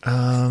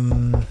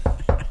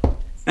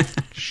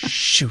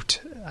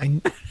 Shoot.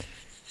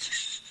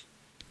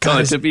 God,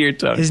 on the tip of your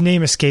tongue. His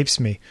name escapes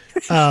me.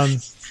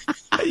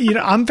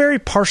 I'm very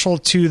partial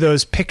to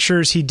those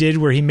pictures he did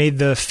where he made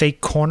the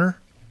fake corner.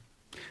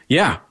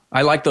 Yeah,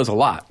 I like those a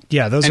lot.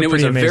 Yeah, those are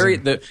pretty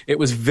amazing. It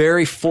was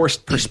very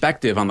forced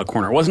perspective on the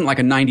corner. It wasn't like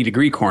a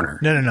 90-degree corner.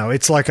 No.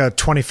 It's like a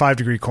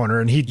 25-degree corner,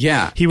 and he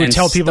would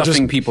tell people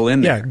stuffing people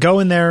in there. Yeah, go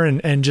in there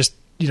and just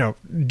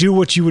do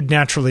what you would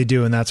naturally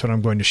do, and that's what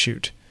I'm going to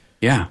shoot.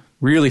 Yeah,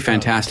 really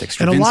fantastic.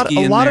 And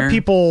a lot of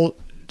people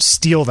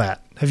steal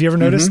that. Have you ever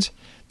noticed?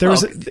 There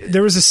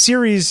was a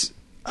series.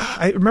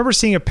 I remember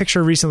seeing a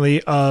picture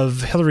recently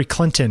of Hillary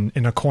Clinton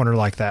in a corner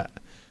like that,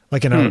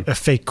 like in a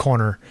fake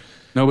corner.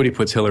 Nobody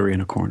puts Hillary in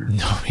a corner.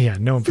 No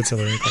one puts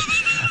Hillary in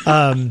a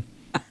corner.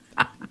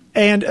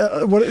 And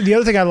the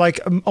other thing I like,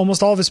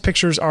 almost all of his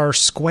pictures are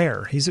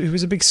square. He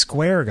was a big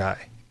square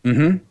guy.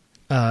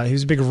 Mm-hmm. He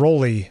was a big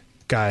rolly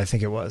guy, I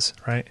think it was,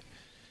 right?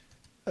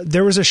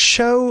 There was a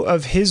show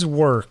of his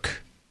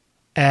work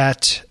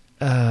at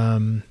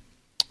the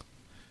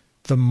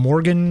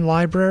Morgan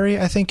Library,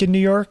 I think, in New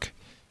York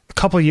a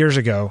couple years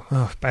ago.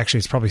 Oh, actually,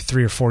 it's probably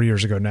 3 or 4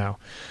 years ago now.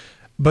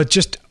 But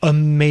just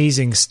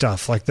amazing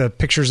stuff, like the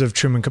pictures of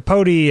Truman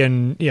Capote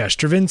and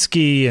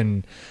Stravinsky,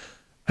 and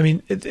I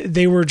mean,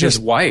 they were just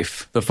his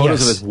wife. The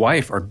photos of his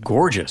wife are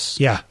gorgeous.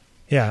 Yeah.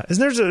 Isn't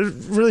there's a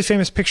really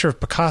famous picture of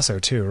Picasso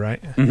too,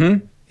 right?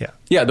 Mm-hmm.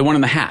 Yeah, the one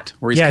in the hat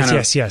where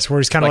he's yes, where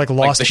he's kind of like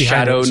lost like the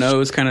behind shadow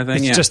nose kind of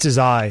thing. It's just his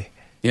eye.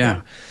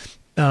 Yeah.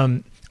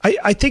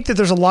 I think that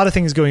there's a lot of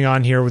things going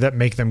on here that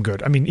make them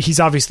good. I mean, he's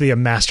obviously a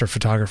master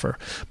photographer,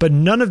 but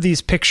none of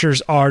these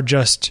pictures are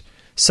just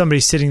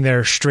somebody sitting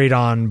there straight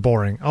on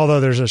boring.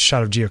 Although there's a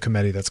shot of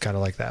Giacometti that's kind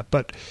of like that,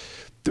 but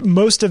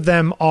most of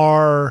them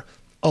are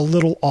a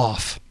little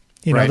off.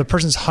 The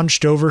person's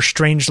hunched over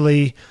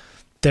strangely.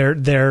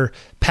 They're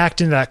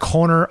packed into that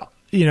corner,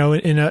 in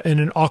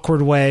an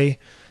awkward way.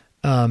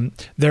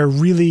 They're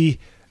really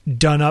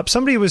done up.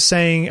 Somebody was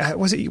saying,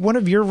 was it one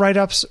of your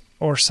write-ups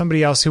or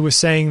somebody else who was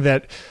saying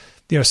that,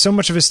 so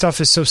much of his stuff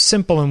is so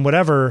simple and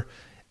whatever,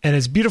 and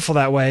it's beautiful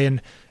that way.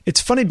 And it's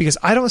funny because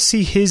I don't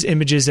see his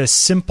images as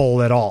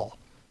simple at all.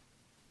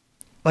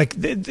 Like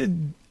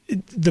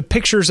the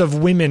pictures of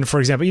women, for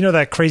example, you know,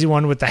 that crazy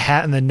one with the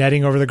hat and the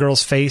netting over the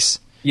girl's face?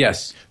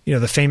 Yes. You know,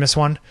 the famous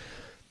one.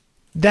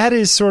 That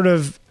is sort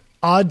of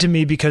odd to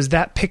me because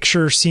that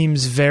picture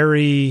seems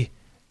very,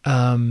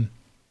 that's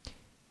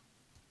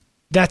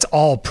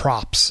all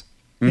props.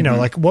 You know,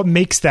 like what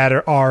makes that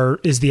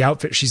is the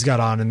outfit she's got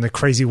on and the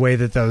crazy way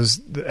that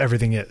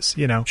everything is,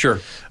 you know? Sure.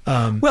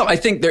 Well, I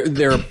think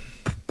there are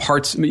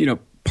parts, you know,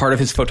 part of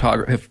his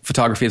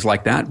photography is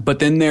like that, but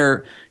then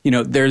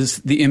there's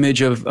the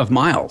image of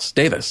Miles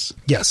Davis.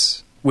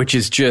 Yes. Which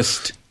is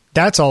just...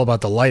 That's all about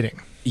the lighting.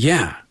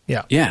 Yeah.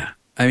 Yeah. Yeah.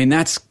 I mean,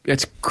 that's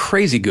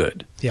crazy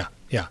good. Yeah.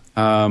 Yeah.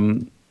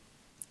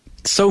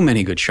 So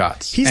many good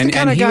shots. He's the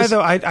kind of guy,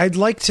 though, I'd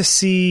like to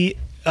see...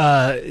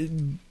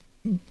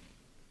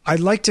 I'd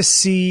like to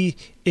see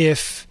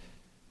if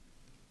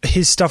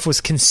his stuff was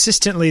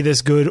consistently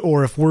this good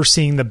or if we're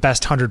seeing the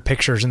best 100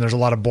 pictures and there's a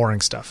lot of boring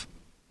stuff.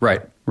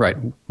 Right.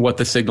 What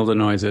the signal to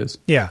noise is.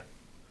 Yeah.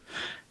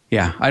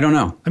 Yeah, I don't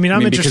know. I mean,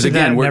 I'm interested in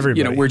that in everybody.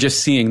 You know, we're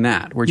just seeing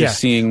that. We're just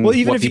seeing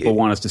what people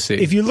want us to see.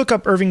 If you look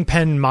up Irving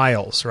Penn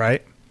Miles,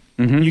 right?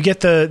 Mm-hmm. You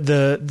get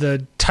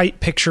the tight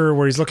picture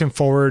where he's looking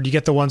forward. You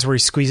get the ones where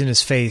he's squeezing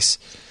his face.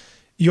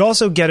 You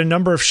also get a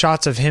number of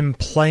shots of him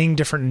playing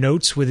different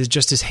notes with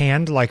just his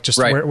hand, like just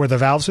where the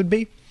valves would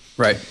be.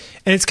 Right.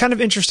 And it's kind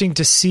of interesting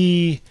to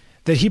see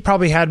that he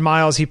probably had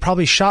Miles. He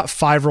probably shot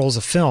 5 rolls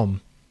of film.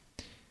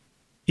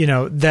 You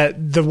know,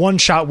 that the one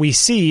shot we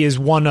see is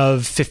one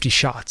of 50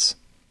 shots.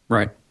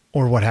 Right.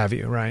 Or what have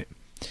you, right?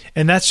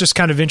 And that's just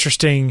kind of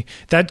interesting.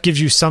 That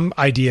gives you some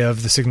idea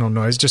of the signal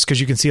noise just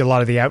because you can see a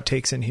lot of the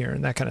outtakes in here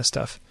and that kind of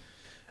stuff.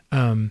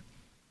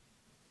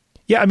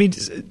 Yeah, I mean,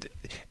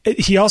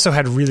 he also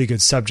had really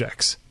good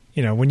subjects.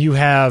 You know, when you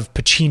have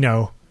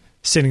Pacino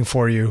sitting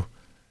for you,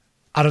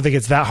 I don't think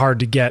it's that hard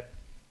to get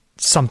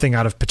something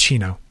out of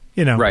Pacino,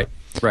 you know? Right.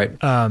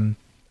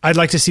 I'd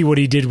like to see what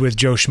he did with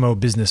Joe Schmo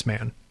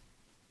Businessman.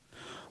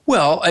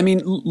 Well, I mean,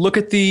 look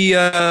at the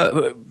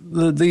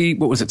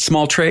what was it,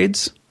 Small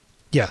Trades?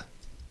 Yeah.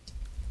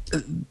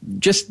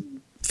 Just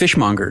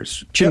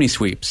fishmongers, chimney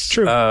sweeps,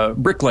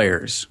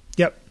 bricklayers.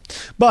 Yep.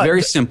 But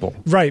very simple.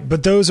 Right,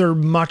 but those are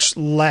much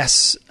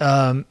less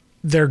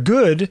they're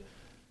good,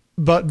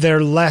 but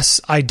they're less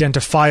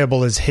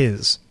identifiable as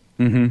his.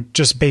 Mm-hmm.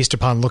 Just based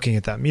upon looking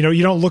at them. You know,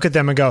 you don't look at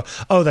them and go,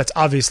 "Oh, that's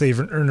obviously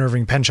an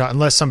Irving Penn shot,"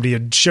 unless somebody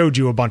had showed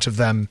you a bunch of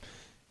them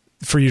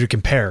for you to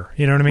compare.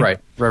 You know what I mean? Right.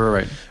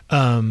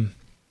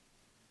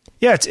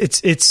 Yeah,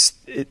 it's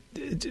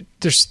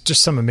there's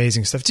just some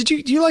amazing stuff. Do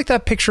you like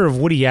that picture of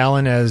Woody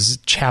Allen as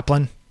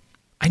Chaplin?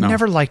 I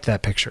never liked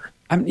that picture.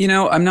 I'm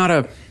not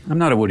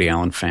a Woody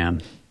Allen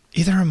fan.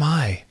 Either am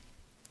I.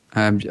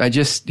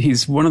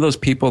 He's one of those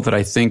people that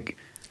I think.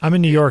 I'm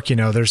in New York, you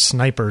know, there's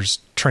snipers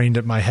trained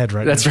at my head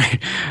right now. That's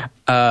right.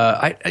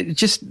 I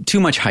just too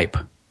much hype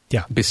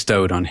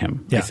bestowed on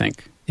him, I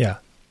think. Yeah.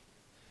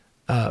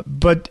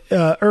 But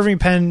Irving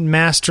Penn,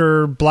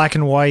 master, black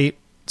and white,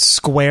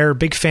 Square,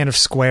 big fan of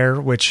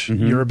Square, which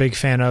you're a big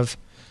fan of.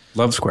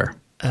 Love Square.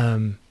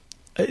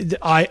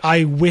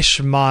 I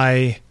wish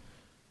my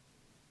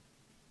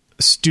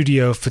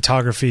studio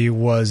photography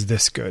was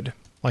this good.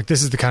 Like,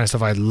 this is the kind of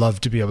stuff I'd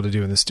love to be able to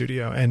do in the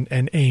studio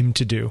and aim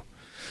to do.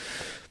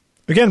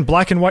 Again,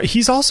 black and white.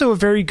 He's also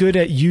very good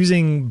at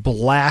using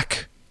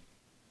black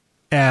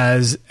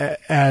as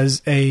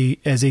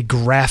a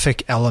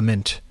graphic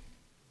element.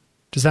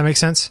 Does that make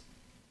sense?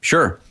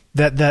 Sure.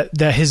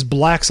 That his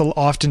blacks will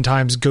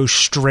oftentimes go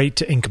straight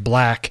to ink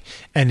black,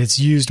 and it's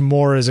used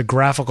more as a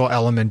graphical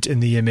element in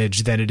the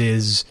image than it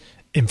is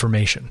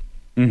information.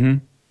 Mm-hmm.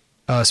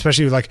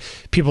 Especially with, like,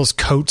 people's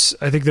coats.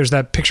 I think there's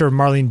that picture of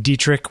Marlene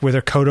Dietrich with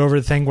her coat over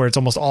the thing where it's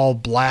almost all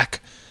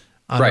black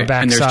on her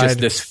backside. And there's just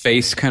this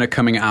face kind of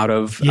coming out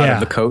of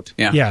the coat.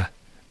 Yeah.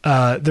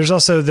 There's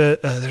also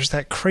there's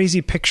that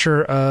crazy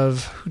picture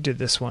of, who did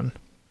this one?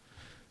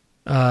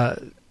 I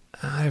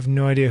have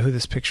no idea who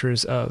this picture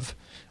is of.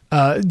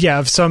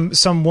 Of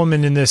some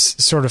woman in this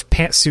sort of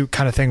pantsuit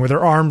kind of thing with her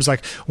arms,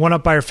 like, one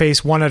up by her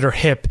face, one at her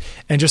hip,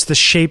 and just the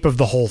shape of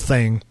the whole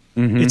thing.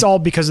 Mm-hmm. It's all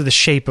because of the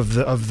shape of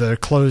the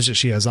clothes that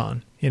she has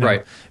on. You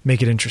know,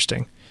 make it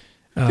interesting.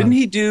 Didn't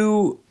he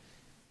do?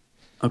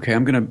 Okay,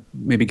 I'm going to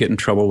maybe get in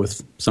trouble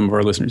with some of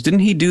our listeners. Didn't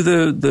he do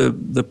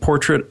the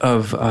portrait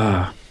of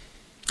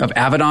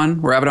Avedon,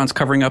 where Avedon's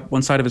covering up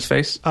one side of his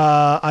face?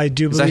 I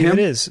do believe it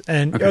is.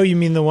 And okay. You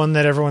mean the one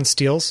that everyone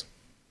steals?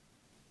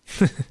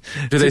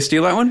 Do they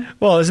steal that one?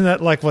 Well, isn't that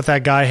like what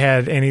that guy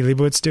had Annie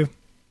Leibovitz do?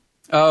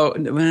 Oh,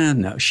 well,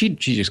 no. She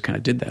just kind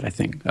of did that, I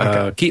think.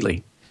 Okay.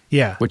 Keatley.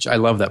 Yeah. Which I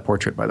love that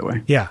portrait, by the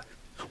way. Yeah.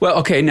 Well,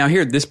 okay, now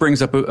here, this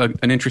brings up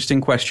an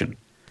interesting question.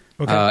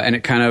 Okay. And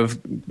it kind of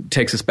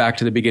takes us back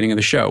to the beginning of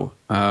the show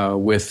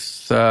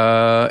with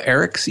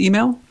Eric's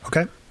email.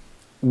 Okay.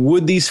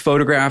 Would these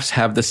photographs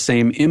have the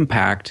same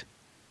impact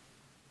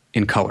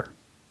in color?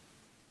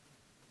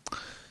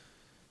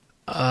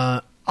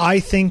 I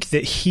think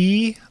that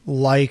he,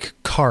 like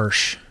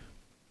Karsh,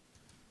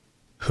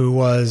 who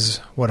was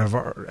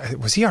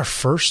was he our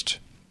first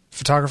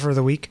photographer of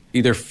the week?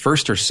 Either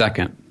first or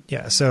second.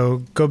 Yeah,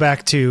 so go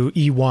back to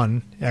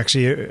E1.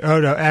 Actually,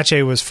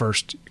 Ache was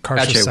first.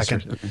 Karsh was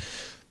second. Okay.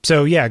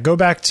 So yeah, go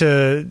back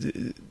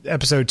to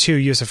episode 2,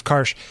 Yusuf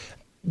Karsh.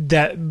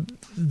 That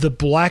the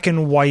black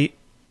and white,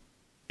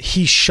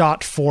 he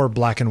shot for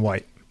black and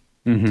white.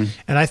 Mm-hmm.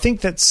 And I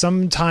think that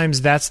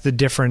sometimes that's the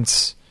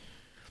difference.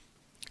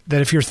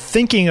 That if you're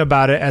thinking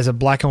about it as a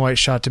black and white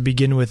shot to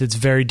begin with, it's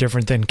very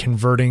different than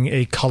converting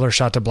a color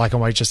shot to black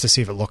and white just to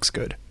see if it looks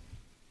good.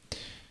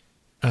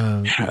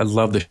 I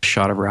love the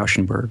shot of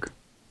Rauschenberg,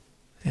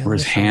 where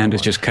his hand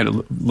is just kind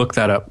of, look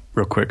that up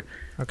real quick.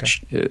 Okay.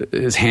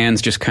 His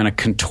hand's just kind of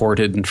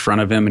contorted in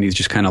front of him, and he's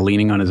just kind of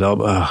leaning on his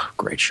elbow. Oh,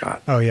 great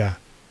shot. Oh yeah,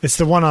 it's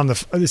the one on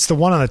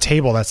the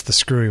table. That's the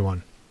screwy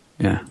one.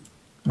 Yeah.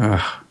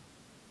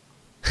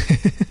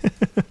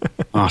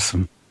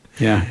 Awesome.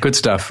 Yeah, good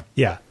stuff.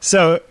 Yeah.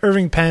 So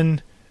Irving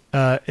Penn,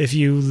 if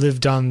you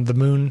lived on the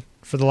moon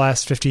for the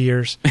last 50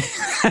 years,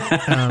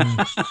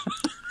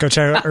 go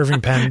check out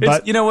Irving Penn.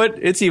 But you know what?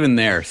 It's even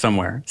there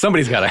somewhere.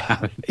 Somebody's got to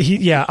have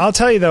it. I'll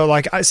tell you though,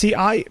 like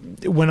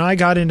when I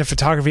got into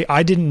photography,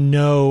 I didn't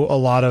know a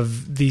lot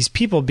of these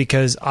people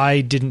because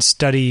I didn't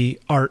study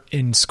art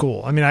in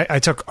school. I mean, I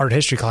took art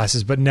history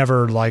classes, but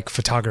never like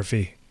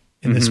photography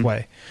in this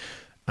way.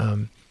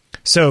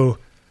 So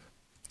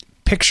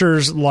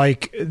pictures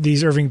like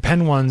these Irving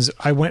Penn ones,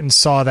 I went and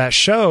saw that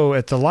show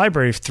at the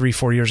library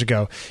 3-4 years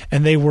ago,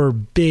 and they were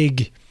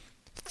big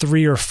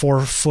 3 or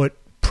 4 foot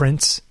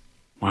prints.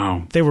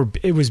 Wow.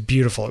 It was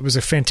beautiful. It was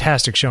a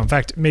fantastic show. In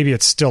fact, maybe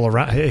it's still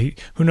around. Hey,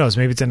 who knows?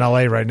 Maybe it's in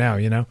LA right now,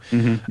 you know?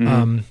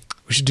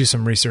 We should do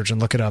some research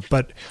and look it up.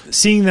 But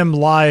seeing them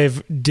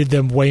live did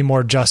them way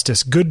more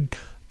justice. Good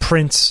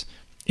prints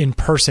in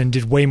person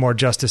did way more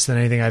justice than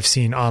anything I've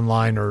seen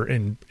online or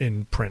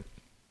in print.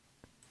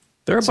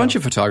 There are a bunch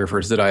of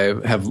photographers that I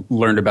have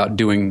learned about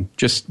doing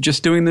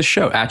just doing this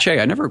show. Ache, I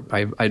had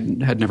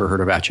never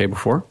heard of Ache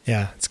before.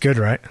 Yeah, it's good,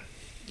 right?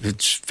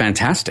 It's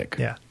fantastic.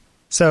 Yeah.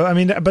 So, I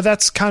mean, but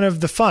that's kind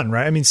of the fun,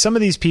 right? I mean, some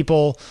of these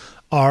people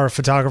are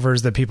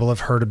photographers that people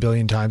have heard a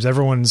billion times.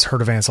 Everyone's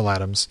heard of Ansel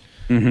Adams.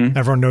 Mm-hmm.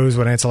 Everyone knows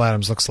what Ansel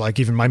Adams looks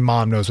like. Even my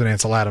mom knows what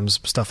Ansel Adams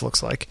stuff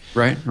looks like.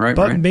 Right.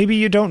 But maybe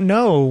you don't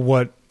know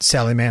what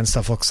Sally Mann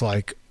stuff looks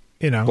like,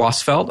 you know.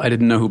 Blossfeldt? I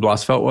didn't know who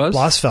Blossfeldt was.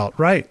 Blossfeldt,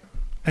 right.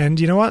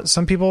 And you know what?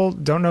 Some people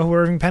don't know who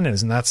Irving Penn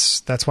is, and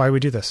that's why we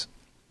do this.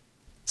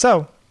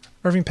 So,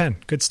 Irving Penn,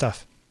 good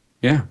stuff.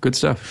 Yeah, good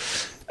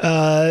stuff.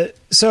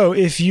 So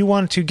if you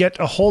want to get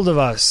a hold of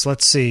us,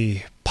 let's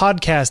see,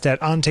 podcast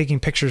at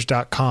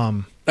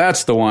ontakingpictures.com.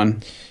 That's the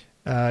one.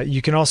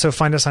 You can also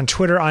find us on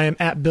Twitter. I am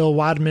at Bill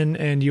Wadman,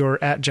 and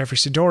you're at Jeffrey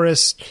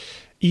Sidoris,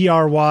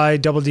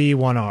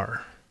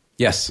 ERYDD1R.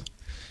 Yes.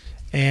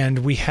 And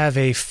we have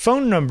a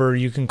phone number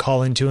you can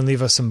call into and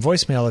leave us some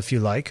voicemail if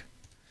you like.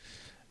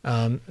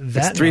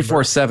 That's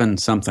 347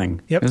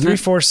 something. Yep,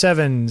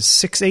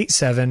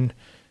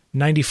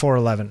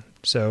 347-687-9411.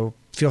 So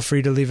feel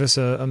free to leave us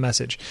a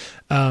message.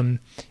 If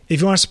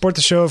you want to support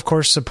the show, of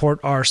course, support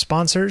our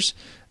sponsors.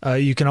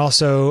 You can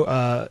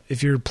also,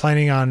 if you're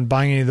planning on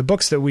buying any of the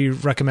books that we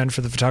recommend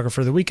for the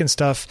Photographer of the Week and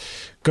stuff,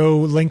 go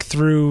link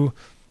through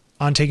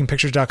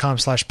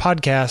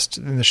ontakingpictures.com/podcast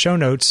in the show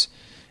notes,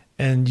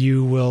 and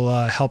you will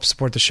help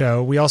support the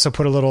show. We also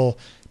put a little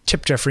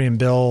Tip Jeffrey and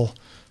Bill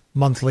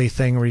monthly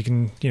thing where you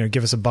can,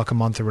 give us $1 a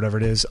month or whatever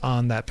it is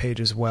on that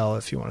page as well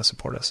if you want to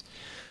support us.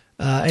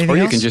 Anything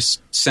else? Can just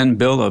send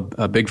Bill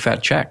a big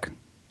fat check.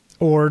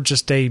 Or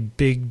just a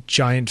big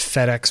giant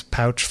FedEx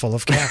pouch full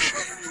of cash.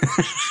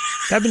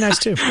 That'd be nice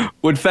too.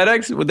 Would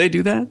they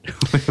do that?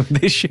 Would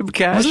they ship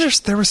cash?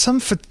 There was some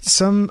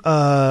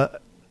I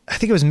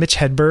think it was Mitch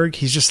Hedberg.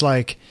 He's just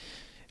like,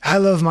 I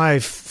love my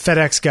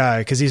FedEx guy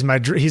because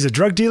he's a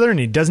drug dealer and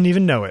he doesn't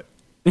even know it.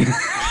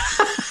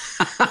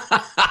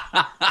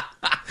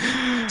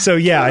 So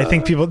yeah, I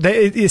think people,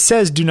 it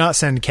says do not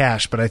send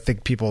cash, but I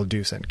think people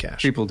do send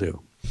cash. People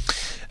do.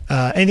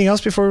 Anything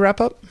else before we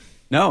wrap up?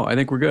 No, I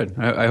think we're good.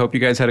 I hope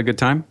you guys had a good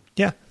time.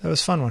 Yeah, that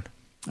was a fun one.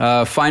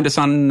 Find us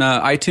on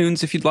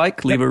iTunes if you'd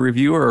like. Leave a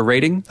review or a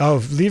rating.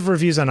 Oh, leave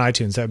reviews on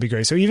iTunes. That would be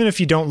great. So even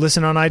if you don't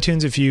listen on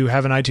iTunes, if you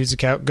have an iTunes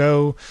account,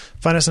 go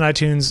find us on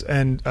iTunes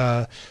and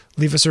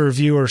leave us a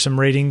review or some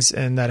ratings,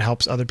 and that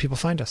helps other people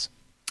find us.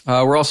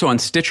 We're also on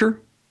Stitcher.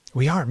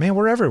 We are. Man,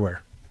 we're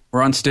everywhere.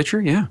 We're on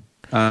Stitcher, yeah.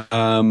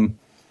 Who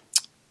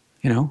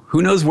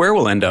knows where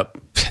we'll end up.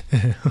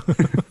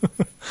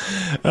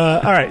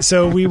 All right,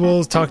 so we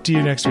will talk to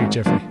you next week,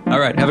 Jeffrey. All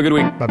right, have a good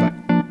week. Bye-bye.